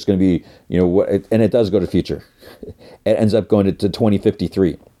future. It's going to be, and it does go to the future. It ends up going to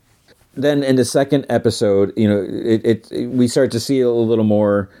 2053. Then in the second episode, we start to see a little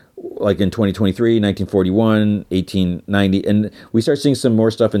more like in 2023, 1941, 1890, and we start seeing some more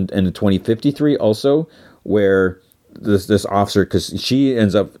stuff in 2053 also, where this officer, because she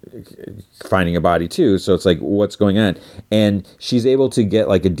ends up finding a body too, so it's like, what's going on? And she's able to get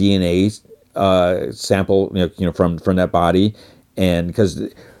like a DNA sample, from that body, and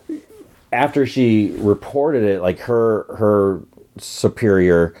because after she reported it, like her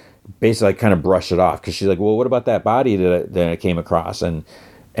superior basically like kind of brushed it off, because she's like, well, what about that body that I came across? And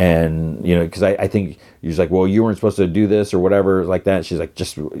because I think he's like, well, you weren't supposed to do this or whatever like that. She's like,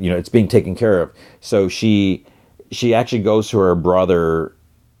 just, it's being taken care of. So she actually goes to her brother,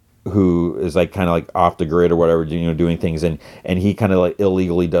 who is like kind of like off the grid or whatever, doing things, and he kind of like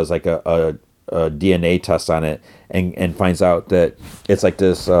illegally does like a DNA test on it, and finds out that it's like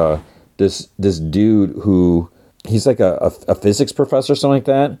this dude who, he's like a physics professor or something like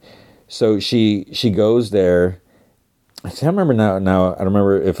that. So she goes there. I can't remember now. I don't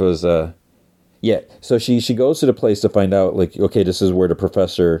remember if it was yeah. So she goes to the place to find out, like, okay, this is where the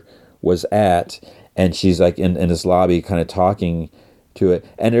professor was at, and she's like in this lobby kind of talking to it,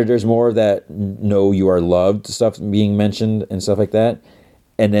 and there's more of that "know you are loved" stuff being mentioned and stuff like that.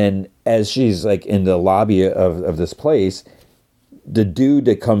 And then as she's like in the lobby of this place, the dude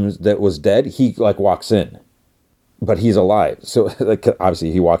that was dead, he like walks in, but he's alive. So like,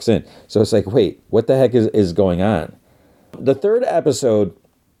 obviously he walks in. So it's like, wait, what the heck is going on? The third episode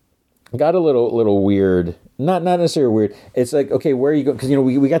got a little weird. Not necessarily weird. It's like, okay, where are you going? Because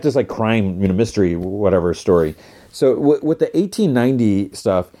we got this like crime, mystery, whatever story. So with the 1890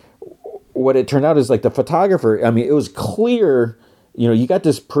 stuff, what it turned out is like the photographer. I mean, it was clear. You got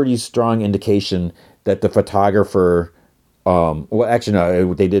this pretty strong indication that the photographer. Well, actually,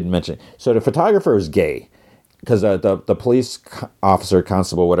 no, they didn't mention it. So the photographer was gay, because the police officer,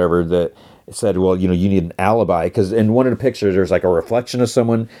 constable, whatever, that said, well, you need an alibi, because in one of the pictures there's like a reflection of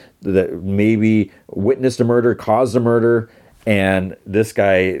someone that maybe witnessed a murder, caused a murder, and this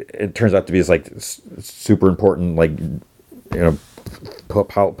guy, it turns out to be this like super important, like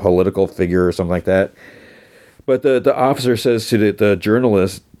political figure or something like that. But the officer says to the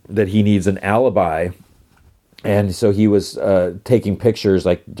journalist that he needs an alibi. And so he was taking pictures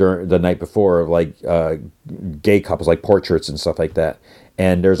like during the night before of like gay couples, like portraits and stuff like that.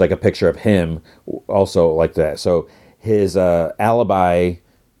 And there's like a picture of him also like that. So his alibi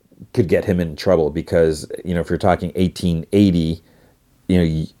could get him in trouble, because if you're talking 1880,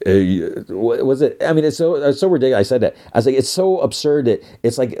 was it? I mean, it's so ridiculous. I said that. I was like, it's so absurd that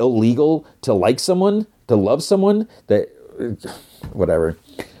it's like illegal to like someone, to love someone, that whatever.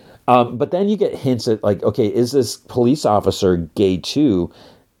 But then you get hints at like, okay, is this police officer gay too?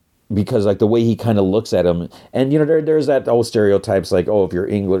 Because like the way he kind of looks at him, and there's that old stereotypes like, oh, if you're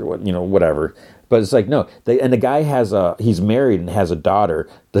English, whatever. But it's like, no, and the guy he's married and has a daughter.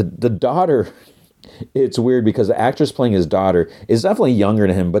 The daughter, it's weird because the actress playing his daughter is definitely younger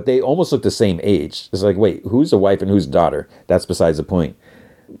than him, but they almost look the same age. It's like, wait, who's the wife and who's the daughter? That's besides the point.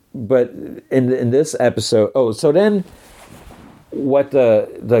 But in this episode, so then. What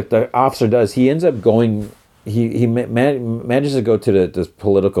the officer does, he ends up going. He manages to go to this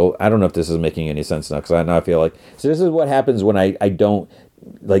political. I don't know if this is making any sense now, because I feel like, so this is what happens when I don't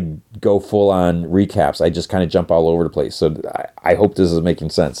like go full on recaps. I just kind of jump all over the place. So I hope this is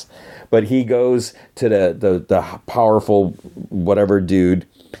making sense. But he goes to the powerful whatever dude,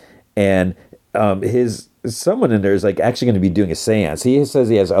 and someone in there is like actually going to be doing a seance. He says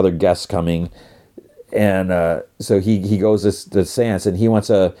he has other guests coming. And so he goes this seance, and he wants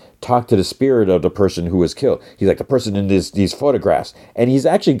to talk to the spirit of the person who was killed. He's like, the person in these photographs, and he's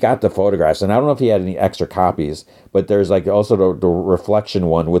actually got the photographs. And I don't know if he had any extra copies, but there's like also the reflection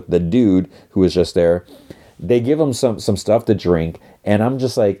one with the dude who was just there. They give him some stuff to drink, and I'm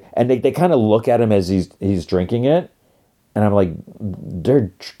just like, and they kind of look at him as he's drinking it. And I'm like,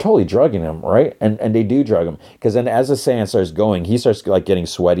 they're totally drugging him, right? And they do drug him, because then as the seance starts going, he starts like getting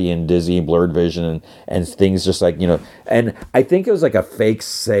sweaty and dizzy, blurred vision, and things just like, And I think it was like a fake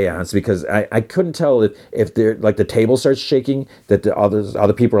seance, because I couldn't tell if they're like the table starts shaking, that the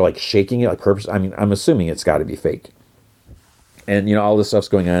other people are like shaking it like purpose. I mean, I'm assuming it's got to be fake. And all this stuff's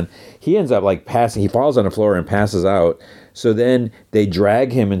going on. He ends up like passing. He falls on the floor and passes out. So then they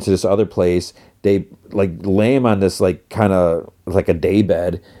drag him into this other place. They like lay him on this like kind of like a day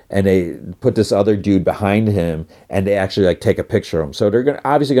bed, and they put this other dude behind him, and they actually like take a picture of him. So they're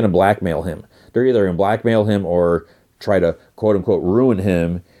obviously going to blackmail him. They're either going to blackmail him or try to quote unquote ruin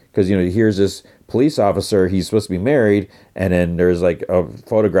him, because here's this police officer, he's supposed to be married, and then there's like a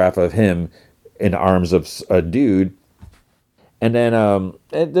photograph of him in the arms of a dude. And then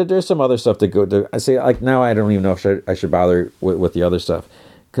there's some other stuff to go to. I say, like, now I don't even know if I should bother with the other stuff,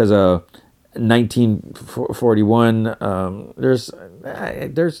 because 1941, there's I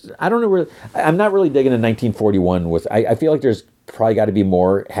don't know, really, I'm not really digging in 1941 with. I feel like there's probably got to be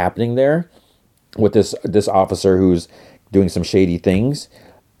more happening there with this officer who's doing some shady things.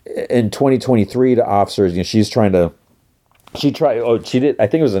 In 2023, the officers, she did, I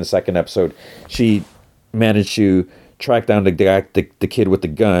think it was in the second episode, she managed to track down the kid with the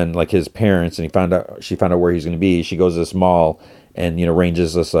gun, like his parents, and she found out where he's going to be. She goes to this mall and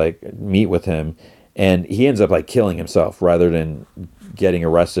arranges this like meet with him, and he ends up like killing himself rather than getting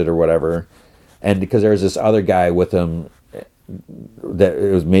arrested or whatever. And because there's this other guy with him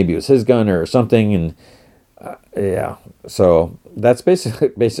that maybe it was his gun or something, and yeah, so that's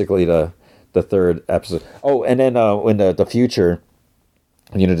basically the third episode. Oh, and then in the future,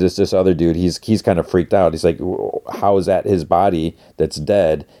 this other dude, he's kind of freaked out. He's like, how is that his body that's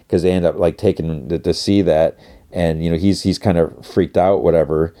dead? Because they end up like taking to see that, and he's kind of freaked out,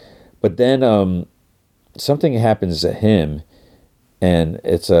 whatever. But then something happens to him, and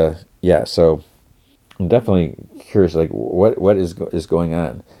it's so I'm definitely curious, like what is going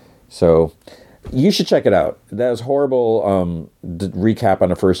on. So you should check it out. That was horrible recap on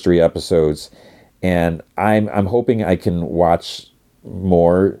the first 3 episodes, and I'm hoping I can watch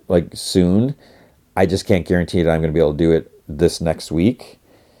more like soon. I just can't guarantee that I'm going to be able to do it this next week.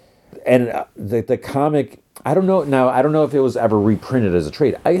 And the comic, I don't know now. I don't know if it was ever reprinted as a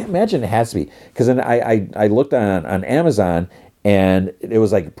trade. I imagine it has to be, because then I looked on Amazon and it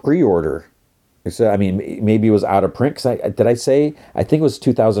was like pre-order. So I mean, maybe it was out of print. Because I think it was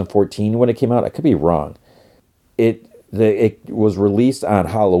 2014 when it came out. I could be wrong. It was released on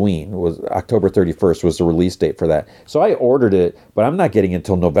Halloween. It was October 31st was the release date for that. So I ordered it, but I'm not getting it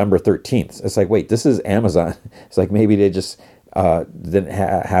until November 13th. It's like, wait, this is Amazon. It's like maybe they just didn't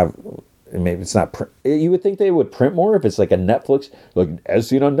have. Maybe it's not. You would think they would print more if it's like a Netflix, like as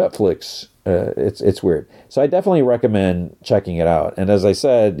seen on Netflix. It's weird. So I definitely recommend checking it out. And as I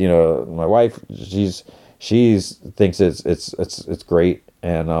said, my wife, she thinks it's great.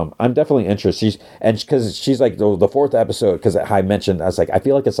 And I'm definitely interested. Because she's like the 4th episode, because I mentioned, I was like, I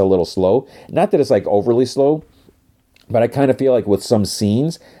feel like it's a little slow. Not that it's like overly slow, but I kind of feel like with some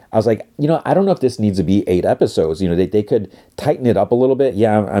scenes, I was like, I don't know if this needs to be 8 episodes. They could tighten it up a little bit.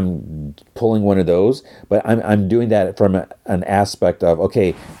 Yeah, I'm pulling one of those, but I'm doing that from an aspect of,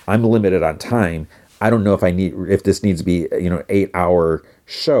 okay, I'm limited on time. I don't know if this needs to be 8-hour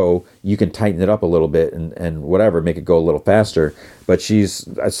show. You can tighten it up a little bit and whatever, make it go a little faster. But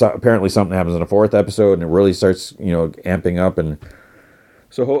apparently something happens in the 4th episode and it really starts amping up. And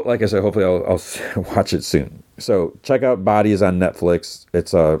so like I said, hopefully I'll watch it soon. So check out Bodies on Netflix.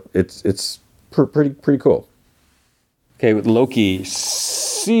 It's pretty cool. Okay, with Loki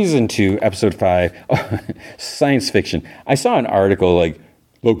season 2 episode 5, science fiction. I saw an article like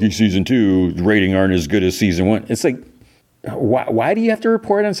Loki season 2 rating aren't as good as season 1. It's like, why do you have to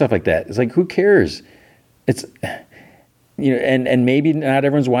report on stuff like that? It's like, who cares? It's and maybe not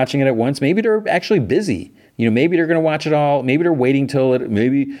everyone's watching it at once. Maybe they're actually busy. Maybe they're going to watch it all. Maybe they're waiting till it.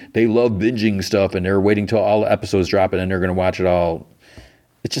 Maybe they love binging stuff and they're waiting till all the episodes drop and then they're going to watch it all.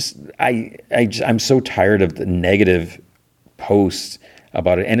 It's just I'm so tired of the negative posts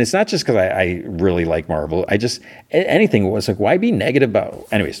about it, and it's not just because I really like Marvel. Anything was like, why be negative about?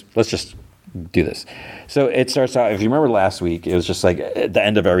 Anyways, let's just do this. So it starts out. If you remember last week, it was just like at the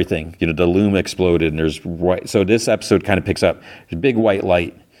end of everything. The loom exploded and there's white. So this episode kind of picks up. There's a big white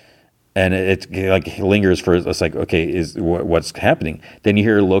light. And it like lingers for, it's like, okay, what's happening? Then you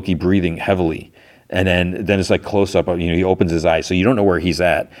hear Loki breathing heavily. And then it's like close up, he opens his eyes. So you don't know where he's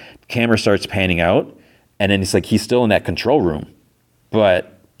at. Camera starts panning out. And then it's like, he's still in that control room,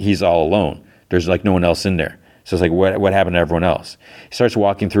 but he's all alone. There's like no one else in there. So it's like, what happened to everyone else? He starts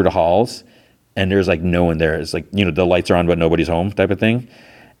walking through the halls and there's like no one there. It's like, the lights are on, but nobody's home type of thing.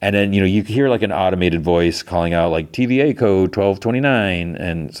 And then, you hear like an automated voice calling out like TVA code 1229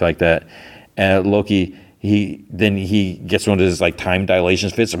 and it's like that. And Loki, he gets one of his like time dilation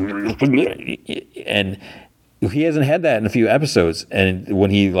fits. And he hasn't had that in a few episodes. And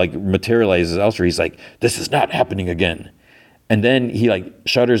when he like materializes elsewhere, he's like, this is not happening again. And then he like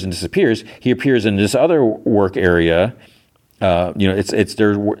shudders and disappears. He appears in this other work area. It's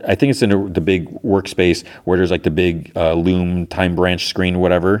there. I think it's in the big workspace where there's like the big loom time branch screen,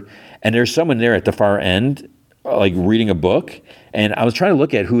 whatever. And there's someone there at the far end, like reading a book. And I was trying to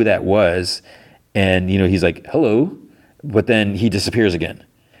look at who that was, and he's like, "Hello," but then he disappears again.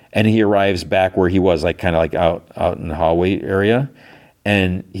 And he arrives back where he was, like kind of like out in the hallway area.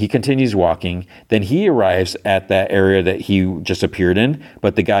 And he continues walking. Then he arrives at that area that he just appeared in,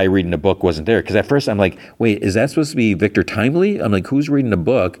 but the guy reading the book wasn't there. Because at first I'm like, wait, is that supposed to be Victor Timely? I'm like, who's reading the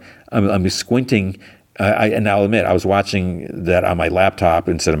book? I'm squinting. And I'll admit, I was watching that on my laptop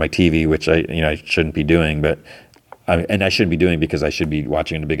instead of my TV, which I shouldn't be doing, and I shouldn't be doing because I should be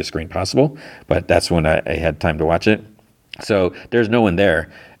watching on the biggest screen possible. But that's when I had time to watch it. So there's no one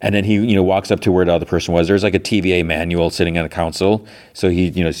there. And then he, walks up to where the other person was. There's like a TVA manual sitting on the console. So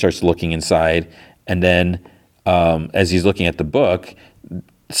he, starts looking inside. And then as he's looking at the book,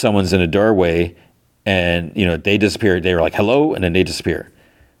 someone's in a doorway and, they disappear. They were like, hello, and then they disappear.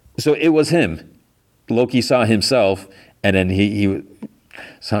 So it was him. Loki saw himself, and then he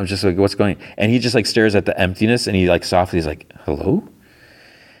so I'm just like, what's going on? And he just like stares at the emptiness, and he like softly is like, hello?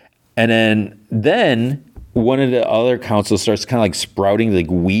 And then one of the other councils starts kind of like sprouting like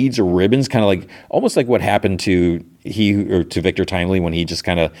weeds or ribbons, kind of like almost like what happened to Victor Timely when he just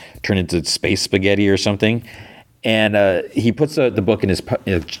kind of turned into space spaghetti or something. And he puts the book in his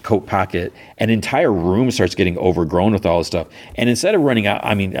coat pocket, and an entire room starts getting overgrown with all this stuff. And instead of running out,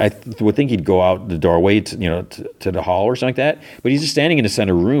 I mean, I would think he'd go out the doorway to the hall or something like that. But he's just standing in the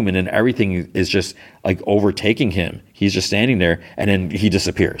center room, and then everything is just like overtaking him. He's just standing there, and then he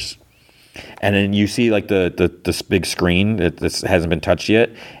disappears. And then you see like this big screen that hasn't been touched yet.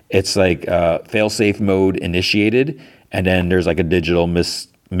 It's like fail-safe mode initiated, and then there's like a digital minutes,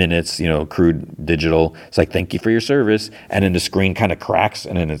 crude digital. It's like, thank you for your service. And then the screen kind of cracks,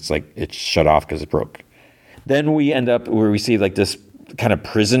 and then it's like it's shut off because it broke. Then we end up where we see like this kind of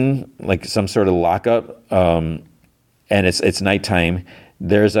prison, like some sort of lockup, and it's nighttime.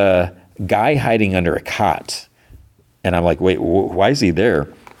 There's a guy hiding under a cot, and I'm like, wait, why is he there?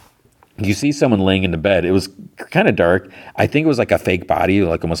 You see someone laying in the bed. It was kind of dark. I think it was like a fake body,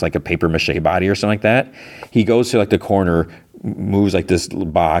 like almost like a paper mache body or something like that. He goes to like the corner, moves like this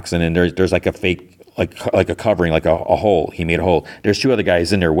box, and then there's like a fake, like a covering, like a hole. He made a hole. There's two other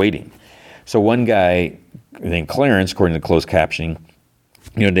guys in there waiting. So one guy named Clarence, according to the closed captioning,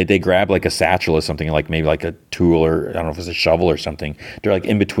 they grab like a satchel or something, like maybe like a tool, or I don't know if it's a shovel or something. They're like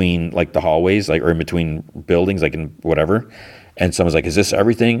in between like the hallways, like, or in between buildings, like in whatever. And someone's like, is this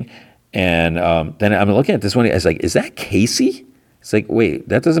everything? And then I'm looking at this one. I was like, is that Casey? It's like, wait,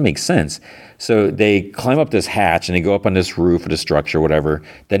 that doesn't make sense. So they climb up this hatch and they go up on this roof of the structure, whatever.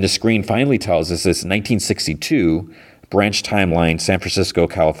 Then the screen finally tells us it's 1962, branch timeline, San Francisco,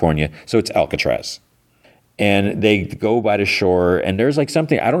 California. So it's Alcatraz. And they go by the shore, and there's like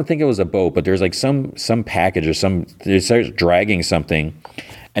something, I don't think it was a boat, but there's like some package or they start dragging something.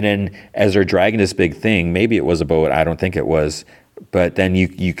 And then as they're dragging this big thing, maybe it was a boat, I don't think it was. But then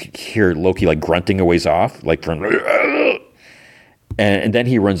you hear Loki like grunting a ways off, like from, and then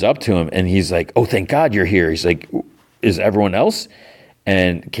he runs up to him and he's like, oh, thank God you're here. He's like, is everyone else?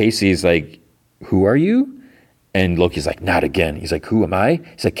 And Casey's like, who are you? And Loki's like, not again. He's like, who am I?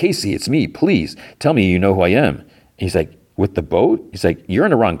 He's like, Casey, it's me. Please tell me you know who I am. And he's like, with the boat? He's like, you're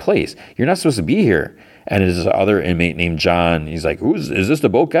in the wrong place. You're not supposed to be here. And there's this other inmate named John. He's like, is this the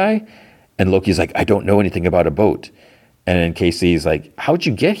boat guy? And Loki's like, I don't know anything about a boat. And then Casey's like, how'd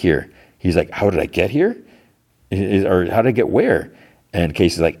you get here? He's like, how did I get here? Or how did I get where? And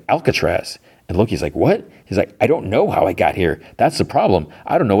Casey's like, Alcatraz. And Loki's like, what? He's like, I don't know how I got here. That's the problem.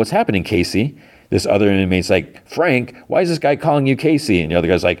 I don't know what's happening, Casey. This other inmate's like, Frank, why is this guy calling you Casey? And the other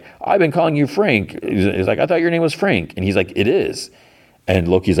guy's like, I've been calling you Frank. He's like, I thought your name was Frank. And he's like, it is. And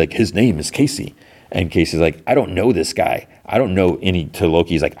Loki's like, his name is Casey. And Casey's like, I don't know this guy. I don't know any, to Loki.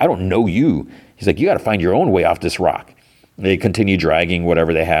 He's like, I don't know you. He's like, you got to find your own way off this rock. They continue dragging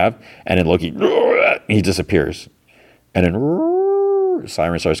whatever they have, and then Loki, he disappears. And then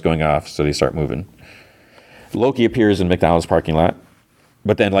siren starts going off, so they start moving. Loki appears in McDonald's parking lot,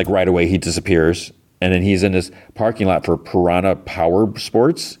 but then like right away he disappears, and then he's in this parking lot for Piranha Power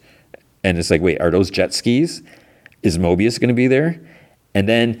Sports, and it's like, wait, are those jet skis? Is Mobius going to be there? And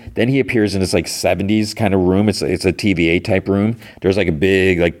then he appears in this like 70s kind of room. It's a TVA type room. There's like a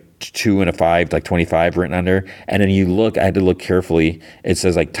big like 2 and a 5, like 25 written on there. And then you look, I had to look carefully. It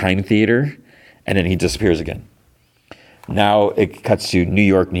says like Time Theater, and then he disappears again. Now it cuts to New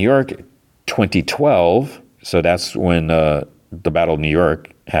York, 2012. So that's when the Battle of New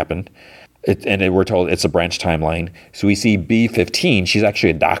York happened. We're told it's a branch timeline. So we see B-15. She's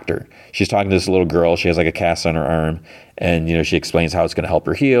actually a doctor. She's talking to this little girl. She has like a cast on her arm. And, she explains how it's going to help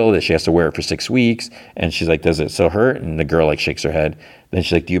her heal, that she has to wear it for 6 weeks. And she's like, does it still hurt? And the girl like shakes her head. Then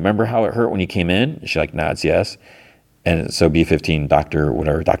she's like, do you remember how it hurt when you came in? And she like nods yes. And so B15, Dr.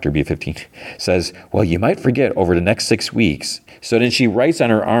 B15 says, well, you might forget over the next 6 weeks. So then she writes on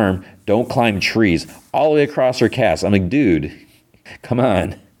her arm, don't climb trees, all the way across her cast. I'm like, dude, come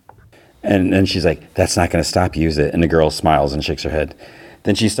on. And she's like, that's not going to stop you, is it? And the girl smiles and shakes her head.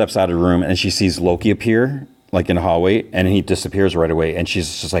 Then she steps out of the room and she sees Loki appear, like in the hallway, and he disappears right away. And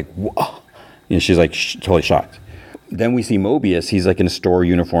she's just like, whoa. She's like totally shocked. Then we see Mobius. He's like in a store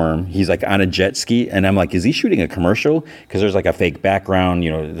uniform. He's like on a jet ski. And I'm like, is he shooting a commercial? Because there's like a fake background,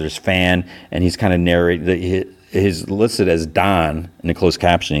 there's fan. And he's kind of narrating. He's listed as Don in the closed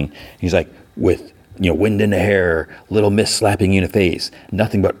captioning. He's like, with, wind in the hair, little mist slapping you in the face,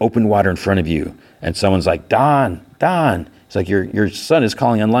 nothing but open water in front of you. And someone's like, Don. It's like, your son is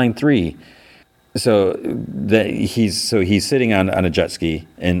calling on line 3. So he's sitting on a jet ski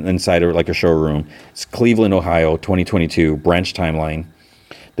inside of like a showroom. It's Cleveland, Ohio, 2022, branch timeline.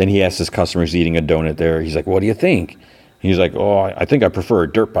 Then he asks his customers eating a donut there. He's like, what do you think? He's like, oh, I think I prefer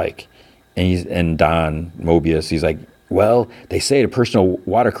a dirt bike. And Don Mobius, he's like, well, they say the personal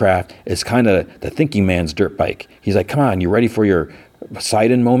watercraft is kind of the thinking man's dirt bike. He's like, come on, you ready for your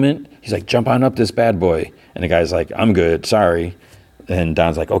Poseidon moment? He's like, jump on up this bad boy. And the guy's like, I'm good, sorry. And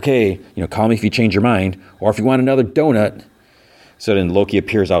Don's like, okay, call me if you change your mind, or if you want another donut. So then Loki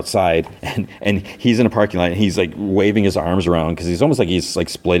appears outside, and he's in a parking lot, and he's like waving his arms around because he's almost like he's like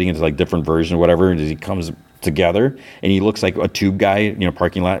splitting into like different versions or whatever. And he comes together, and he looks like a tube guy,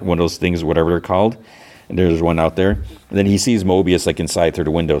 parking lot, one of those things, whatever they're called. And there's one out there. And then he sees Mobius like inside through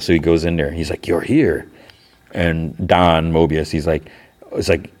the window, so he goes in there. He's like, you're here. And Don Mobius, it's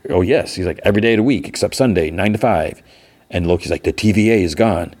like, oh yes. He's like, every day of the week except Sunday, 9 to 5. And Loki's like, the TVA is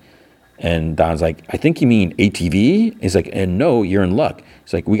gone. And Don's like, I think you mean ATV? He's like, and no, you're in luck.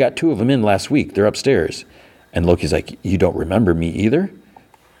 He's like, we got 2 of them in last week. They're upstairs. And Loki's like, you don't remember me either?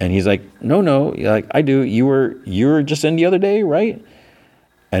 And he's like, no. Like, I do. You were just in the other day, right?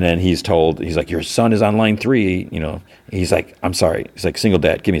 And then he's like, your son is on line 3. He's like, I'm sorry. He's like, single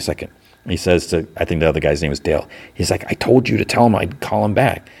dad, give me a second. And he says to, I think the other guy's name is Dale. He's like, I told you to tell him I'd call him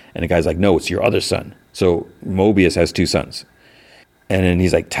back. And the guy's like, no, it's your other son. So Mobius has 2 sons. And then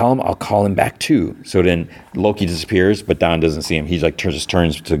he's like, tell him I'll call him back too. So then Loki disappears, but Don doesn't see him. He's like, just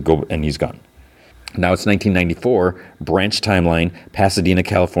turns to go, and he's gone. Now it's 1994, branch timeline, Pasadena,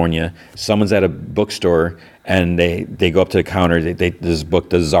 California. Someone's at a bookstore, and they go up to the counter. This book,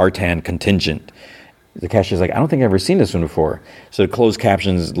 The Zartan Contingent. The cashier's like, I don't think I've ever seen this one before. So the closed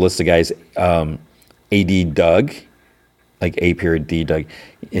captions list the guys, A.D. Doug, like A.D. Doug.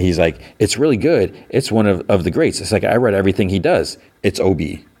 And he's like, it's really good. It's one of the greats. It's like, I read everything he does. It's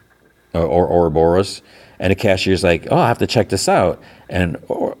Obi or Ouroboros. And the cashier's like, oh, I have to check this out. And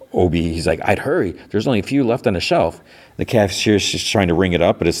Obi, he's like, I'd hurry. There's only a few left on the shelf. The cashier's just trying to ring it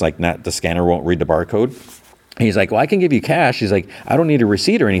up, but it's like not, the scanner won't read the barcode. And he's like, well, I can give you cash. He's like, I don't need a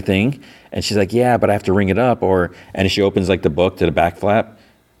receipt or anything. And she's like, yeah, but I have to ring it up. And she opens like the book to the back flap,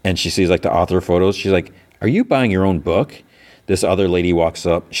 and she sees like the author photos. She's like, are you buying your own book? This other lady walks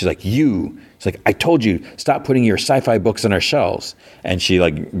up. She's like, you. It's like, I told you, stop putting your sci-fi books on our shelves. And she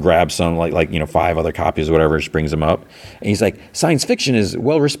like grabs some like 5 other copies or whatever. She brings them up. And he's like, science fiction is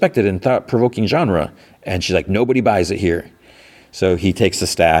well respected and thought-provoking genre. And she's like, nobody buys it here. So he takes the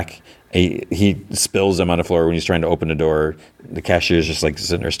stack. He spills them on the floor when he's trying to open the door. The cashier's just like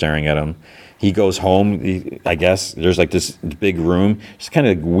sitting there staring at him. He goes home. I guess there's like this big room, just kind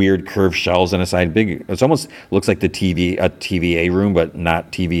of weird curved shelves on the side. Big. It almost looks like a TVA room, but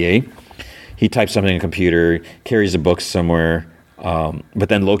not TVA. He types something in a computer, carries the books somewhere, but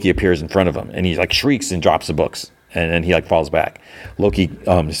then Loki appears in front of him, and he like shrieks and drops the books, and then he like falls back. Loki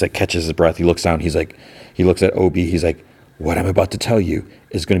just like catches his breath. He looks down. He looks at Obi. He's like, what I'm about to tell you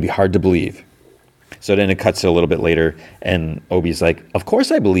is going to be hard to believe. So then it cuts to a little bit later, and Obi's like, of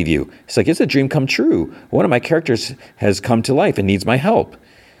course I believe you. He's like, it's a dream come true. One of my characters has come to life and needs my help.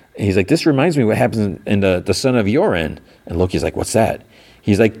 And he's like, this reminds me of what happens in the Son of Yoren. And Loki's like, what's that?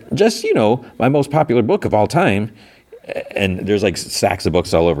 He's like, just, my most popular book of all time. And there's like stacks of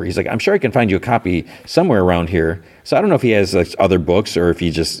books all over. He's like, I'm sure I can find you a copy somewhere around here. So I don't know if he has like other books or if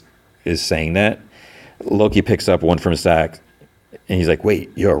he just is saying that. Loki picks up one from his stack, and he's like, wait,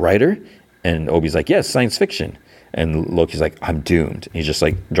 you're a writer? And Obi's like, yes, science fiction. And Loki's like, I'm doomed. He just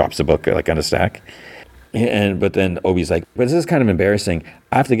like drops the book like on a stack. But then Obi's like, but this is kind of embarrassing.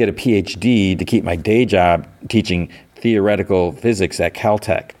 I have to get a PhD to keep my day job teaching theoretical physics at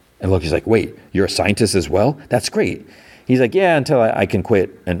Caltech. And Loki's like, wait, you're a scientist as well? That's great. He's like, yeah, until I can quit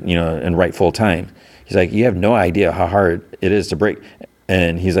and write full time. He's like, you have no idea how hard it is to break.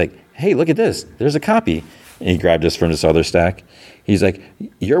 And he's like, hey, look at this. There's a copy. And he grabbed this from this other stack. He's like,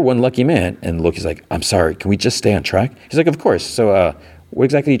 you're one lucky man. And Loki's like, I'm sorry, can we just stay on track? He's like, of course. So what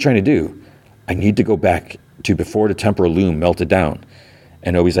exactly are you trying to do? I need to go back to before the temporal loom melted down.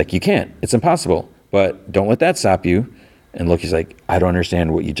 And Obi's like, you can't. It's impossible. But don't let that stop you. And Loki's like, I don't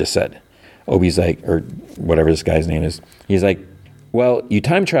understand what you just said. Obi's like, or whatever this guy's name is. He's like, well, you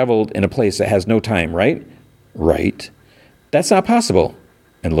time traveled in a place that has no time, right? Right. That's not possible.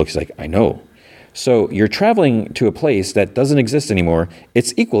 And Loki's like, I know. So you're traveling to a place that doesn't exist anymore.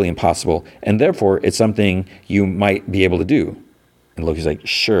 It's equally impossible. And therefore, it's something you might be able to do. And Loki's like,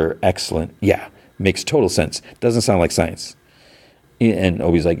 sure, excellent. Yeah, makes total sense. Doesn't sound like science. And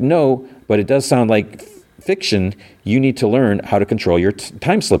Obi's like, no, but it does sound like fiction. You need to learn how to control your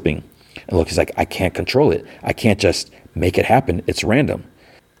time slipping. And Loki's like, I can't control it. I can't just make it happen. It's random.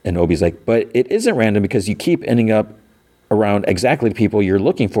 And Obi's like, but it isn't random because you keep ending up around exactly the people you're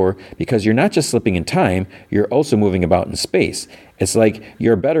looking for because you're not just slipping in time, you're also moving about in space. It's like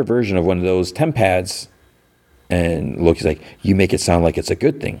you're a better version of one of those temp pads. And Loki's like, you make it sound like it's a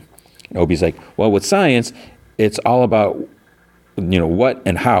good thing. And Obi's like, well, with science, it's all about, what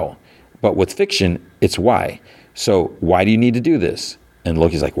and how. But with fiction, it's why. So why do you need to do this? And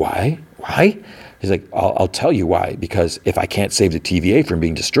Loki's like, why? Why? He's like, I'll tell you why. Because if I can't save the TVA from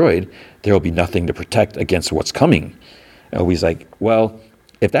being destroyed, there will be nothing to protect against what's coming. And Obi's like, well,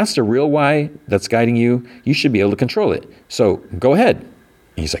 if that's the real why that's guiding you, you should be able to control it. So go ahead. And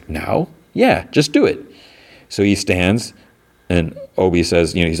he's like, now? Yeah, just do it. So he stands, and Obi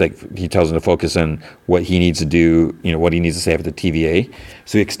says, he tells him to focus on what he needs to do, what he needs to say after the TVA.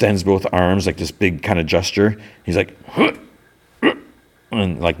 So he extends both arms, like this big kind of gesture. He's like,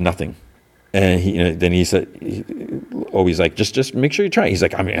 and like nothing. And then he said, Obi's like, just make sure you try. He's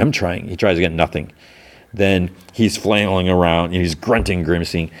like, I'm trying. He tries again, nothing. Then he's flailing around, he's grunting,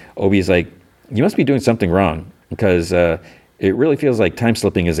 grimacing. Obi's like, you must be doing something wrong because it really feels like time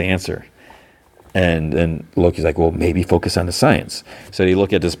slipping is the answer. And then Loki's like, well, maybe focus on the science. So you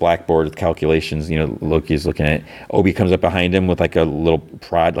look at this blackboard with calculations, Loki's looking at it. Obi comes up behind him with like a little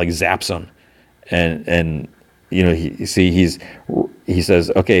prod, like zaps him. And he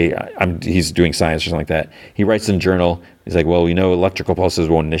says, okay, he's doing science or something like that. He writes in a journal. He's like, well, electrical pulses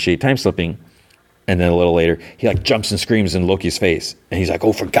won't initiate time slipping. And then a little later, he like jumps and screams in Loki's face. And he's like,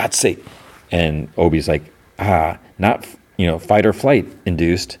 oh, for God's sake. And Obi's like, not, fight or flight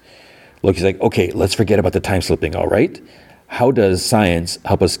induced. Loki's like, okay, let's forget about the time slipping, all right? How does science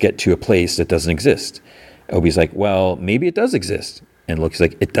help us get to a place that doesn't exist? Obi's like, well, maybe it does exist. And Loki's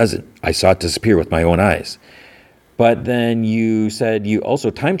like, it doesn't. I saw it disappear with my own eyes. But then you said you also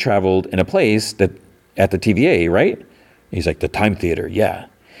time traveled in a place that at the TVA, right? He's like, the time theater, yeah.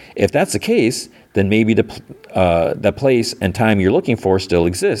 If that's the case, then maybe the place and time you're looking for still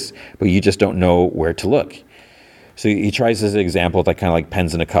exists, but you just don't know where to look. So he tries this example with kind of like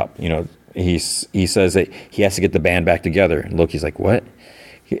pens in a cup. He says that he has to get the band back together. And Loki's like, what?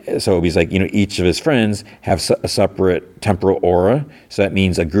 So he's like, each of his friends have a separate temporal aura. So that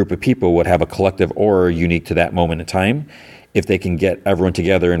means a group of people would have a collective aura unique to that moment in time. If they can get everyone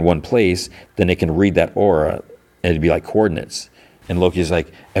together in one place, then they can read that aura and it'd be like coordinates. And Loki's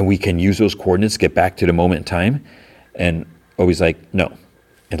like, and we can use those coordinates to get back to the moment in time? And Obi's like, no.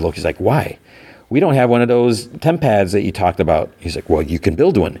 And Loki's like, why? We don't have one of those temp pads that you talked about. He's like, well, you can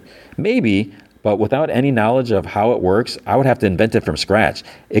build one. Maybe, but without any knowledge of how it works, I would have to invent it from scratch.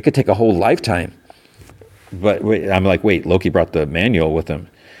 It could take a whole lifetime. But I'm like, wait, Loki brought the manual with him.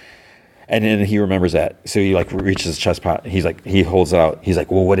 And then he remembers that. So he reaches his chest pot. He's like, he holds it out. He's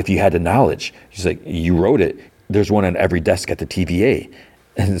like, well, what if you had the knowledge? He's like, you wrote it. There's one on every desk at the TVA.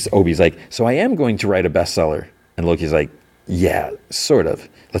 And Obi's like, so I am going to write a bestseller. And Loki's like, yeah, sort of.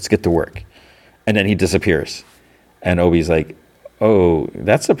 Let's get to work. And then he disappears. And Obi's like, oh,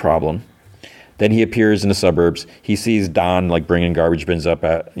 that's a problem. Then he appears in the suburbs. He sees Don bringing garbage bins up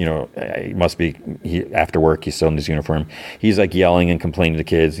at, it must be after work. He's still in his uniform. He's yelling and complaining to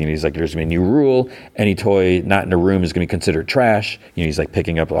kids. He's like, there's a new rule. Any toy not in a room is going to be considered trash. He's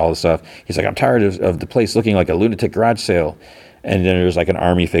picking up all the stuff. He's like, I'm tired of the place looking like a lunatic garage sale. And then there's an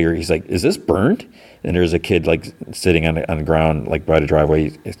army figure. He's like, is this burned? And there's a kid sitting on the ground by the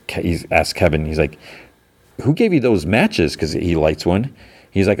driveway. He's asked Kevin. He's like, who gave you those matches? Because he lights one.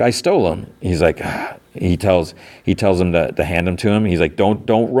 He's like, I stole them. He's like, he tells him to hand them to him. He's like,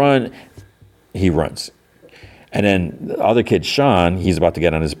 don't run. He runs. And then the other kid, Sean, he's about to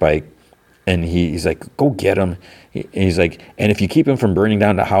get on his bike, and he's like, go get him. He's like, and if you keep him from burning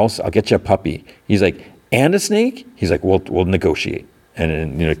down the house, I'll get you a puppy. He's like, and a snake? He's like, we'll negotiate. And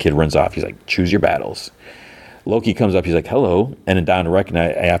then the kid runs off. He's like, choose your battles. Loki comes up. He's like, hello. And then Don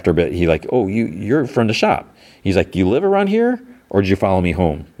recognize after a bit. He like, oh, you're from the shop. He's like, you live around here? Or did you follow me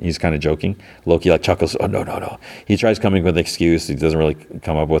home? He's kind of joking. Loki like chuckles. Oh, no. He tries coming with an excuse. He doesn't really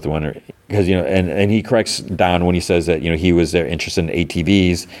come up with one. Because, and he corrects Don when he says that, he was there interested in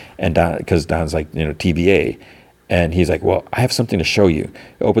ATVs. And because Don's like, TVA. And he's like, well, I have something to show you.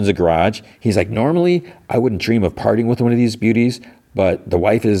 He opens a garage. He's like, normally I wouldn't dream of parting with one of these beauties. But the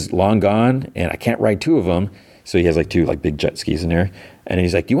wife is long gone and I can't ride two of them. So he has like two like big jet skis in there. And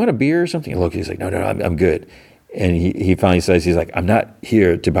he's like, do you want a beer or something? And Loki's like, no, I'm good. And he finally says, he's like, I'm not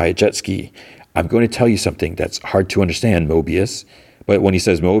here to buy a jet ski. I'm going to tell you something that's hard to understand, Mobius. But when he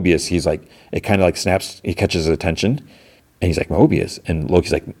says Mobius, he's like, it kind of like snaps, he catches his attention. And he's like, Mobius. And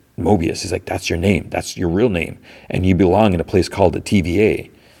Loki's like, Mobius. He's like, that's your name. That's your real name. And you belong in a place called the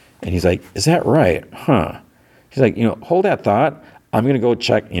TVA. And he's like, is that right? Huh. He's like, hold that thought. I'm going to go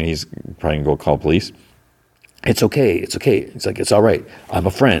check. He's probably going to go call police. It's okay. It's like, it's all right. I'm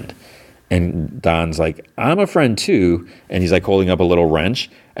a friend. And Don's like, I'm a friend too. And he's like holding up a little wrench.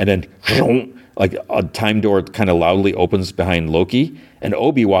 And then like a time door kind of loudly opens behind Loki. And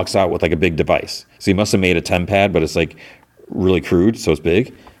Obi walks out with like a big device. So he must have made a TemPad, but it's like really crude. So it's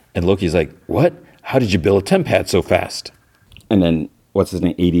big. And Loki's like, what? How did you build a TemPad so fast? And then what's his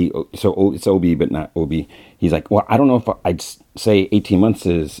name? 80. So it's Obi, but not Obi. He's like, well, I don't know if I'd say 18 months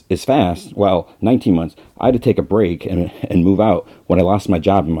is fast. Well, 19 months. I had to take a break and move out when I lost my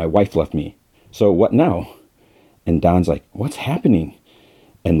job and my wife left me. So what now? And Don's like, what's happening?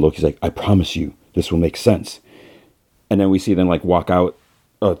 And Loki's like, I promise you, this will make sense. And then we see them like walk out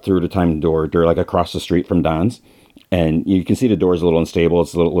through the time door. They're like across the street from Don's. And you can see the door's a little unstable.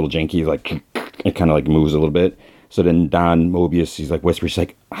 It's a little janky. Like it kind of like moves a little bit. So then Don Mobius, he's like whispers, he's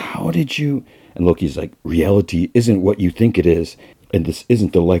like, how did you? And Loki's like, reality isn't what you think it is. And this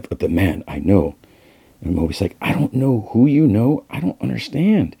isn't the life of the man I know. And Mobius like, I don't know who you know. I don't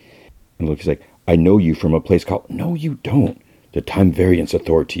understand. And Loki's like, I know you from a place called, no, you don't. The Time Variance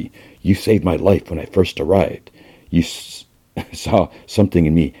Authority. You saved my life when I first arrived. You saw something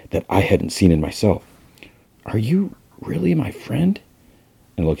in me that I hadn't seen in myself. Are you really my friend?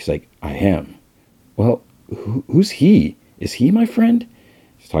 And Loki's like, I am. Well, who's he? Is he my friend?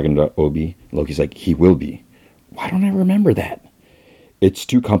 He's talking about Obi. Loki's like, he will be. Why don't I remember that? It's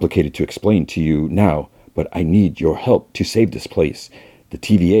too complicated to explain to you now, but I need your help to save this place. The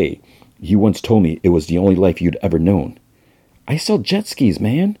TVA. You once told me it was the only life you'd ever known. I sell jet skis,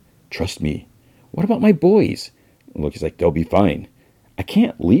 man. Trust me. What about my boys? And Loki's like, they'll be fine. I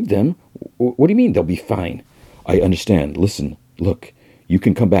can't leave them. What do you mean they'll be fine? I understand. Listen, look, you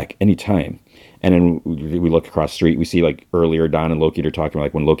can come back anytime. And then we look across the street. We see like earlier Don and Loki are talking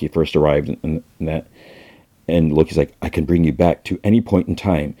like when Loki first arrived and that. And Loki's like, I can bring you back to any point in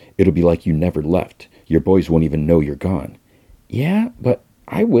time. It'll be like you never left. Your boys won't even know you're gone. Yeah, but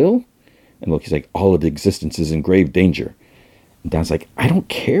I will. And Loki's like, all of the existence is in grave danger. And Don's like, I don't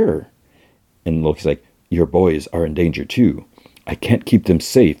care. And Loki's like, your boys are in danger too. I can't keep them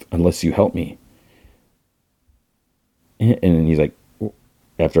safe unless you help me. And then he's like,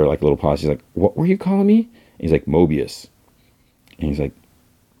 after like a little pause, he's like, what were you calling me? And he's like, Mobius. And he's like,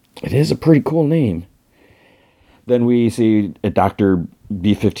 it is a pretty cool name. Then we see a Dr.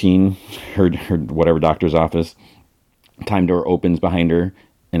 B-15, her whatever doctor's office. Time door opens behind her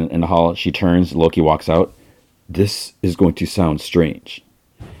in the hall. She turns. Loki walks out. This is going to sound strange.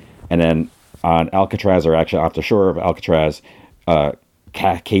 And then on Alcatraz, or actually off the shore of Alcatraz,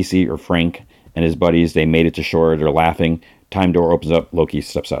 Casey or Frank and his buddies, they made it to shore. They're laughing. Time door opens up. Loki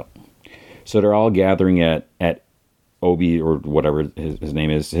steps out. So they're all gathering at Obi or whatever his name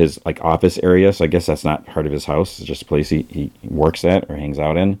is, his like office area. So I guess that's not part of his house. It's just a place he works at or hangs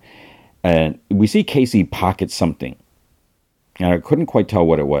out in. And we see Casey pocket something. And I couldn't quite tell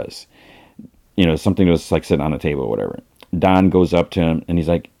what it was. Something that was like sitting on a table or whatever. Don goes up to him and he's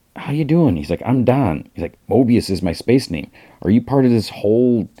like, how you doing? He's like, I'm Don. He's like, Mobius is my space name. Are you part of this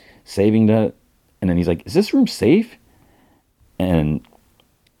whole saving the... And then he's like, is this room safe? And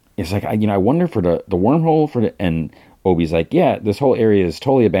it's like, I wonder for the wormhole for the... And Obi's like, yeah, this whole area is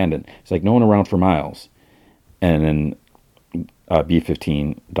totally abandoned. It's like no one around for miles. And then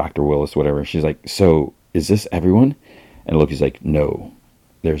B-15, Dr. Willis, whatever, she's like, so is this everyone? And Loki's like, no,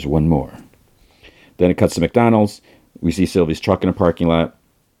 there's one more. Then it cuts to McDonald's. We see Sylvie's truck in a parking lot.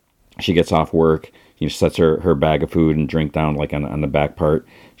 She gets off work. She sets her bag of food and drink down like on the back part.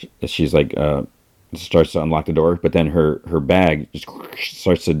 She's like, starts to unlock the door, but then her bag just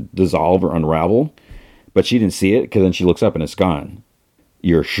starts to dissolve or unravel. But she didn't see it because then she looks up and it's gone.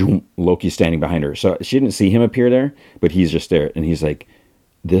 Loki's standing behind her. So she didn't see him appear there, but he's just there. And he's like,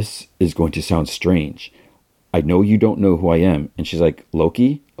 this is going to sound strange. I know you don't know who I am. And she's like,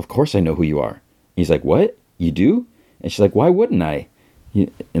 Loki, of course I know who you are. And he's like, what? You do? And she's like, why wouldn't I?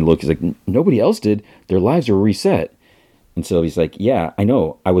 And Loki's like, nobody else did. Their lives were reset. And so he's like, yeah, I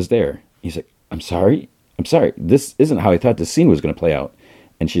know. I was there. He's like, I'm sorry. I'm sorry. This isn't how I thought this scene was going to play out.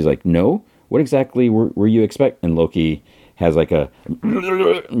 And she's like, no. What exactly were you expect? And Loki has like a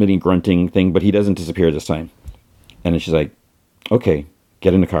mini grunting thing, but he doesn't disappear this time. And then she's like, okay,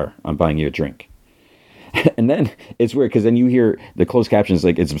 get in the car. I'm buying you a drink. And then it's weird because then you hear the closed captions,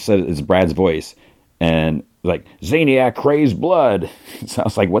 like it's Brad's voice, and like Zaniac craves blood. So I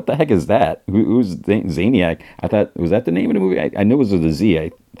was like, what the heck is that? Who's Zaniac? I thought, was that the name of the movie? I knew it was with a Z.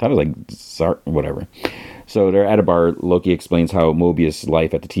 I thought it was like whatever. So they're at a bar. Loki explains how Mobius'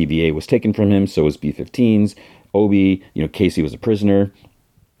 life at the TVA was taken from him. So was B-15's. Obi, Casey was a prisoner.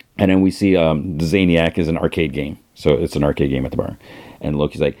 And then we see the Zaniac is an arcade game. So it's an arcade game at the bar. And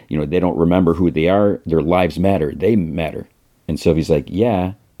Loki's like, they don't remember who they are. Their lives matter. They matter. And Sylvie's like,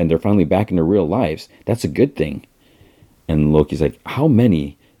 yeah. And they're finally back in their real lives. That's a good thing. And Loki's like, how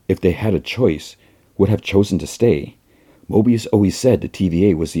many, if they had a choice, would have chosen to stay? Mobius always said the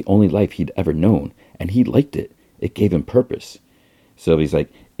TVA was the only life he'd ever known. And he liked it. It gave him purpose. Sylvie's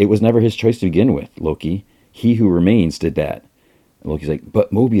like, it was never his choice to begin with, Loki. He who remains did that. And Loki's like,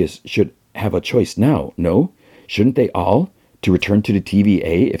 but Mobius should have a choice now, no? Shouldn't they all? To return to the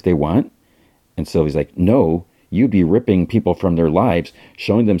TVA if they want? And Sylvie's like, no, you'd be ripping people from their lives,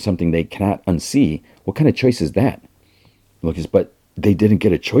 showing them something they cannot unsee. What kind of choice is that? Loki's, but they didn't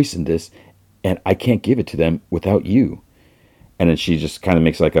get a choice in this, and I can't give it to them without you. And then she just kind of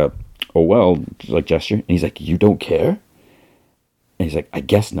makes like a, oh well, like gesture. And he's like, you don't care? And he's like, I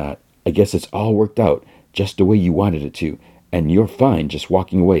guess not. I guess it's all worked out just the way you wanted it to. And you're fine just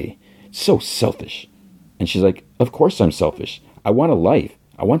walking away. So selfish. And she's like, of course I'm selfish. I want a life.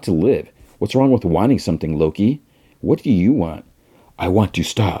 I want to live. What's wrong with wanting something, Loki? What do you want? I want to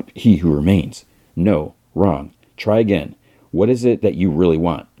stop he who remains. No, wrong. Try again. What is it that you really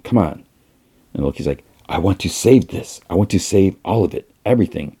want? Come on. And Loki's like, I want to save this. I want to save all of it.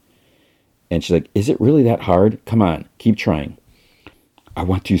 Everything. And she's like, is it really that hard? Come on. Keep trying. I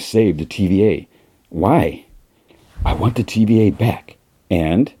want to save the TVA. Why? I want the TVA back.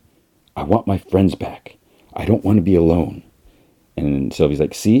 And I want my friends back. I don't want to be alone. And Sylvie's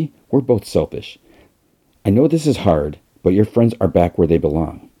like, see, we're both selfish. I know this is hard, but your friends are back where they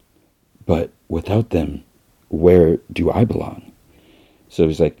belong. But without them, where do I belong?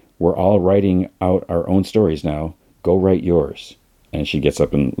 Sylvie's like, we're all writing out our own stories now. Go write yours. And she gets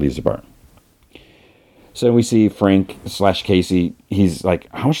up and leaves the bar. So we see Frank / Casey. He's like,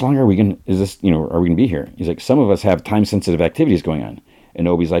 how much longer are we going to, are we going to be here? He's like, some of us have time sensitive activities going on. And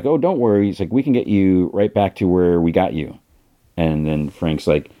Obi's like, oh, don't worry. He's like, we can get you right back to where we got you. And then Frank's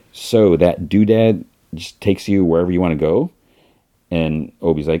like, so that doodad just takes you wherever you want to go? And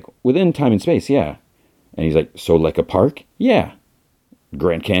Obi's like, within time and space, yeah. And he's like, so like a park? Yeah.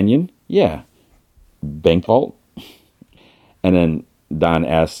 Grand Canyon? Yeah. Bank vault? And then Don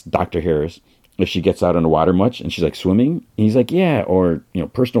asks Dr. Harris if she gets out on the water much. And she's like, swimming? And he's like, yeah. Or,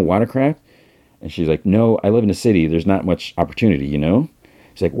 personal watercraft? And she's like, no, I live in a city. There's not much opportunity,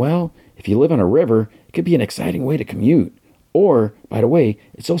 He's like, well, if you live on a river, it could be an exciting way to commute. Or, by the way,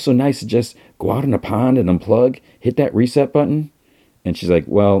 it's also nice to just go out in a pond and unplug, hit that reset button. And she's like,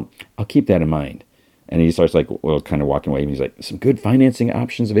 well, I'll keep that in mind. And he starts kind of walking away. And he's like, some good financing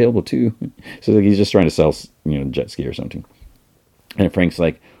options available too. So he's just trying to sell, jet ski or something. And Frank's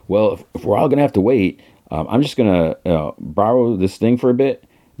like, well, if we're all going to have to wait, I'm just going to borrow this thing for a bit.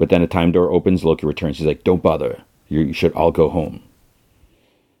 But then a time door opens, Loki returns. He's like, don't bother. You should all go home.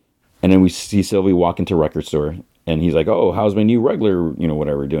 And then we see Sylvie walk into a record store. And he's like, oh, how's my new regular,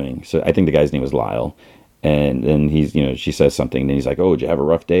 whatever doing? So I think the guy's name was Lyle. And then she says something. And he's like, oh, did you have a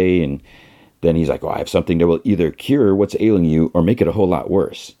rough day? And then he's like, oh, I have something that will either cure what's ailing you or make it a whole lot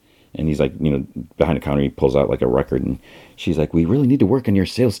worse. And he's like, behind the counter, he pulls out like a record. And she's like, we really need to work on your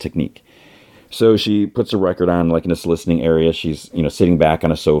sales technique. So she puts a record on like in this listening area. She's, sitting back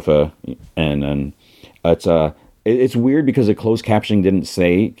on a sofa. And it's weird because the closed captioning didn't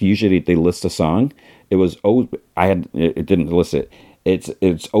say, usually they list a song. It was, it didn't list it.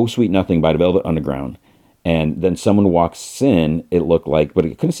 It's Oh Sweet Nothing by the Velvet Underground. And then someone walks in, it looked like, but I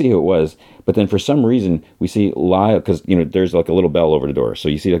couldn't see who it was. But then for some reason, we see Lyle, because, there's like a little bell over the door. So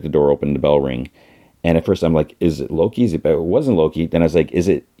you see like the door open and the bell ring. And at first I'm like, is it Loki? It wasn't Loki. Then I was like, is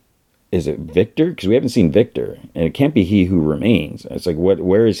it Victor? Because we haven't seen Victor. And it can't be He Who Remains. It's like,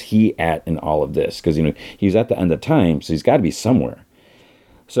 where is he at in all of this? Because, he's at the end of time, so he's got to be somewhere.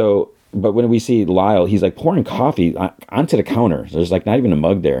 So but when we see Lyle, he's like pouring coffee onto the counter. There's like not even a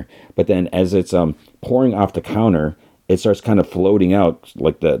mug there. But then as it's pouring off the counter, it starts kind of floating out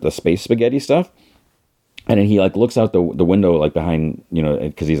like the space spaghetti stuff. And then he like looks out the window like behind,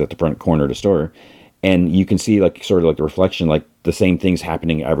 because he's at the front corner of the store, and you can see like sort of like the reflection, like the same things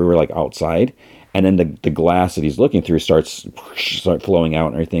happening everywhere, like outside. And then the glass that he's looking through starts flowing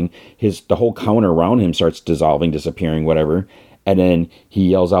out and everything. The whole counter around him starts dissolving, disappearing, whatever. And then he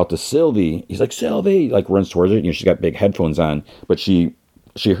yells out to Sylvie. He's like, Sylvie, like runs towards her. She's got big headphones on, but she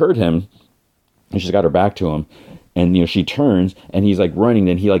heard him, and she's got her back to him. And she turns, and he's like running.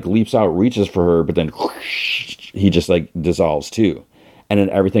 Then he like leaps out, reaches for her, but then he just like dissolves too. And then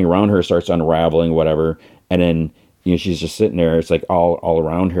everything around her starts unraveling, whatever. And then she's just sitting there. It's like all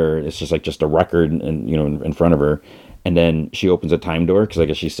around her. It's just like just a record, and in front of her. And then she opens a time door because I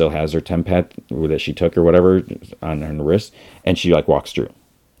guess she still has her temp pad that she took or whatever on her wrist, and she like walks through.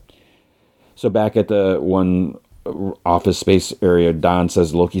 So back at the one office space area, Don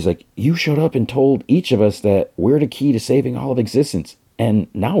says, Loki's like, you showed up and told each of us that we're the key to saving all of existence. And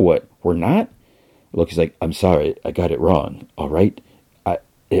now what? We're not? Loki's like, I'm sorry, I got it wrong. All right.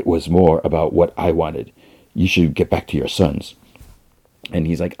 It was more about what I wanted. You should get back to your sons. And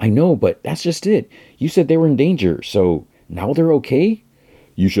he's like, I know, but that's just it. You said they were in danger, so now they're okay?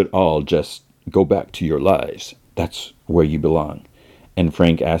 You should all just go back to your lives. That's where you belong. And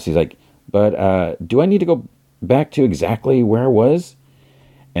Frank asks, he's like, but do I need to go back to exactly where I was?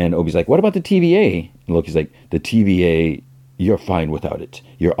 And Obi's like, what about the TVA? And Loki's like, the TVA, you're fine without it.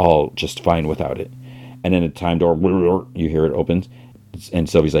 You're all just fine without it. And then a time door, you hear it opens. And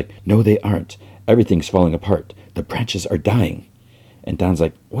Sylvie's like, no, they aren't. Everything's falling apart. The branches are dying. And Don's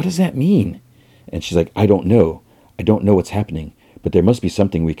like, what does that mean? And she's like, I don't know. I don't know what's happening, but there must be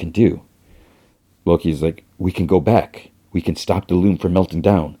something we can do. Loki's like, we can go back. We can stop the loom from melting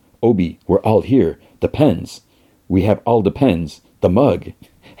down. Obi, we're all here. The pens. We have all the pens. The mug.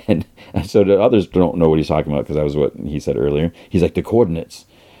 And so the others don't know what he's talking about because that was what he said earlier. He's like, the coordinates.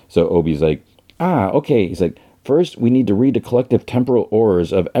 So Obi's like, okay. He's like, first, we need to read the collective temporal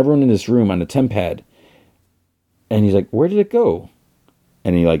auras of everyone in this room on the temp pad. And he's like, where did it go?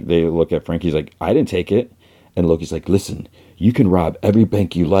 And they look at Frank. He's like, I didn't take it. And Loki's like, listen, you can rob every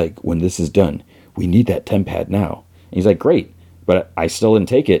bank you like when this is done. We need that temp pad now. And he's like, great, but I still didn't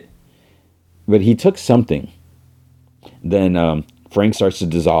take it. But he took something. Then Frank starts to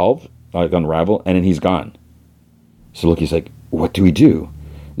dissolve, unravel, and then he's gone. So Loki's like, what do we do?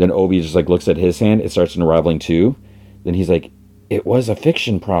 Then Obi just looks at his hand. It starts unraveling too. Then he's like, it was a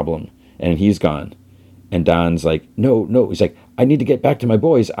fiction problem. And he's gone. And Don's like, no. He's like, I need to get back to my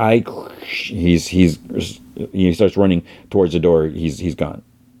boys. He starts running towards the door. He's gone.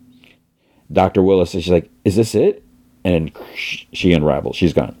 Dr. Willis, she's like, is this it? And she unravels.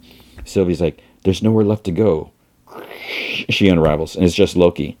 She's gone. Sylvie's like, there's nowhere left to go. She unravels. And it's just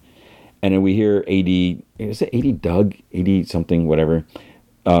Loki. And then we hear AD, is it AD Doug? AD something, whatever.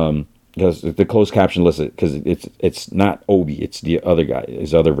 Because the closed caption lists it, because it's not Obi, it's the other guy,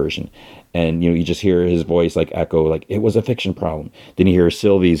 his other version. And you just hear his voice echo, it was a fiction problem. Then you hear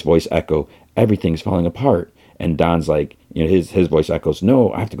Sylvie's voice echo, everything's falling apart. And Don's like, his voice echoes,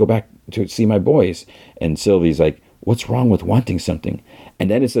 no, I have to go back to see my boys. And Sylvie's like, what's wrong with wanting something?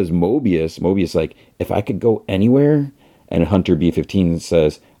 And then it says Mobius like, if I could go anywhere. And Hunter B-15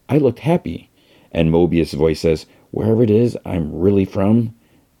 says, I looked happy. And Mobius' voice says, wherever it is I'm really from.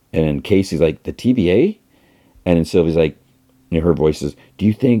 And then Casey's like, the TVA? And then Sylvie's like, her voice is, do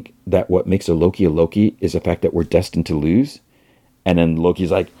you think that what makes a Loki is the fact that we're destined to lose? And then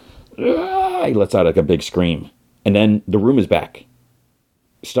Loki's like, ah! He lets out a big scream. And then the room is back.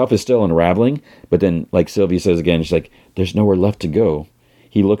 Stuff is still unraveling, but then Sylvie says again, she's like, there's nowhere left to go.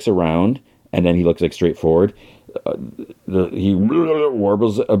 He looks around, and then he looks straight forward. He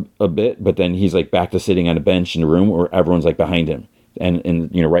warbles a bit, but then he's back to sitting on a bench in the room where everyone's behind him.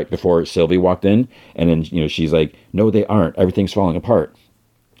 And right before Sylvie walked in, and then she's like, no, they aren't, everything's falling apart,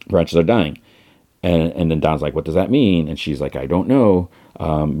 branches are dying. And then Don's like, what does that mean? And she's like, I don't know,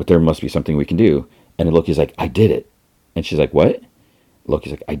 but there must be something we can do. And then Loki's like, I did it. And she's like, what?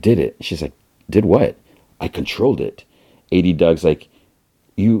 Loki's like, I did it. She's like, did what? I controlled it. AD Doug's like,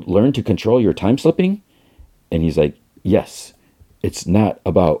 you learned to control your time slipping? And he's like, yes. It's not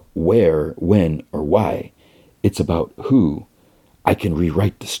about where, when, or why. It's about who. I can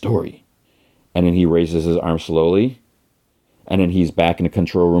rewrite the story. And then he raises his arm slowly. And then he's back in the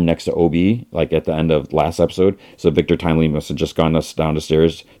control room next to Obi, at the end of last episode. So Victor Timely must have just gone down the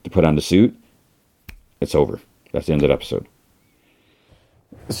stairs to put on the suit. It's over. That's the end of the episode.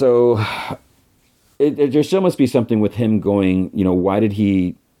 So there still must be something with him going, why did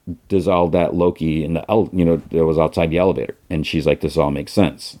he dissolved that Loki in that was outside the elevator. And she's like, this all makes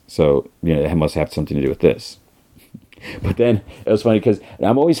sense. So, it must have something to do with this. But then it was funny because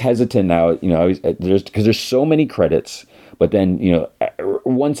I'm always hesitant now, there's so many credits, but then,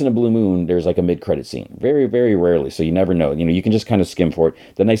 once in a blue moon, there's like a mid-credit scene. Very, very rarely. So you never know. You can just kind of skim for it.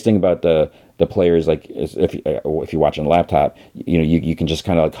 The nice thing about the players, like if you watch on a laptop, you can just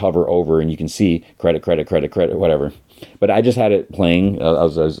kind of like hover over and you can see credit, whatever. But I just had it playing. I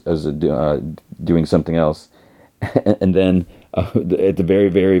was doing something else. And then at the very,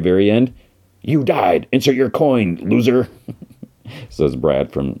 very, very end, you died. Insert your coin, loser. So it's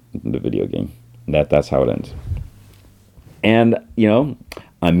Brad from the video game. That's how it ends. And,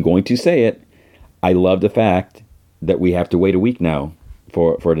 I'm going to say it. I love the fact that we have to wait a week now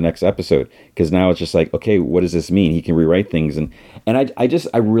for the next episode. Because now it's just like, okay, what does this mean? He can rewrite things. And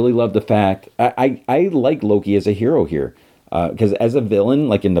I really love the fact, I like Loki as a hero here. Because as a villain,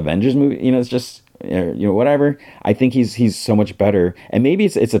 like in the Avengers movie, it's just, whatever. I think he's so much better. And maybe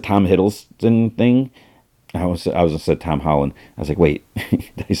it's a Tom Hiddleston thing. I was gonna say Tom Holland. I was like, wait,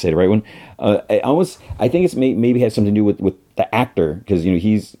 did I say the right one? I think it's maybe has something to do with the actor, because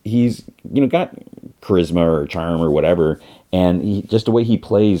he's got charisma or charm or whatever, and just the way he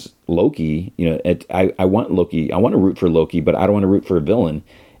plays Loki. I want Loki. I want to root for Loki, but I don't want to root for a villain.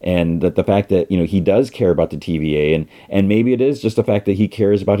 And that the fact that he does care about the TVA, and maybe it is just the fact that he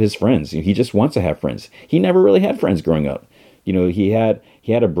cares about his friends. He just wants to have friends. He never really had friends growing up. He had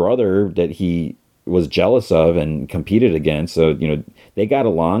a brother that he was jealous of and competed against. So they got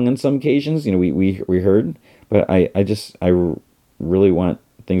along on some occasions. We heard, but I really want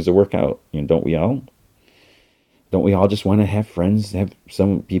things to work out. Don't we all? Don't we all just want to have friends, have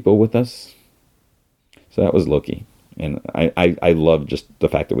some people with us? So that was Loki. And I love just the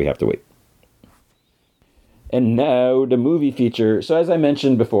fact that we have to wait. And now the movie feature. So as I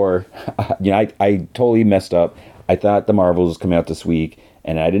mentioned before, I totally messed up. I thought the Marvels was coming out this week,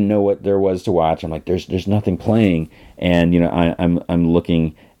 and I didn't know what there was to watch. I'm like, there's nothing playing. And I'm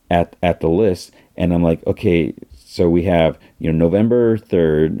looking at the list, and I'm like, okay, so we have November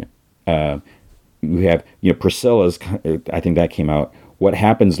 3rd. We have Priscilla's. I think that came out. What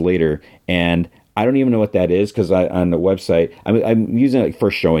Happens Later, and I don't even know what that is, because on the website, I'm using like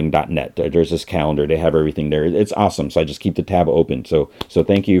firstshowing.net. There's this calendar. They have everything there. It's awesome. So I just keep the tab open. So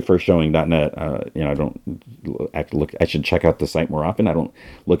thank you, firstshowing.net. I don't look. I should check out the site more often. I don't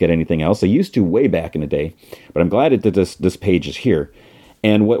look at anything else. I used to way back in the day, but I'm glad that this page is here.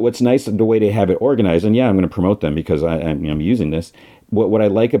 And what's nice, the way they have it organized, and I'm going to promote them because I'm using this. What I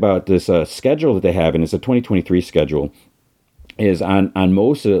like about this schedule that they have, and it's a 2023 schedule, is on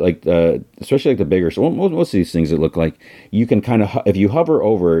most of it, especially like the bigger, so most of these things that look like, you can kind of, if you hover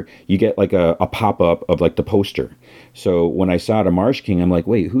over, you get like a pop-up of like the poster. So when I saw the Marsh King, I'm like,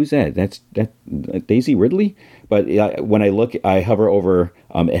 wait, who's that? That's Daisy Ridley? But when I hover over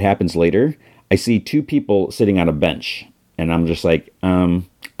It Happens Later, I see two people sitting on a bench, and I'm just like, I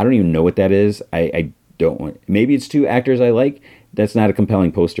don't even know what that is. I don't want, maybe it's two actors I like. That's not a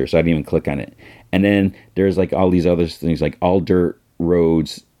compelling poster, so I didn't even click on it. And then there's like all these other things, like All Dirt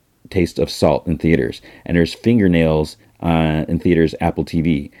Roads Taste of Salt in theaters. And there's Fingernails in theaters, Apple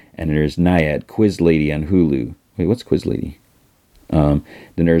TV. And there's Naiad, Quiz Lady on Hulu. Wait, what's Quiz Lady? Then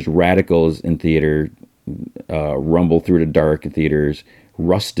there's Radicals in theater, Rumble Through the Dark in theaters,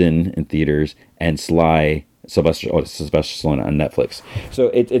 Rustin in theaters, and Sylvester Stallone on Netflix. So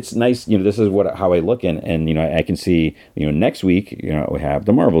it's nice, this is how I look in, and I can see, next week, we have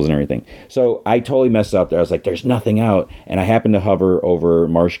the Marvels and everything. So I totally messed up there. I was like, there's nothing out, and I happened to hover over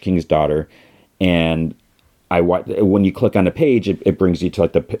Marsh King's Daughter, and when you click on the page, it brings you to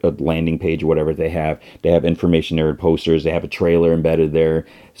like the landing page or whatever they have. They have information there, posters. They have a trailer embedded there.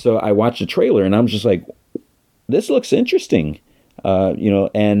 So I watched the trailer, and I'm just like, this looks interesting,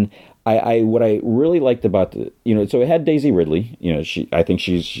 and what I really liked about so it had Daisy Ridley. I think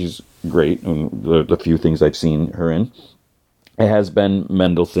she's great. The few things I've seen her in. It has Ben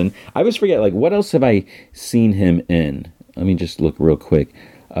Mendelsohn. I always forget, like, what else have I seen him in? Let me just look real quick.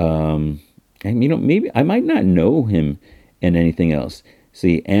 Maybe I might not know him in anything else.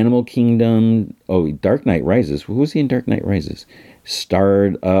 See, Animal Kingdom. Oh, Dark Knight Rises. Who was he in Dark Knight Rises?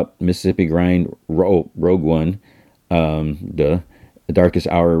 Starred Up, Mississippi Grind, Rogue One. The Darkest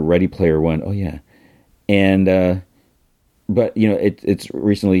Hour, Ready Player One. Oh yeah, and but it's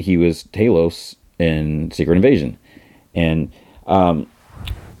recently he was Talos in Secret Invasion, and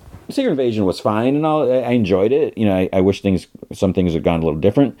Secret Invasion was fine and all. I enjoyed it. I wish some things had gone a little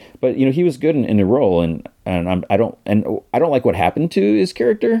different, but he was good in the role, and I don't like what happened to his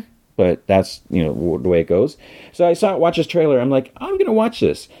character. but that's, the way it goes. So I watch this trailer. I'm like, I'm going to watch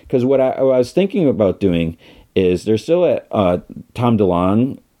this because what I was thinking about doing is there's still a Tom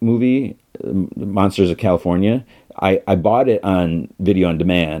DeLonge movie, Monsters of California. I bought it on video on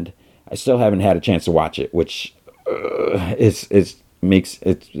demand. I still haven't had a chance to watch it, which it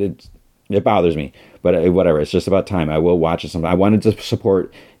bothers me. But whatever, it's just about time. I will watch it sometime. I wanted to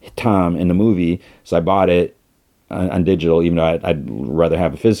support Tom in the movie, so I bought it on digital, even though I'd rather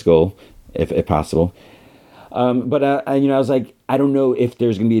have a physical if possible. But I was like, I don't know if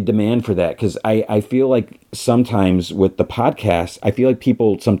there's going to be a demand for that, because I feel like sometimes with the podcast, I feel like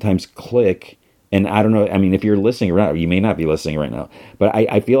people sometimes click, and I don't know. I mean, if you're listening right now, you may not be listening right now, but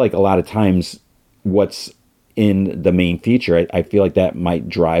I feel like a lot of times what's in the main feature, I feel like that might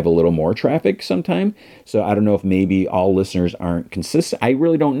drive a little more traffic sometime. So I don't know if maybe all listeners aren't consistent. I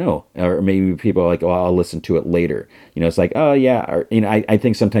really don't know. Or maybe people are like, oh, I'll listen to it later. It's like, oh yeah. Or, I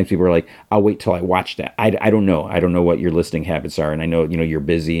think sometimes people are like, I'll wait till I watch that. I don't know. I don't know what your listening habits are. And I know, you're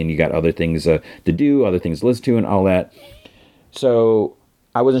busy and you got other things to do, other things to listen to and all that. So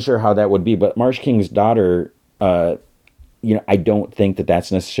I wasn't sure how that would be, but Marsh King's daughter, I don't think that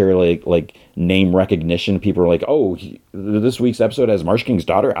that's necessarily like name recognition. People are like, oh, this week's episode has Marsh King's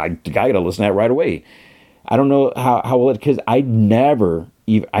daughter. I got to listen to that right away. I don't know how will it, because I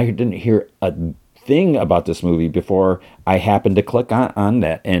didn't hear a thing about this movie before I happened to click on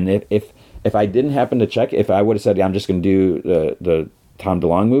that. And if I didn't happen to check, if I would have said, yeah, I'm just going to do the Tom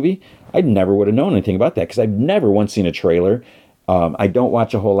DeLonge movie, I never would have known anything about that, because I've never once seen a trailer. I don't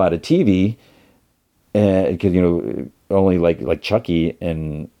watch a whole lot of TV because, only like Chucky,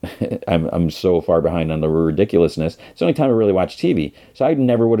 and I'm so far behind on the ridiculousness. It's the only time I really watch TV. So I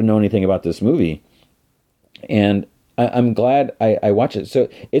never would have known anything about this movie. And I'm glad I watched it. So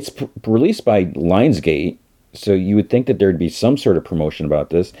it's released by Lionsgate. So you would think that there'd be some sort of promotion about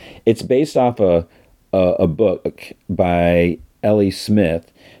this. It's based off a book by Ellie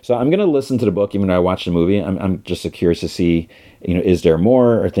Smith. So I'm going to listen to the book even though I watched the movie. I'm just curious to see, is there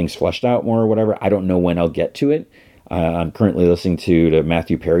more? Are things fleshed out more or whatever? I don't know when I'll get to it. I'm currently listening to the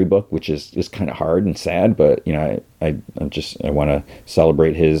Matthew Perry book, which is kind of hard and sad, but I want to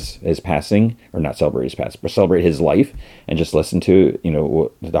celebrate his passing, or not celebrate his passing, but celebrate his life, and just listen to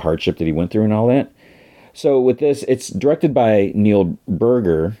the hardship that he went through and all that. So with this, it's directed by Neil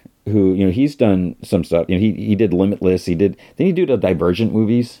Berger, who he's done some stuff. He did Limitless. Didn't he do the Divergent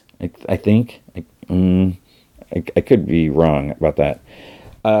movies? I think. I could be wrong about that.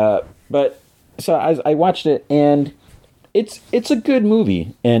 But so I watched it, and it's a good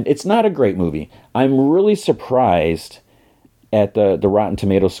movie, and it's not a great movie. I'm really surprised at the Rotten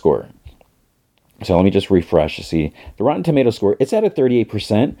Tomatoes score. So let me just refresh to see. The Rotten Tomatoes score, it's at a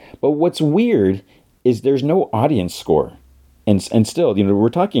 38%, but what's weird is there's no audience score. And still, we're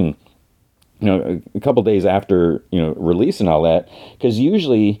talking, a couple days after, release and all that, because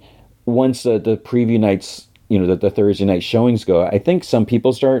usually once the preview nights, the Thursday night showings go, I think some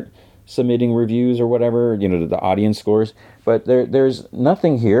people start submitting reviews or whatever, the audience scores, but there's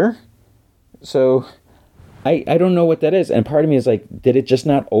nothing here. So I don't know what that is. And part of me is like, did it just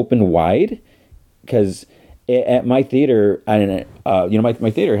not open wide? Because at my theater,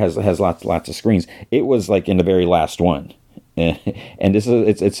 my theater has lots of screens. It was like in the very last one. And this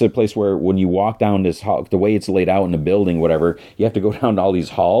is it's a place where when you walk down this hall, the way it's laid out in the building, whatever, you have to go down to all these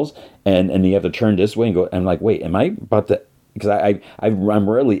halls, and you have to turn this way and go. I'm like, wait, am I about to? Because I'm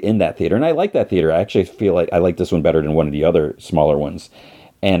rarely in that theater, and I like that theater. I actually feel like I like this one better than one of the other smaller ones.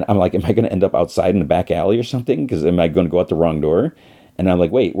 And I'm like, am I going to end up outside in the back alley or something? Because am I going to go out the wrong door? And I'm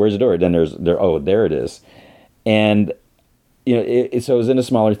like, wait, where's the door? Then there it is. And so it was in a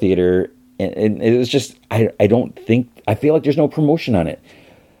smaller theater. And it was just, I feel like there's no promotion on it.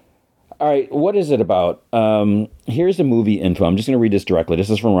 All right, what is it about? Here's the movie info. I'm just going to read this directly. This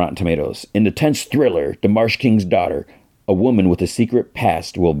is from Rotten Tomatoes. In the tense thriller, The Marsh King's Daughter, a woman with a secret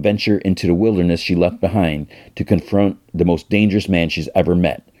past will venture into the wilderness she left behind to confront the most dangerous man she's ever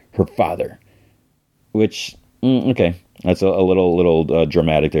met, her father. Which, okay, that's a little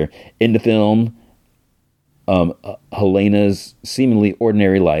dramatic there. In the film, Helena's seemingly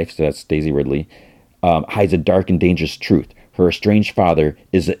ordinary life, so that's Daisy Ridley, hides a dark and dangerous truth. Her estranged father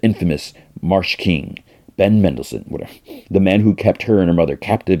is the infamous Marsh King, Ben Mendelsohn, whatever, the man who kept her and her mother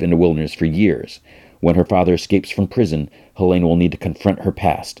captive in the wilderness for years. When her father escapes from prison, Helena will need to confront her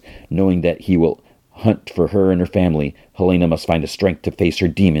past. Knowing that he will hunt for her and her family, Helena must find the strength to face her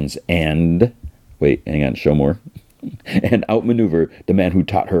demons and... Wait, hang on, show more. And outmaneuver the man who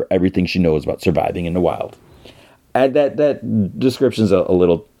taught her everything she knows about surviving in the wild. That description's a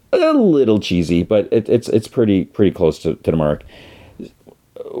little cheesy, but it's pretty close to the mark.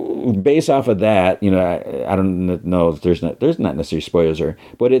 based off of that, I don't know if there's not necessarily spoilers there,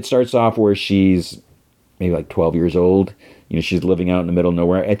 but it starts off where she's maybe like 12 years old. She's living out in the middle of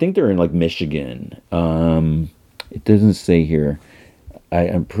nowhere. I think they're in like Michigan. It doesn't say here.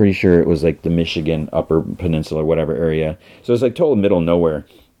 I'm pretty sure it was like the Michigan Upper Peninsula, whatever area. So it's like total middle of nowhere.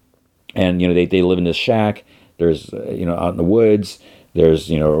 And, they live in this shack. There's, out in the woods, there's,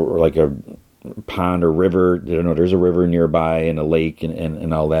 like a pond or river. There's a river nearby and a lake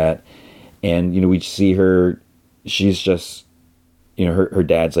and all that. And, we see her, she's just, her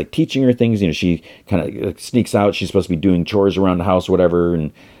dad's like teaching her things. She kind of sneaks out. She's supposed to be doing chores around the house, whatever.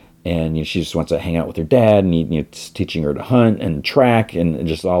 And she just wants to hang out with her dad, and he's teaching her to hunt and track and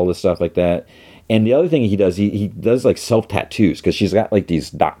just all this stuff like that. And the other thing he does like self tattoos, because she's got like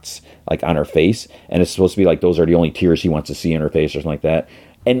these dots like on her face, and it's supposed to be like those are the only tears he wants to see in her face or something like that.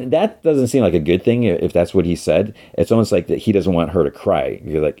 And that doesn't seem like a good thing if that's what he said. It's almost like that he doesn't want her to cry.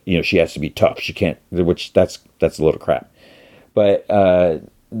 You're like, she has to be tough. She can't, which that's a load of crap. But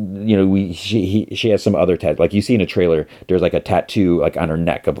she has some other tat. Like you see in a trailer, there's like a tattoo like on her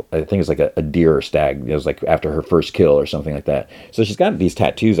neck of, I think it's like a deer or stag. It was like after her first kill or something like that. So she's got these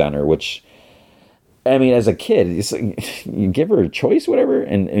tattoos on her, which, I mean, as a kid, it's like, you give her a choice, whatever,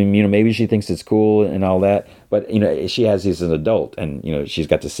 and maybe she thinks it's cool and all that. But she has these as an adult, and she's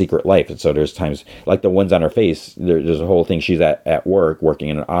got the secret life. And so there's times like the ones on her face. There's a whole thing. She's at work, working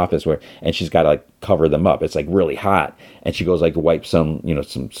in an office and she's got to like cover them up. It's like really hot, and she goes like to wipe some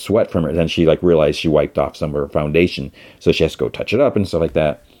some sweat from her. Then she like realized she wiped off some of her foundation, so she has to go touch it up and stuff like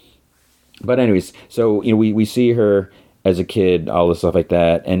that. But anyways, so we see her as a kid, all this stuff like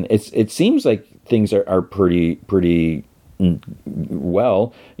that, and it seems like things are pretty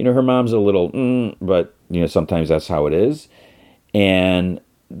well. Her mom's a little, but sometimes that's how it is. And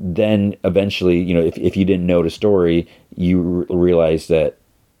then eventually, if you didn't know the story, you realize that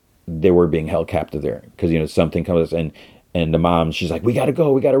they were being held captive there because something comes and the mom, she's like, we gotta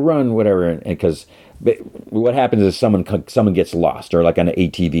go, we gotta run, whatever, and because what happens is someone gets lost or like on an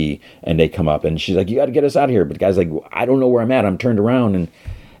ATV and they come up and she's like, you got to get us out of here. But the guy's like, I don't know where I'm at. I'm turned around and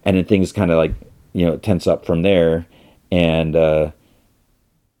then things kind of like tense up from there. And so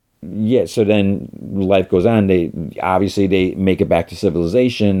then life goes on. They make it back to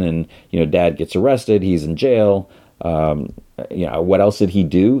civilization, and dad gets arrested. He's in jail. What else did he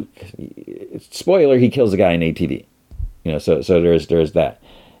do? Spoiler: he kills a guy in ATV. So there's that.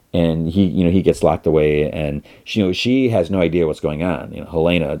 And he gets locked away, and she has no idea what's going on.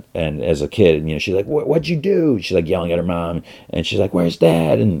 Helena, and as a kid, she's like, "What'd you do?" She's like yelling at her mom, and she's like, "Where's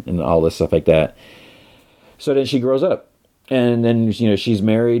dad?" and all this stuff like that. So then she grows up, and then she's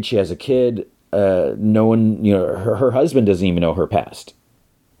married, she has a kid. No one, her husband doesn't even know her past.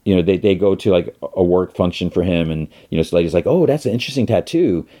 They go to like a work function for him, and this lady's like, "Oh, that's an interesting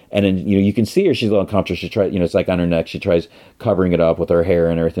tattoo." And then you can see her; she's a little uncomfortable. She tries, it's like on her neck. She tries covering it up with her hair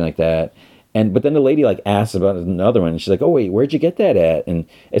and everything like that. But then the lady like asks about another one, and she's like, "Oh wait, where'd you get that at?" And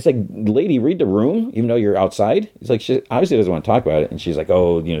it's like, "Lady, read the room, even though you're outside." It's like she obviously doesn't want to talk about it, and she's like,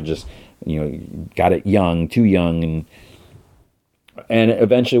 "Oh, just got it too young." And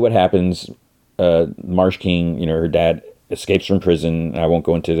eventually, what happens? Marsh King, her dad, escapes from prison. I won't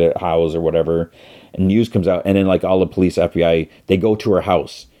go into the house or whatever. And news comes out, and then like all the police, FBI, they go to her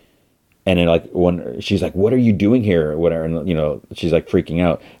house, and then like when she's like, "What are you doing here?" Or whatever, and she's like freaking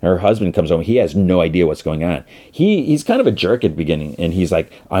out. And her husband comes home. He has no idea what's going on. He's kind of a jerk at the beginning, and he's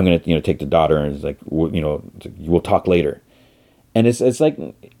like, "I'm gonna take the daughter," and it's like, we'll talk later. And it's like,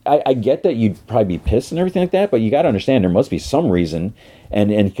 I get that you'd probably be pissed and everything like that, but you got to understand there must be some reason. And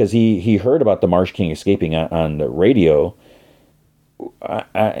because he heard about the Marsh King escaping on the radio,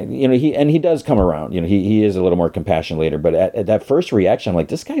 he does come around. He is a little more compassionate later, but at that first reaction, I'm like,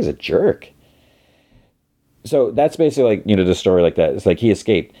 this guy's a jerk. So that's basically like the story like that. It's like he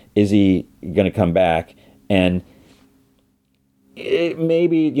escaped. Is he going to come back? And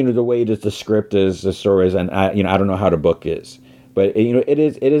maybe the way that the script is, the story is, and I don't know how the book is. But it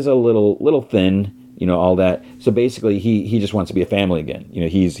is a little thin, all that. So basically, he just wants to be a family again.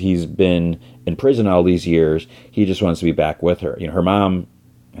 He's been in prison all these years. He just wants to be back with her. Her mom.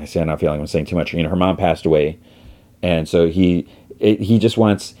 I say I'm not feeling I'm saying too much. Her mom passed away, and so he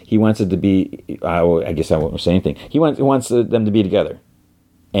wants it to be. I guess I won't say anything. He wants them to be together,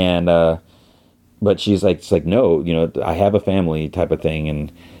 and but she's like, it's like, no, I have a family type of thing, and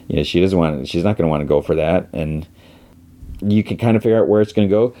she's not going to want to go for that, and you can kind of figure out where it's going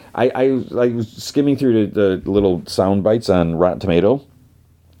to go. I was skimming through the little sound bites on Rotten Tomato,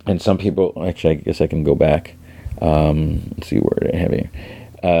 and some people, actually, I guess I can go back. Let's see where I have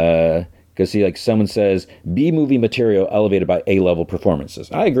here. because see, like someone says, B movie material elevated by A level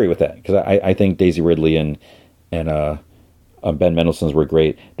performances. I agree with that because I think Daisy Ridley and Ben Mendelsohn's were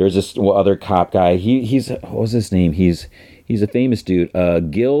great. There's this other cop guy. He's what was his name? He's a famous dude.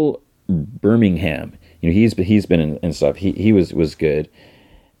 Gil Birmingham. He's been in stuff. He was good.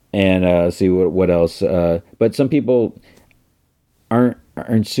 And let's see what else. But some people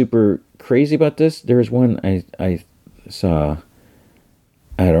aren't super crazy about this. There was one I saw.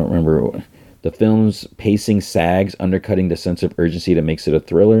 I don't remember. The film's pacing sags, undercutting the sense of urgency that makes it a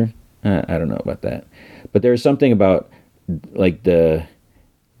thriller. I don't know about that. But there's something about like the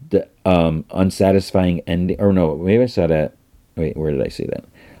unsatisfying ending. Or no, maybe I saw that. Wait, where did I see that?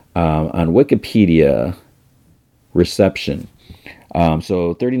 On Wikipedia reception.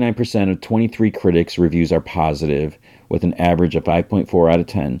 So 39% of 23 critics reviews are positive, with an average of 5.4 out of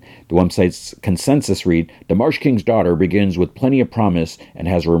 10. The website's consensus read, The Marsh King's Daughter begins with plenty of promise and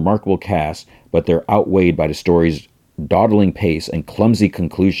has a remarkable cast, but they're outweighed by the story's dawdling pace and clumsy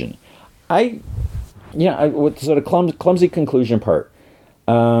conclusion. So the clumsy conclusion part.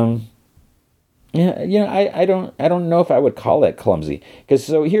 I don't know if I would call that clumsy. Because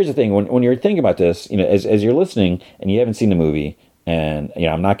so here's the thing: when you're thinking about this, as you're listening and you haven't seen the movie, and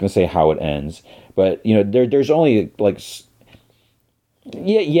I'm not going to say how it ends, but there's only like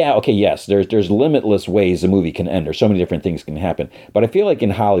yes, there's limitless ways a movie can end, or so many different things can happen. But I feel like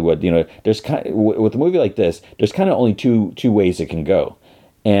in Hollywood, there's with a movie like this, there's kind of only two ways it can go,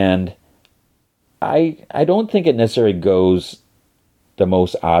 and I don't think it necessarily goes the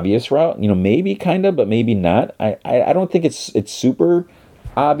most obvious route. Maybe kind of, but maybe not. I don't think it's super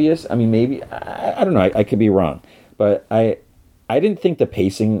obvious. I mean, maybe I don't know. I could be wrong, but I didn't think the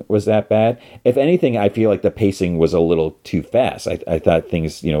pacing was that bad. If anything, I feel like the pacing was a little too fast. I thought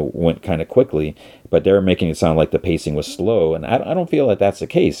things went kind of quickly, but they're making it sound like the pacing was slow, and I don't feel that that's the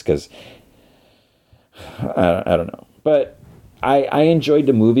case because I don't know. But I enjoyed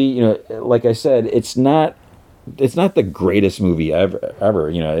the movie. Like I said, it's not the greatest movie ever.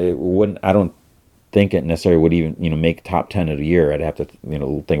 It wouldn't. I don't think it necessarily would even make top 10 of the year. I'd have to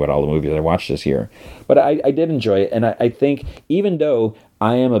think about all the movies I watched this year. But I did enjoy it, and I think even though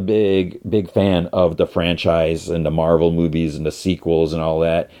I am a big fan of the franchise and the Marvel movies and the sequels and all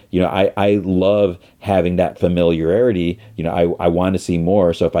that, I love having that familiarity. I want to see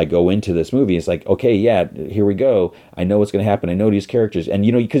more. So if I go into this movie, it's like, okay, yeah, here we go. I know what's going to happen. I know these characters, and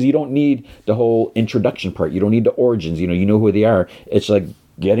because you don't need the whole introduction part. You don't need the origins. You know who they are. It's like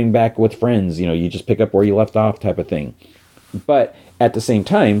getting back with friends. You just pick up where you left off, type of thing. But at the same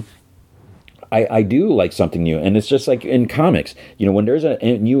time, I do like something new, and it's just like in comics. When there's a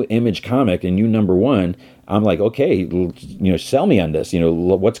new Image comic, a new number one, I'm like, okay, sell me on this.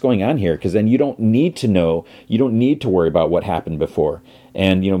 What's going on here? Because then you don't need to know. You don't need to worry about what happened before.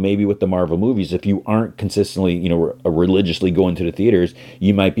 And maybe with the Marvel movies, if you aren't consistently religiously going to the theaters,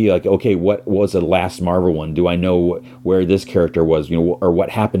 you might be like, okay, what was the last Marvel one? Do I know where this character was? Or what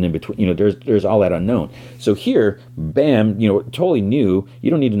happened in between? There's all that unknown. So here, bam, totally new.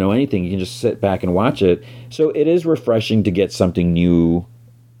 You don't need to know anything. You can just sit back and watch it. So it is refreshing to get something new,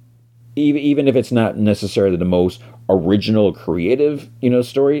 even if it's not necessarily the most original, creative,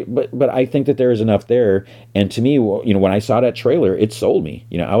 story. But I think that there is enough there. And to me, when I saw that trailer, it sold me.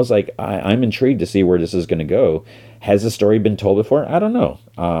 I was like, I'm intrigued to see where this is going to go. Has the story been told before? I don't know.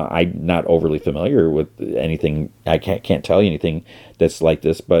 I'm not overly familiar with anything. I can't tell you anything that's like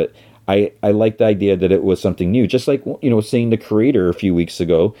this. But I like the idea that it was something new. Just like seeing The Creator a few weeks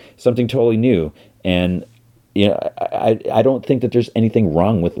ago, something totally new. And I don't think that there's anything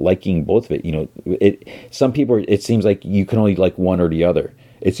wrong with liking both of it. Some people, it seems like you can only like one or the other.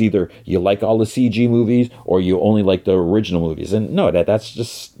 It's either you like all the CG movies or you only like the original movies. And no, that's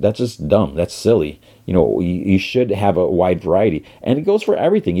just dumb. That's silly. You should have a wide variety, and it goes for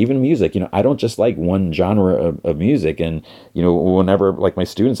everything, even music. I don't just like one genre of music. And whenever like my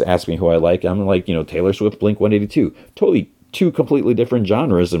students ask me who I like, I'm like Taylor Swift, Blink-182, totally two completely different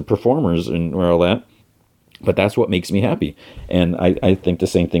genres and performers and all that. But that's what makes me happy. And I think the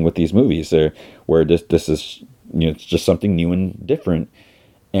same thing with these movies, where this is, it's just something new and different.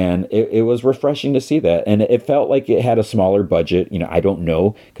 And it was refreshing to see that. And it felt like it had a smaller budget. I don't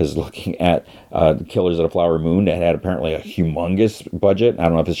know, because looking at Killers of the Flower Moon, that had apparently a humongous budget. I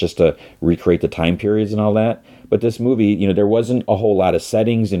don't know if it's just to recreate the time periods and all that. But this movie, there wasn't a whole lot of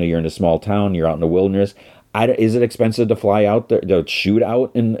settings. You're in a small town, you're out in the wilderness. Is it expensive to fly out there, to shoot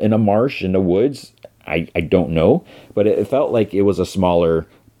out in a marsh, in the woods? I don't know, but it felt like it was a smaller,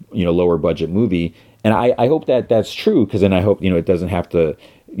 lower budget movie. And I hope that that's true, because then I hope, it doesn't have to,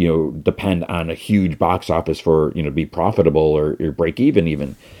 depend on a huge box office for, to be profitable or break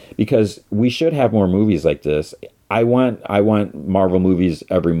even. because we should have more movies like this. I want Marvel movies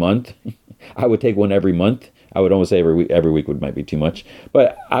every month. I would take one every month. I would almost say every week might be too much,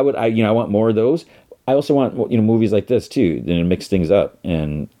 but I want more of those. I also want movies like this too, to mix things up,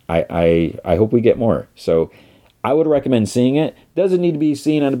 and I hope we get more. So I would recommend seeing it. Doesn't need to be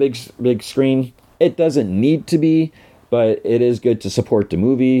seen on a big screen. It doesn't need to be, but it is good to support the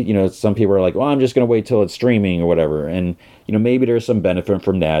movie. Some people are like, well, I'm just going to wait till it's streaming or whatever, and maybe there's some benefit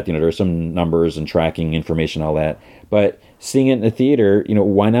from that. There's some numbers and tracking information, all that, but seeing it in the theater,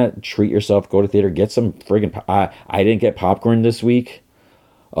 why not treat yourself, go to theater, get some friggin' I didn't get popcorn this week.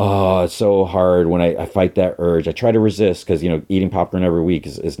 Oh, it's so hard when I fight that urge. I try to resist because, eating popcorn every week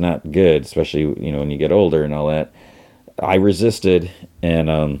is not good, especially, when you get older and all that. I resisted,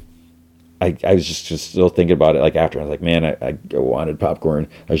 and I was just still thinking about it. Like after, I was like, man, I wanted popcorn.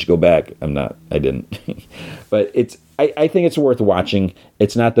 I should go back. I didn't. But I think it's worth watching.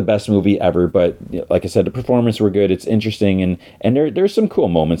 It's not the best movie ever, but like I said, the performances were good. It's interesting, and there's some cool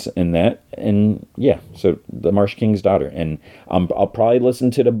moments in that. And yeah, so The Marsh King's Daughter, and I'll probably listen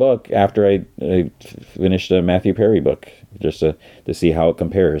to the book after I finish the Matthew Perry book, just to see how it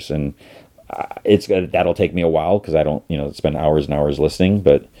compares. And that'll take me a while because I don't spend hours and hours listening,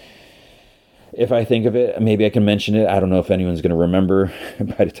 but if I think of it, maybe I can mention it. I don't know if anyone's going to remember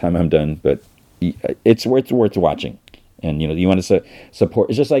by the time I'm done, but it's worth watching. And you want to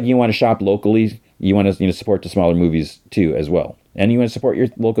support. It's just like you want to shop locally. You want to support the smaller movies too as well, and you want to support your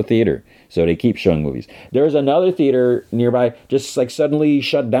local theater so they keep showing movies. There's another theater nearby just like suddenly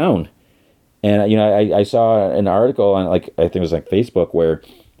shut down, and I saw an article on I think it was Facebook where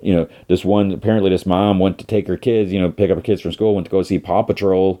this mom went to take her kids, pick up her kids from school, went to go see Paw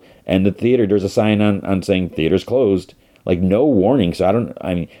Patrol, and the theater, there's a sign on saying theater's closed, no warning. So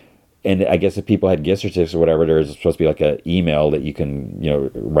and I guess if people had gift certificates or whatever, there's supposed to be an email that you can,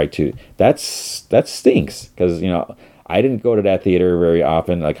 write to. That stinks because, I didn't go to that theater very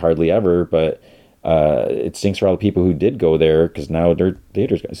often, hardly ever, but it stinks for all the people who did go there because now their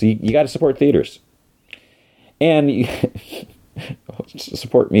theaters. So you got to support theaters. And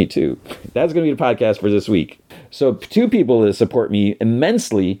support me too. That's going to be the podcast for this week. So 2 people that support me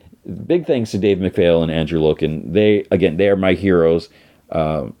immensely. Big thanks to Dave McPhail and Andrew Loken. They are my heroes.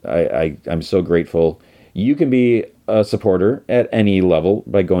 I'm so grateful. You can be a supporter at any level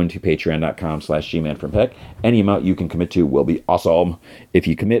by going to patreon.com/gmanfromheck. Any amount you can commit to will be awesome. If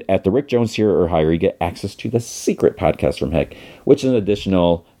you commit at the Rick Jones tier or higher, you get access to the secret podcast from Heck, which is an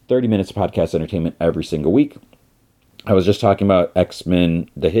additional 30 minutes of podcast entertainment every single week. I was just talking about X-Men,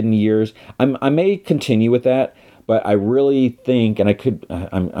 The Hidden Years. I may continue with that, but I really think, and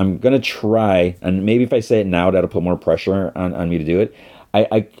I'm going to try, and maybe if I say it now, that'll put more pressure on me to do it.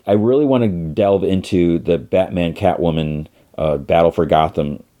 I really want to delve into the Batman Catwoman Battle for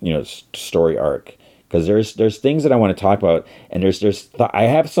Gotham, story arc, because there's things that I want to talk about, and I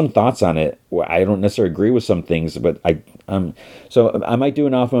have some thoughts on it. I don't necessarily agree with some things, but so I might do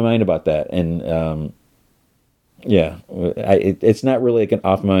an off my mind about that, and yeah, it's not really an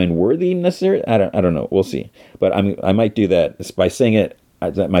off my mind worthy necessarily. I don't know. We'll see, but I might do that by saying it.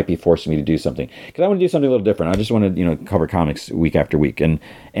 That might be forcing me to do something because I want to do something a little different. I just want to, cover comics week after week, and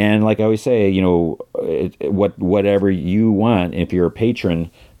like I always say, whatever you want. If you're a patron,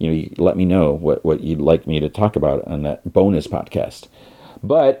 you let me know what you'd like me to talk about on that bonus podcast.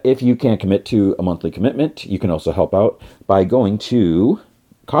 But if you can't commit to a monthly commitment, you can also help out by going to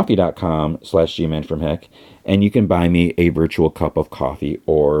coffee.com/gmanfromheck, and you can buy me a virtual cup of coffee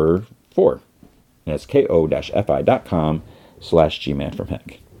or 4. And that's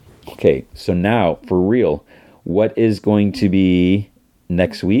ko-fi.com/gmanfromheck. Okay, so now for real, what is going to be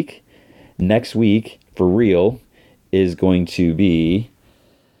next week? Next week, for real, is going to be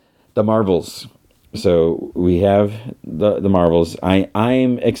the Marvels. So we have the Marvels.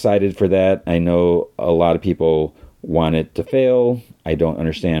 I'm excited for that. I know a lot of people want it to fail. I don't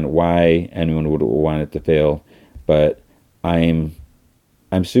understand why anyone would want it to fail, but I'm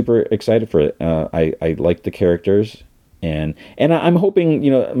super excited for it. I like the characters, and I'm hoping,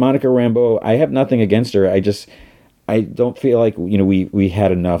 Monica Rambeau, I have nothing against her. I don't feel like, we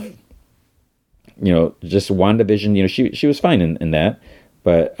had enough, just WandaVision, she was fine in that,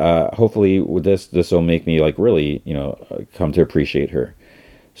 but hopefully with this will make me really, come to appreciate her.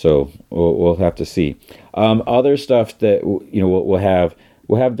 So we'll have to see. Other stuff that we'll have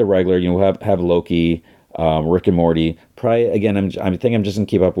the regular. We'll have Loki, Rick and Morty. Probably again. I think I'm just gonna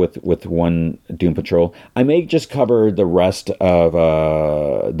keep up with one Doom Patrol. I may just cover the rest of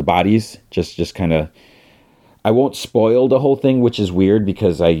the bodies. Just kind of. I won't spoil the whole thing, which is weird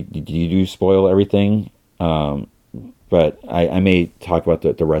because you do spoil everything. but I may talk about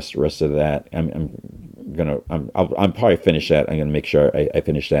the rest of that. I'll probably finish that. I'm gonna make sure I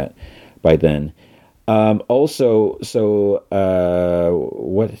finish that by then. Also,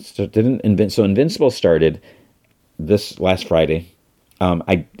 Invincible started this last Friday.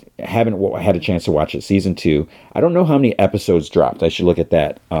 I haven't had a chance to watch it. Season 2. I don't know how many episodes dropped. I should look at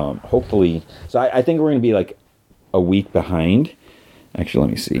that. Hopefully, so I think we're going to be like a week behind. Actually,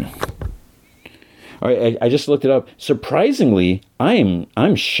 let me see. All right, I just looked it up. Surprisingly,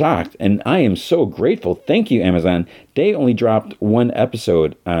 I'm shocked, and I am so grateful. Thank you, Amazon. They only dropped one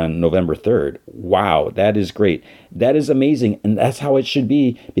episode on November 3rd. Wow, that is great. That is amazing, and that's how it should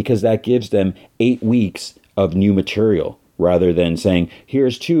be, because that gives them 8 weeks of new material, rather than saying,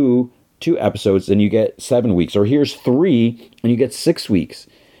 here's two episodes, then you get 7 weeks, or here's 3, and you get 6 weeks.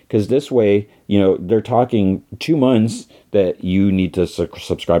 Because this way, they're talking 2 months that you need to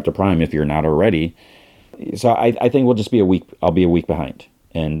subscribe to Prime if you're not already. So I think we'll just be a week. I'll be a week behind,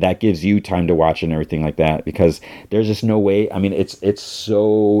 and that gives you time to watch and everything like that. Because there's just no way. I mean, it's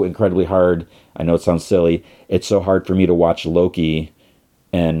so incredibly hard. I know it sounds silly. It's so hard for me to watch Loki,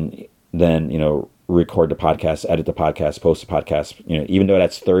 and then record the podcast, edit the podcast, post the podcast. Even though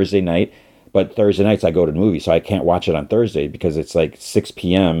that's Thursday night. But Thursday nights I go to the movie, so I can't watch it on Thursday because it's like 6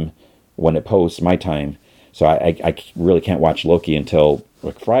 p.m. when it posts my time. So I really can't watch Loki until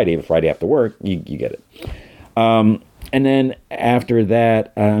like Friday. But Friday after work, you get it. And then after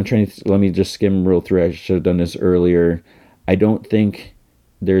that, let me just skim real through. I should have done this earlier. I don't think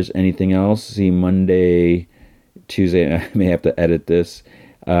there's anything else. See, Monday, Tuesday, I may have to edit this.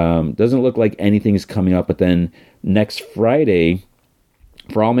 Doesn't look like anything's coming up. But then next Friday,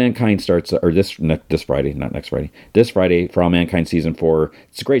 For All Mankind starts, or this Friday, not next Friday. This Friday, For All Mankind season 4.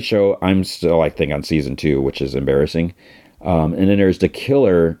 It's a great show. I'm still, I think, on season 2, which is embarrassing. And then there's The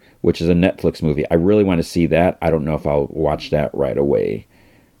Killer, which is a Netflix movie. I really want to see that. I don't know if I'll watch that right away.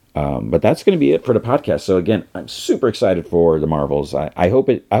 But that's going to be it for the podcast. So again, I'm super excited for the Marvels. I hope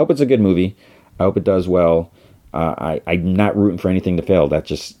it's a good movie. I hope it does well. I'm not rooting for anything to fail. That's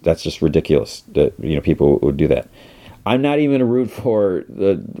just ridiculous that people would do that. I'm not even a root for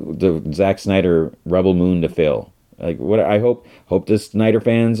the Zack Snyder Rebel Moon to fail. Like, what I hope the Snyder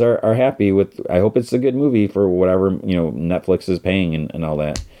fans are happy with. I hope it's a good movie for whatever Netflix is paying and all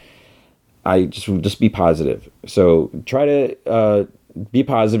that. I just be positive. So try to be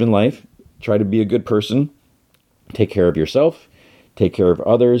positive in life. Try to be a good person. Take care of yourself. Take care of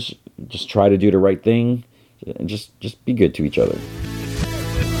others. Just try to do the right thing. And just be good to each other.